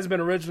 It hasn't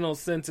been original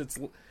since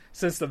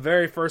the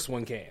very first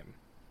one came.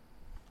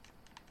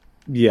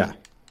 Yeah.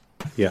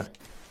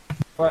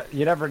 But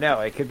you never know.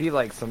 It could be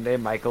like someday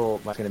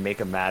Michael's going to make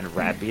a mad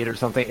rap beat or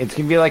something. It's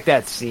going to be like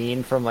that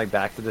scene from like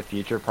Back to the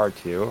Future Part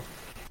 2.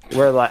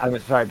 Where Back to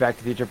the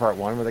Future Part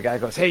 1, where the guy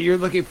goes, "Hey, you're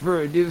looking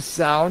for a new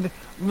sound?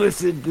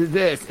 Listen to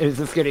this." And he's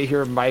just gonna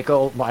hear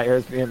Michael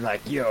Myers being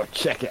like, "Yo,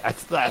 check it! I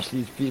slash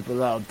these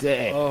people all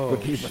day." Oh,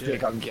 people shit.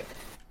 think I'm getting.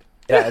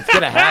 Yeah, it's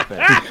gonna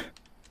happen.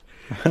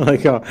 I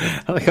like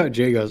how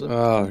Jay goes,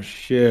 "Oh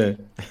shit."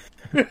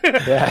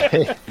 Yeah,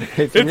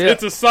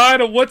 it's a sign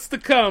of what's to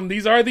come.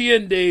 These are the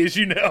end days,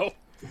 you know.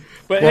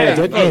 But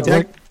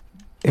Well,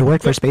 It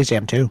worked for Space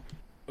Jam too.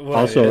 What,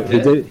 Also,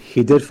 it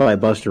he did fight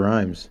Buster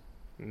Rhymes.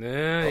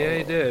 Yeah,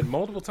 he did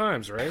multiple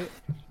times, right?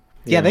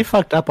 Yeah, they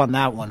fucked up on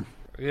that one.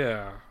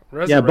 Yeah.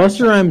 Yeah,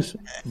 Buster Rhymes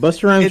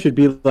should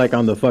be like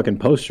on the fucking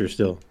poster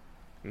still.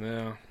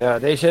 No.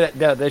 They should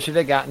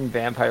have gotten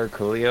Vampire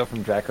Coolio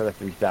from Dracula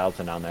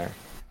 3000 on there.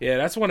 Yeah,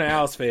 that's one of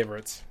Al's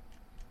favorites.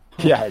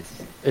 Yeah,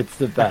 it's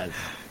the best.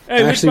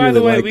 Hey, which, by really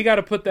the way, like we got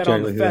to put that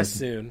on the Dracula fest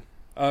soon.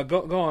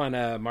 Go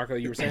on, Marco.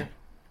 You were saying?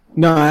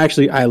 No,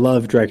 actually, I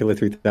love Dracula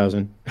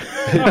 3000.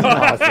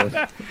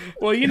 Awesome.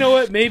 Well, you know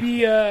what?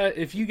 Maybe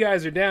if you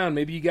guys are down,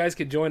 maybe you guys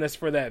could join us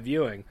for that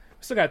viewing.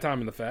 We still got time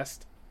in the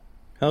fest.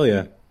 Hell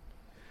yeah.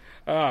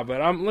 But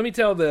let me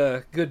tell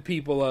the good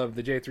people of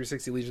the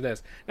J360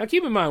 Legionnaires. Now,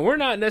 keep in mind, we're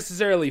not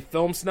necessarily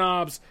film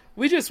snobs.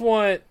 We just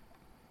want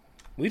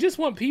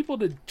people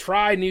to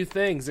try new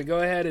things and go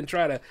ahead and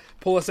try to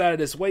pull us out of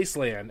this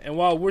wasteland. And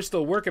while we're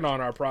still working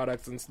on our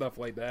products and stuff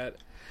like that,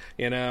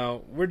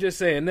 we're just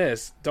saying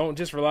this. Don't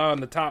just rely on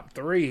the top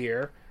 3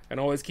 here and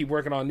always keep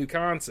working on new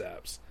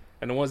concepts.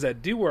 And the ones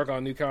that do work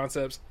on new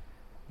concepts,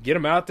 get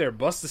them out there.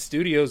 Bust the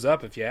studios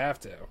up if you have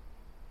to.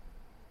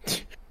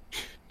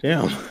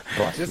 Damn.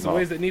 Just the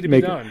ways that need to be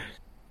done.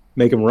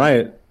 Make them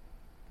riot.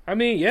 I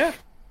mean, yeah.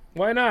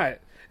 Why not?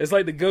 It's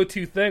like the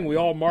go-to thing. We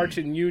all march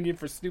in union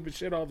for stupid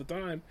shit all the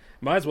time.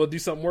 Might as well do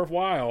something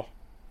worthwhile.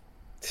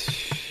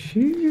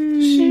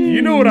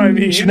 You know what I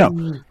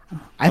mean?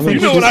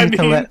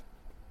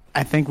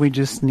 I think we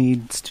just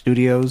need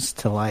studios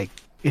to, like,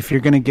 if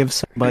you're going to give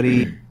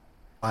somebody,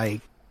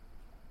 like,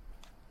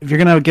 if you're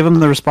going to give them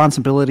the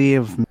responsibility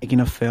of making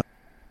a film,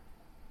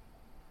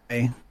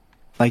 okay,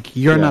 like,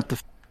 you're not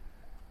the...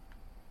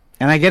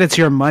 And I get it's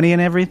your money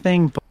and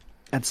everything, but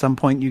at some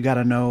point you got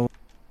to know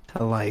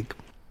to, like,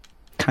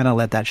 kind of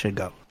let that shit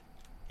go.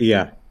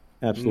 Yeah,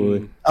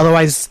 absolutely.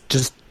 Otherwise,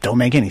 just don't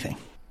make anything.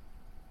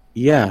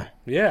 Yeah.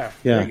 Yeah,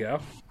 there you go.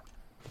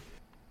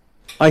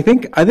 I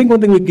think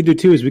one thing we could do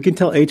too is we can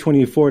tell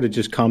A24 to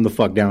just calm the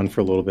fuck down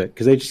for a little bit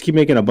because they just keep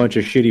making a bunch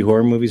of shitty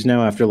horror movies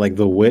now after like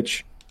The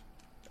Witch.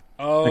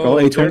 Oh, like all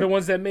they're the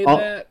ones that made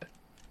that?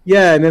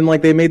 Yeah, and then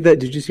like they made that.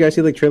 Did you guys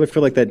see like trailer for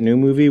like that new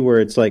movie where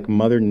it's like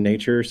Mother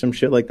Nature or some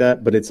shit like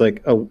that? But it's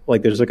like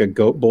there's like a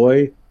goat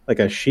boy, like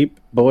a sheep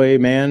boy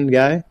man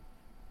guy,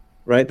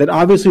 right? That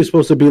obviously is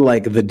supposed to be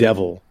like the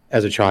devil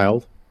as a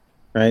child,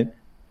 right?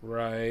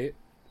 Right.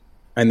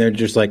 And they're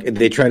just like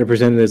they try to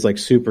present it as like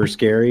super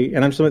scary,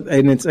 and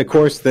it's of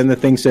course then the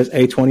thing says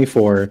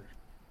A24,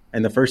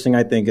 and the first thing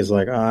I think is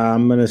like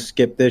I'm gonna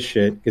skip this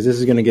shit because this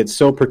is gonna get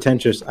so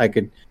pretentious. I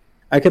could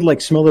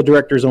like smell the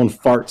director's own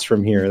farts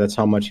from here. That's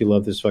how much he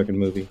loved this fucking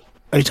movie.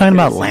 Are you talking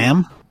about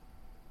Lamb?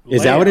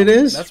 Is that what it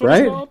is? That's what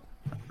right? it's called?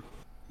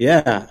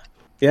 Yeah.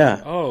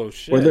 Oh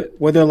shit!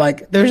 Where they're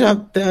like there's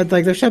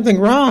something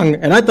wrong,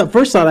 and I thought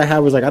first thought I had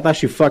was like I thought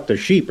she fucked a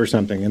sheep or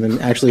something, and then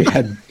actually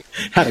had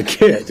a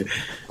kid.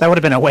 That would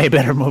have been a way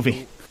better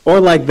movie. Or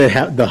like the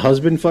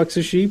husband fucks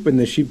a sheep, and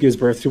the sheep gives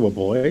birth to a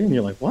boy, and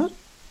you're like what?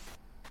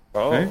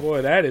 Oh right?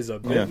 Boy, that is a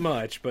bit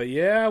much. But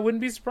yeah, I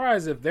wouldn't be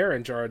surprised if they're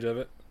in charge of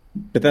it.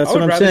 But that's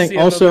what I'm saying. See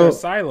also,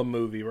 Asylum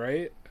movie,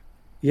 right?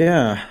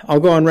 Yeah,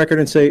 I'll go on record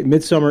and say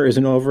Midsommar is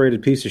an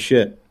overrated piece of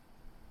shit.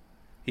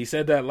 He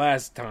said that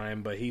last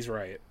time, but he's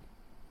right.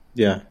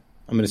 Yeah,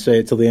 I'm going to say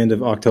it till the end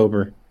of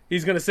October.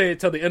 He's going to say it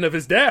till the end of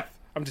his death.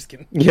 I'm just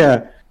kidding.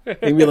 Yeah.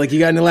 He'd be like, you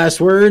got any last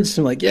words?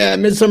 I'm like, yeah,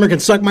 Midsommar can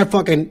suck my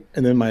fucking...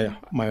 And then my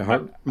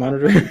heart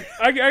monitor.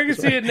 I can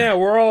see it now.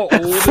 We're all old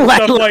and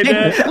stuff like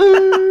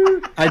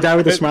that. I die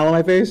with a smile on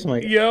my face. I'm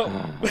like, yep.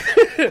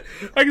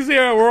 I can see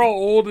how we're all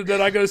old, and then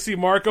I go see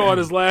Marco on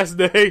his last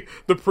day.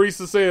 The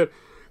priest is saying,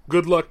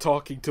 good luck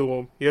talking to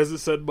him. He hasn't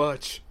said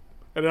much.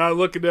 And then I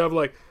look at them, I'm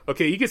like,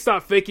 okay, you can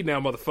stop faking now,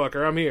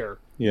 motherfucker. I'm here.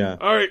 Yeah.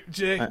 All right,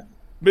 Jay.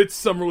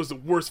 Midsommar was the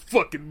worst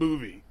fucking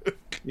movie.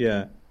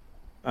 Yeah.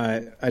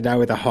 I die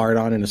with a heart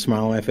on and a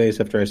smile on my face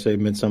after I say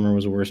Midsommar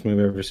was the worst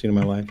movie I've ever seen in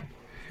my life.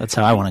 That's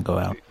how I want to go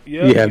out.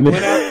 Yep, yeah,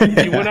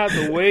 you went out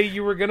the way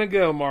you were gonna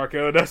go,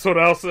 Marco. That's what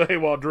I'll say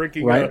while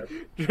drinking a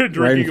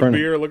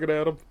beer, looking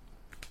at him.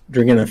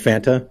 Drinking a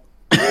Fanta.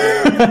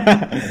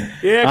 Yeah,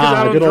 because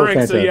I don't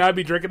drink, so yeah, I'd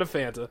be drinking a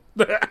Fanta.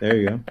 There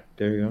you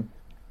go.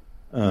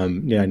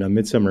 Yeah, no,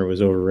 Midsommar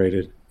was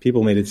overrated.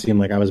 People made it seem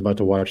like I was about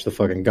to watch the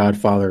fucking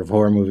Godfather of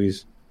horror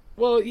movies.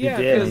 Well, yeah,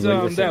 because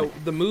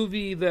the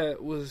movie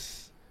that was...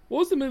 What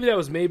was the movie that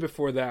was made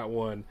before that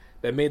one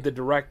that made the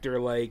director,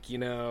 like,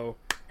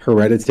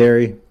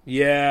 Hereditary?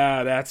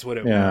 Yeah, that's what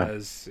it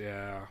was.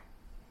 Yeah.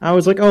 I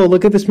was like, oh,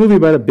 look at this movie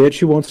about a bitch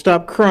who won't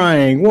stop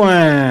crying. Wah!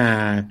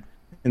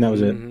 And that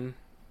was it. And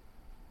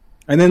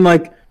then,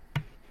 like,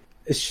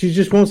 she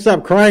just won't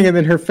stop crying, and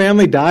then her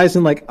family dies,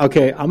 and like,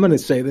 okay, I'm gonna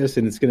say this,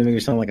 and it's gonna make me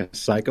sound like a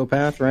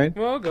psychopath, right?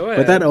 Well, go ahead.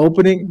 But that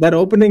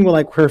opening,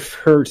 like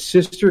her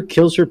sister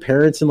kills her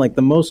parents in like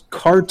the most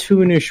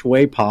cartoonish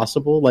way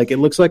possible. Like it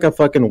looks like a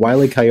fucking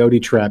Wile E. Coyote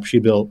trap she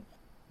built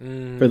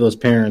for those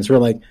parents. Where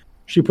like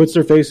she puts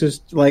their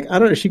faces, like I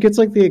don't know, she gets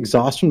like the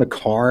exhaust from the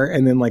car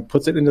and then like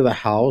puts it into the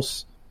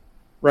house,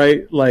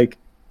 right? Like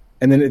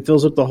and then it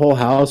fills up the whole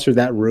house or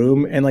that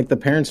room, and like the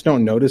parents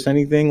don't notice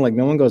anything. Like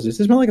no one goes, "Does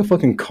this smell like a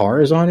fucking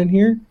car is on in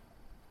here?"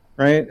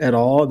 Right? At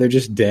all? They're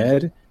just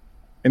dead,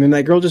 and then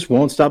that girl just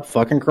won't stop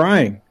fucking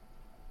crying.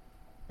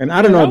 And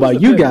I don't know That was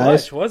about a you bit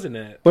guys, much, wasn't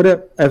it?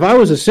 but if I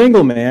was a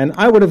single man,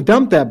 I would have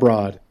dumped that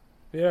broad.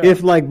 Yeah.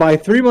 If like by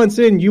 3 months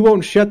in you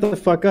won't shut the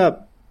fuck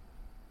up,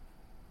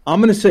 I'm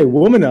gonna say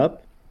woman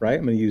up, right?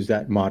 I'm gonna use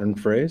that modern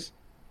phrase,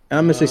 and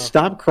I'm gonna say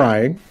stop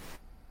crying,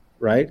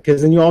 right?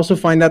 Because then you also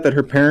find out that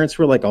her parents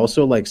were like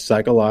also like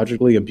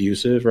psychologically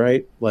abusive,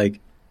 right? Like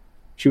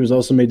she was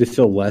also made to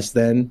feel less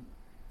than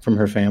from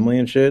her family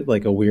and shit,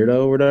 like a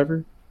weirdo or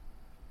whatever.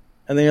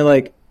 And then you're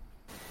like,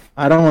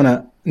 I don't want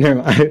to.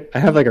 I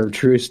have like a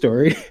true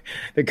story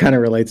that kind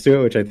of relates to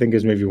it, which I think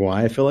is maybe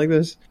why I feel like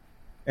this.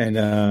 And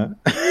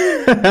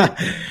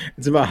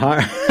it's about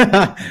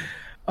how.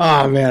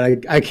 Oh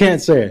man, I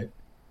can't say it.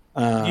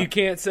 You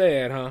can't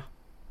say it, huh?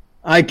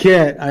 I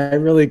can't. I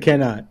really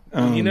cannot.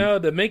 You know,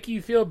 to make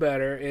you feel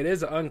better, it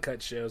is an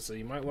uncut show, so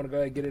you might want to go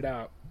ahead and get it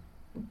out.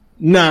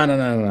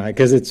 No,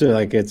 because it's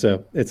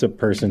a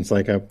person's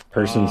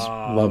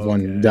loved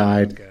one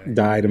died,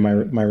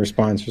 and my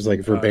response was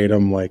like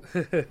verbatim, like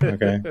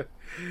okay.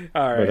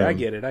 All right, But, I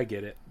get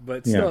it.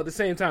 But still, at the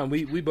same time,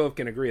 we both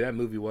can agree that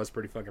movie was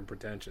pretty fucking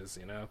pretentious,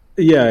 you know?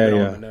 Yeah.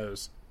 On the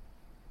nose.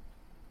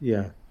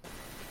 Yeah.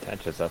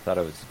 Pretentious. I thought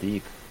it was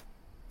deep.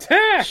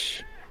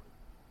 Tash!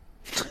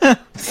 Damn,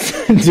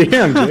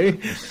 Jay.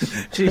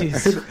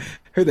 Jeez.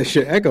 Heard that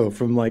shit echo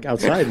from like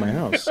outside my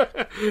house.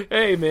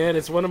 Hey, man,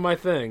 it's one of my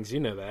things. You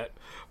know that.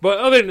 But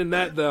other than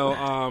that,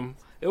 though,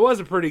 it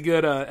was a pretty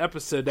good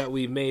episode that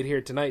we made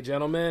here tonight,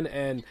 gentlemen.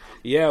 And,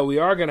 yeah, we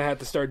are going to have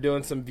to start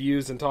doing some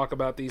views and talk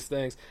about these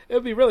things. It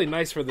would be really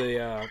nice for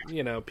the,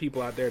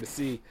 people out there to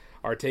see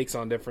our takes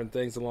on different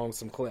things along with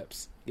some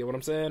clips. Get what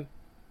I'm saying?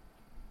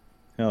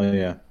 Hell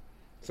yeah.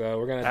 So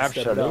we're going to have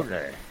to step it up.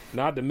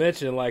 Not to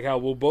mention, like, how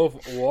we'll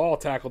all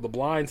tackle The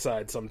Blind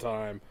Side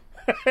sometime.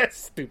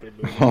 Stupid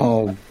movie.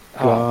 Oh,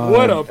 God.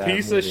 What a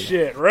piece of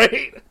shit,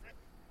 right?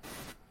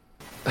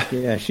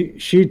 Yeah,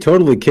 she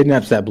totally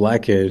kidnaps that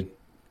black kid.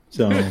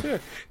 So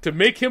to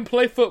make him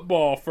play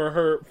football for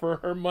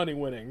her money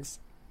winnings.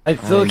 I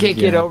still can't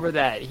get yeah. over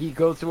that. He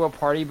goes to a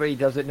party, but he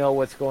doesn't know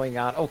what's going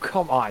on. Oh,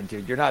 come on,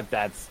 dude. You're not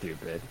that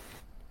stupid.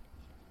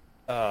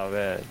 Oh,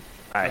 man.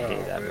 I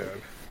hate that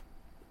movie.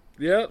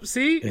 Yep,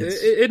 see?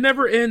 It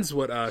never ends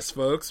with us,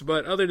 folks.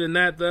 But other than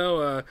that,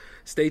 though,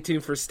 stay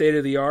tuned for State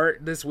of the Art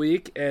this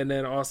week. And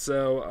then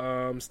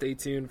also stay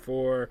tuned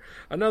for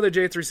another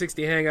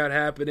J360 Hangout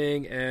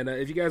happening. And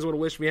if you guys want to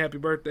wish me happy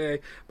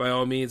birthday, by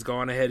all means, go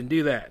on ahead and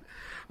do that.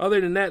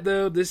 Other than that,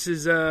 though, this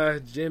is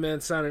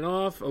J-Man signing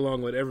off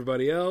along with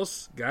everybody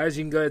else. Guys,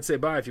 you can go ahead and say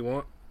bye if you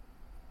want.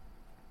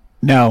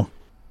 No.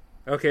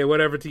 Okay,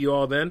 whatever to you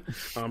all then.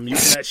 I'm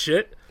muting that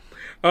shit.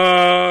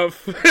 Anyways,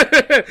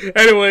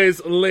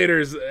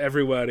 laters,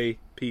 everybody.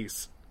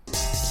 Peace.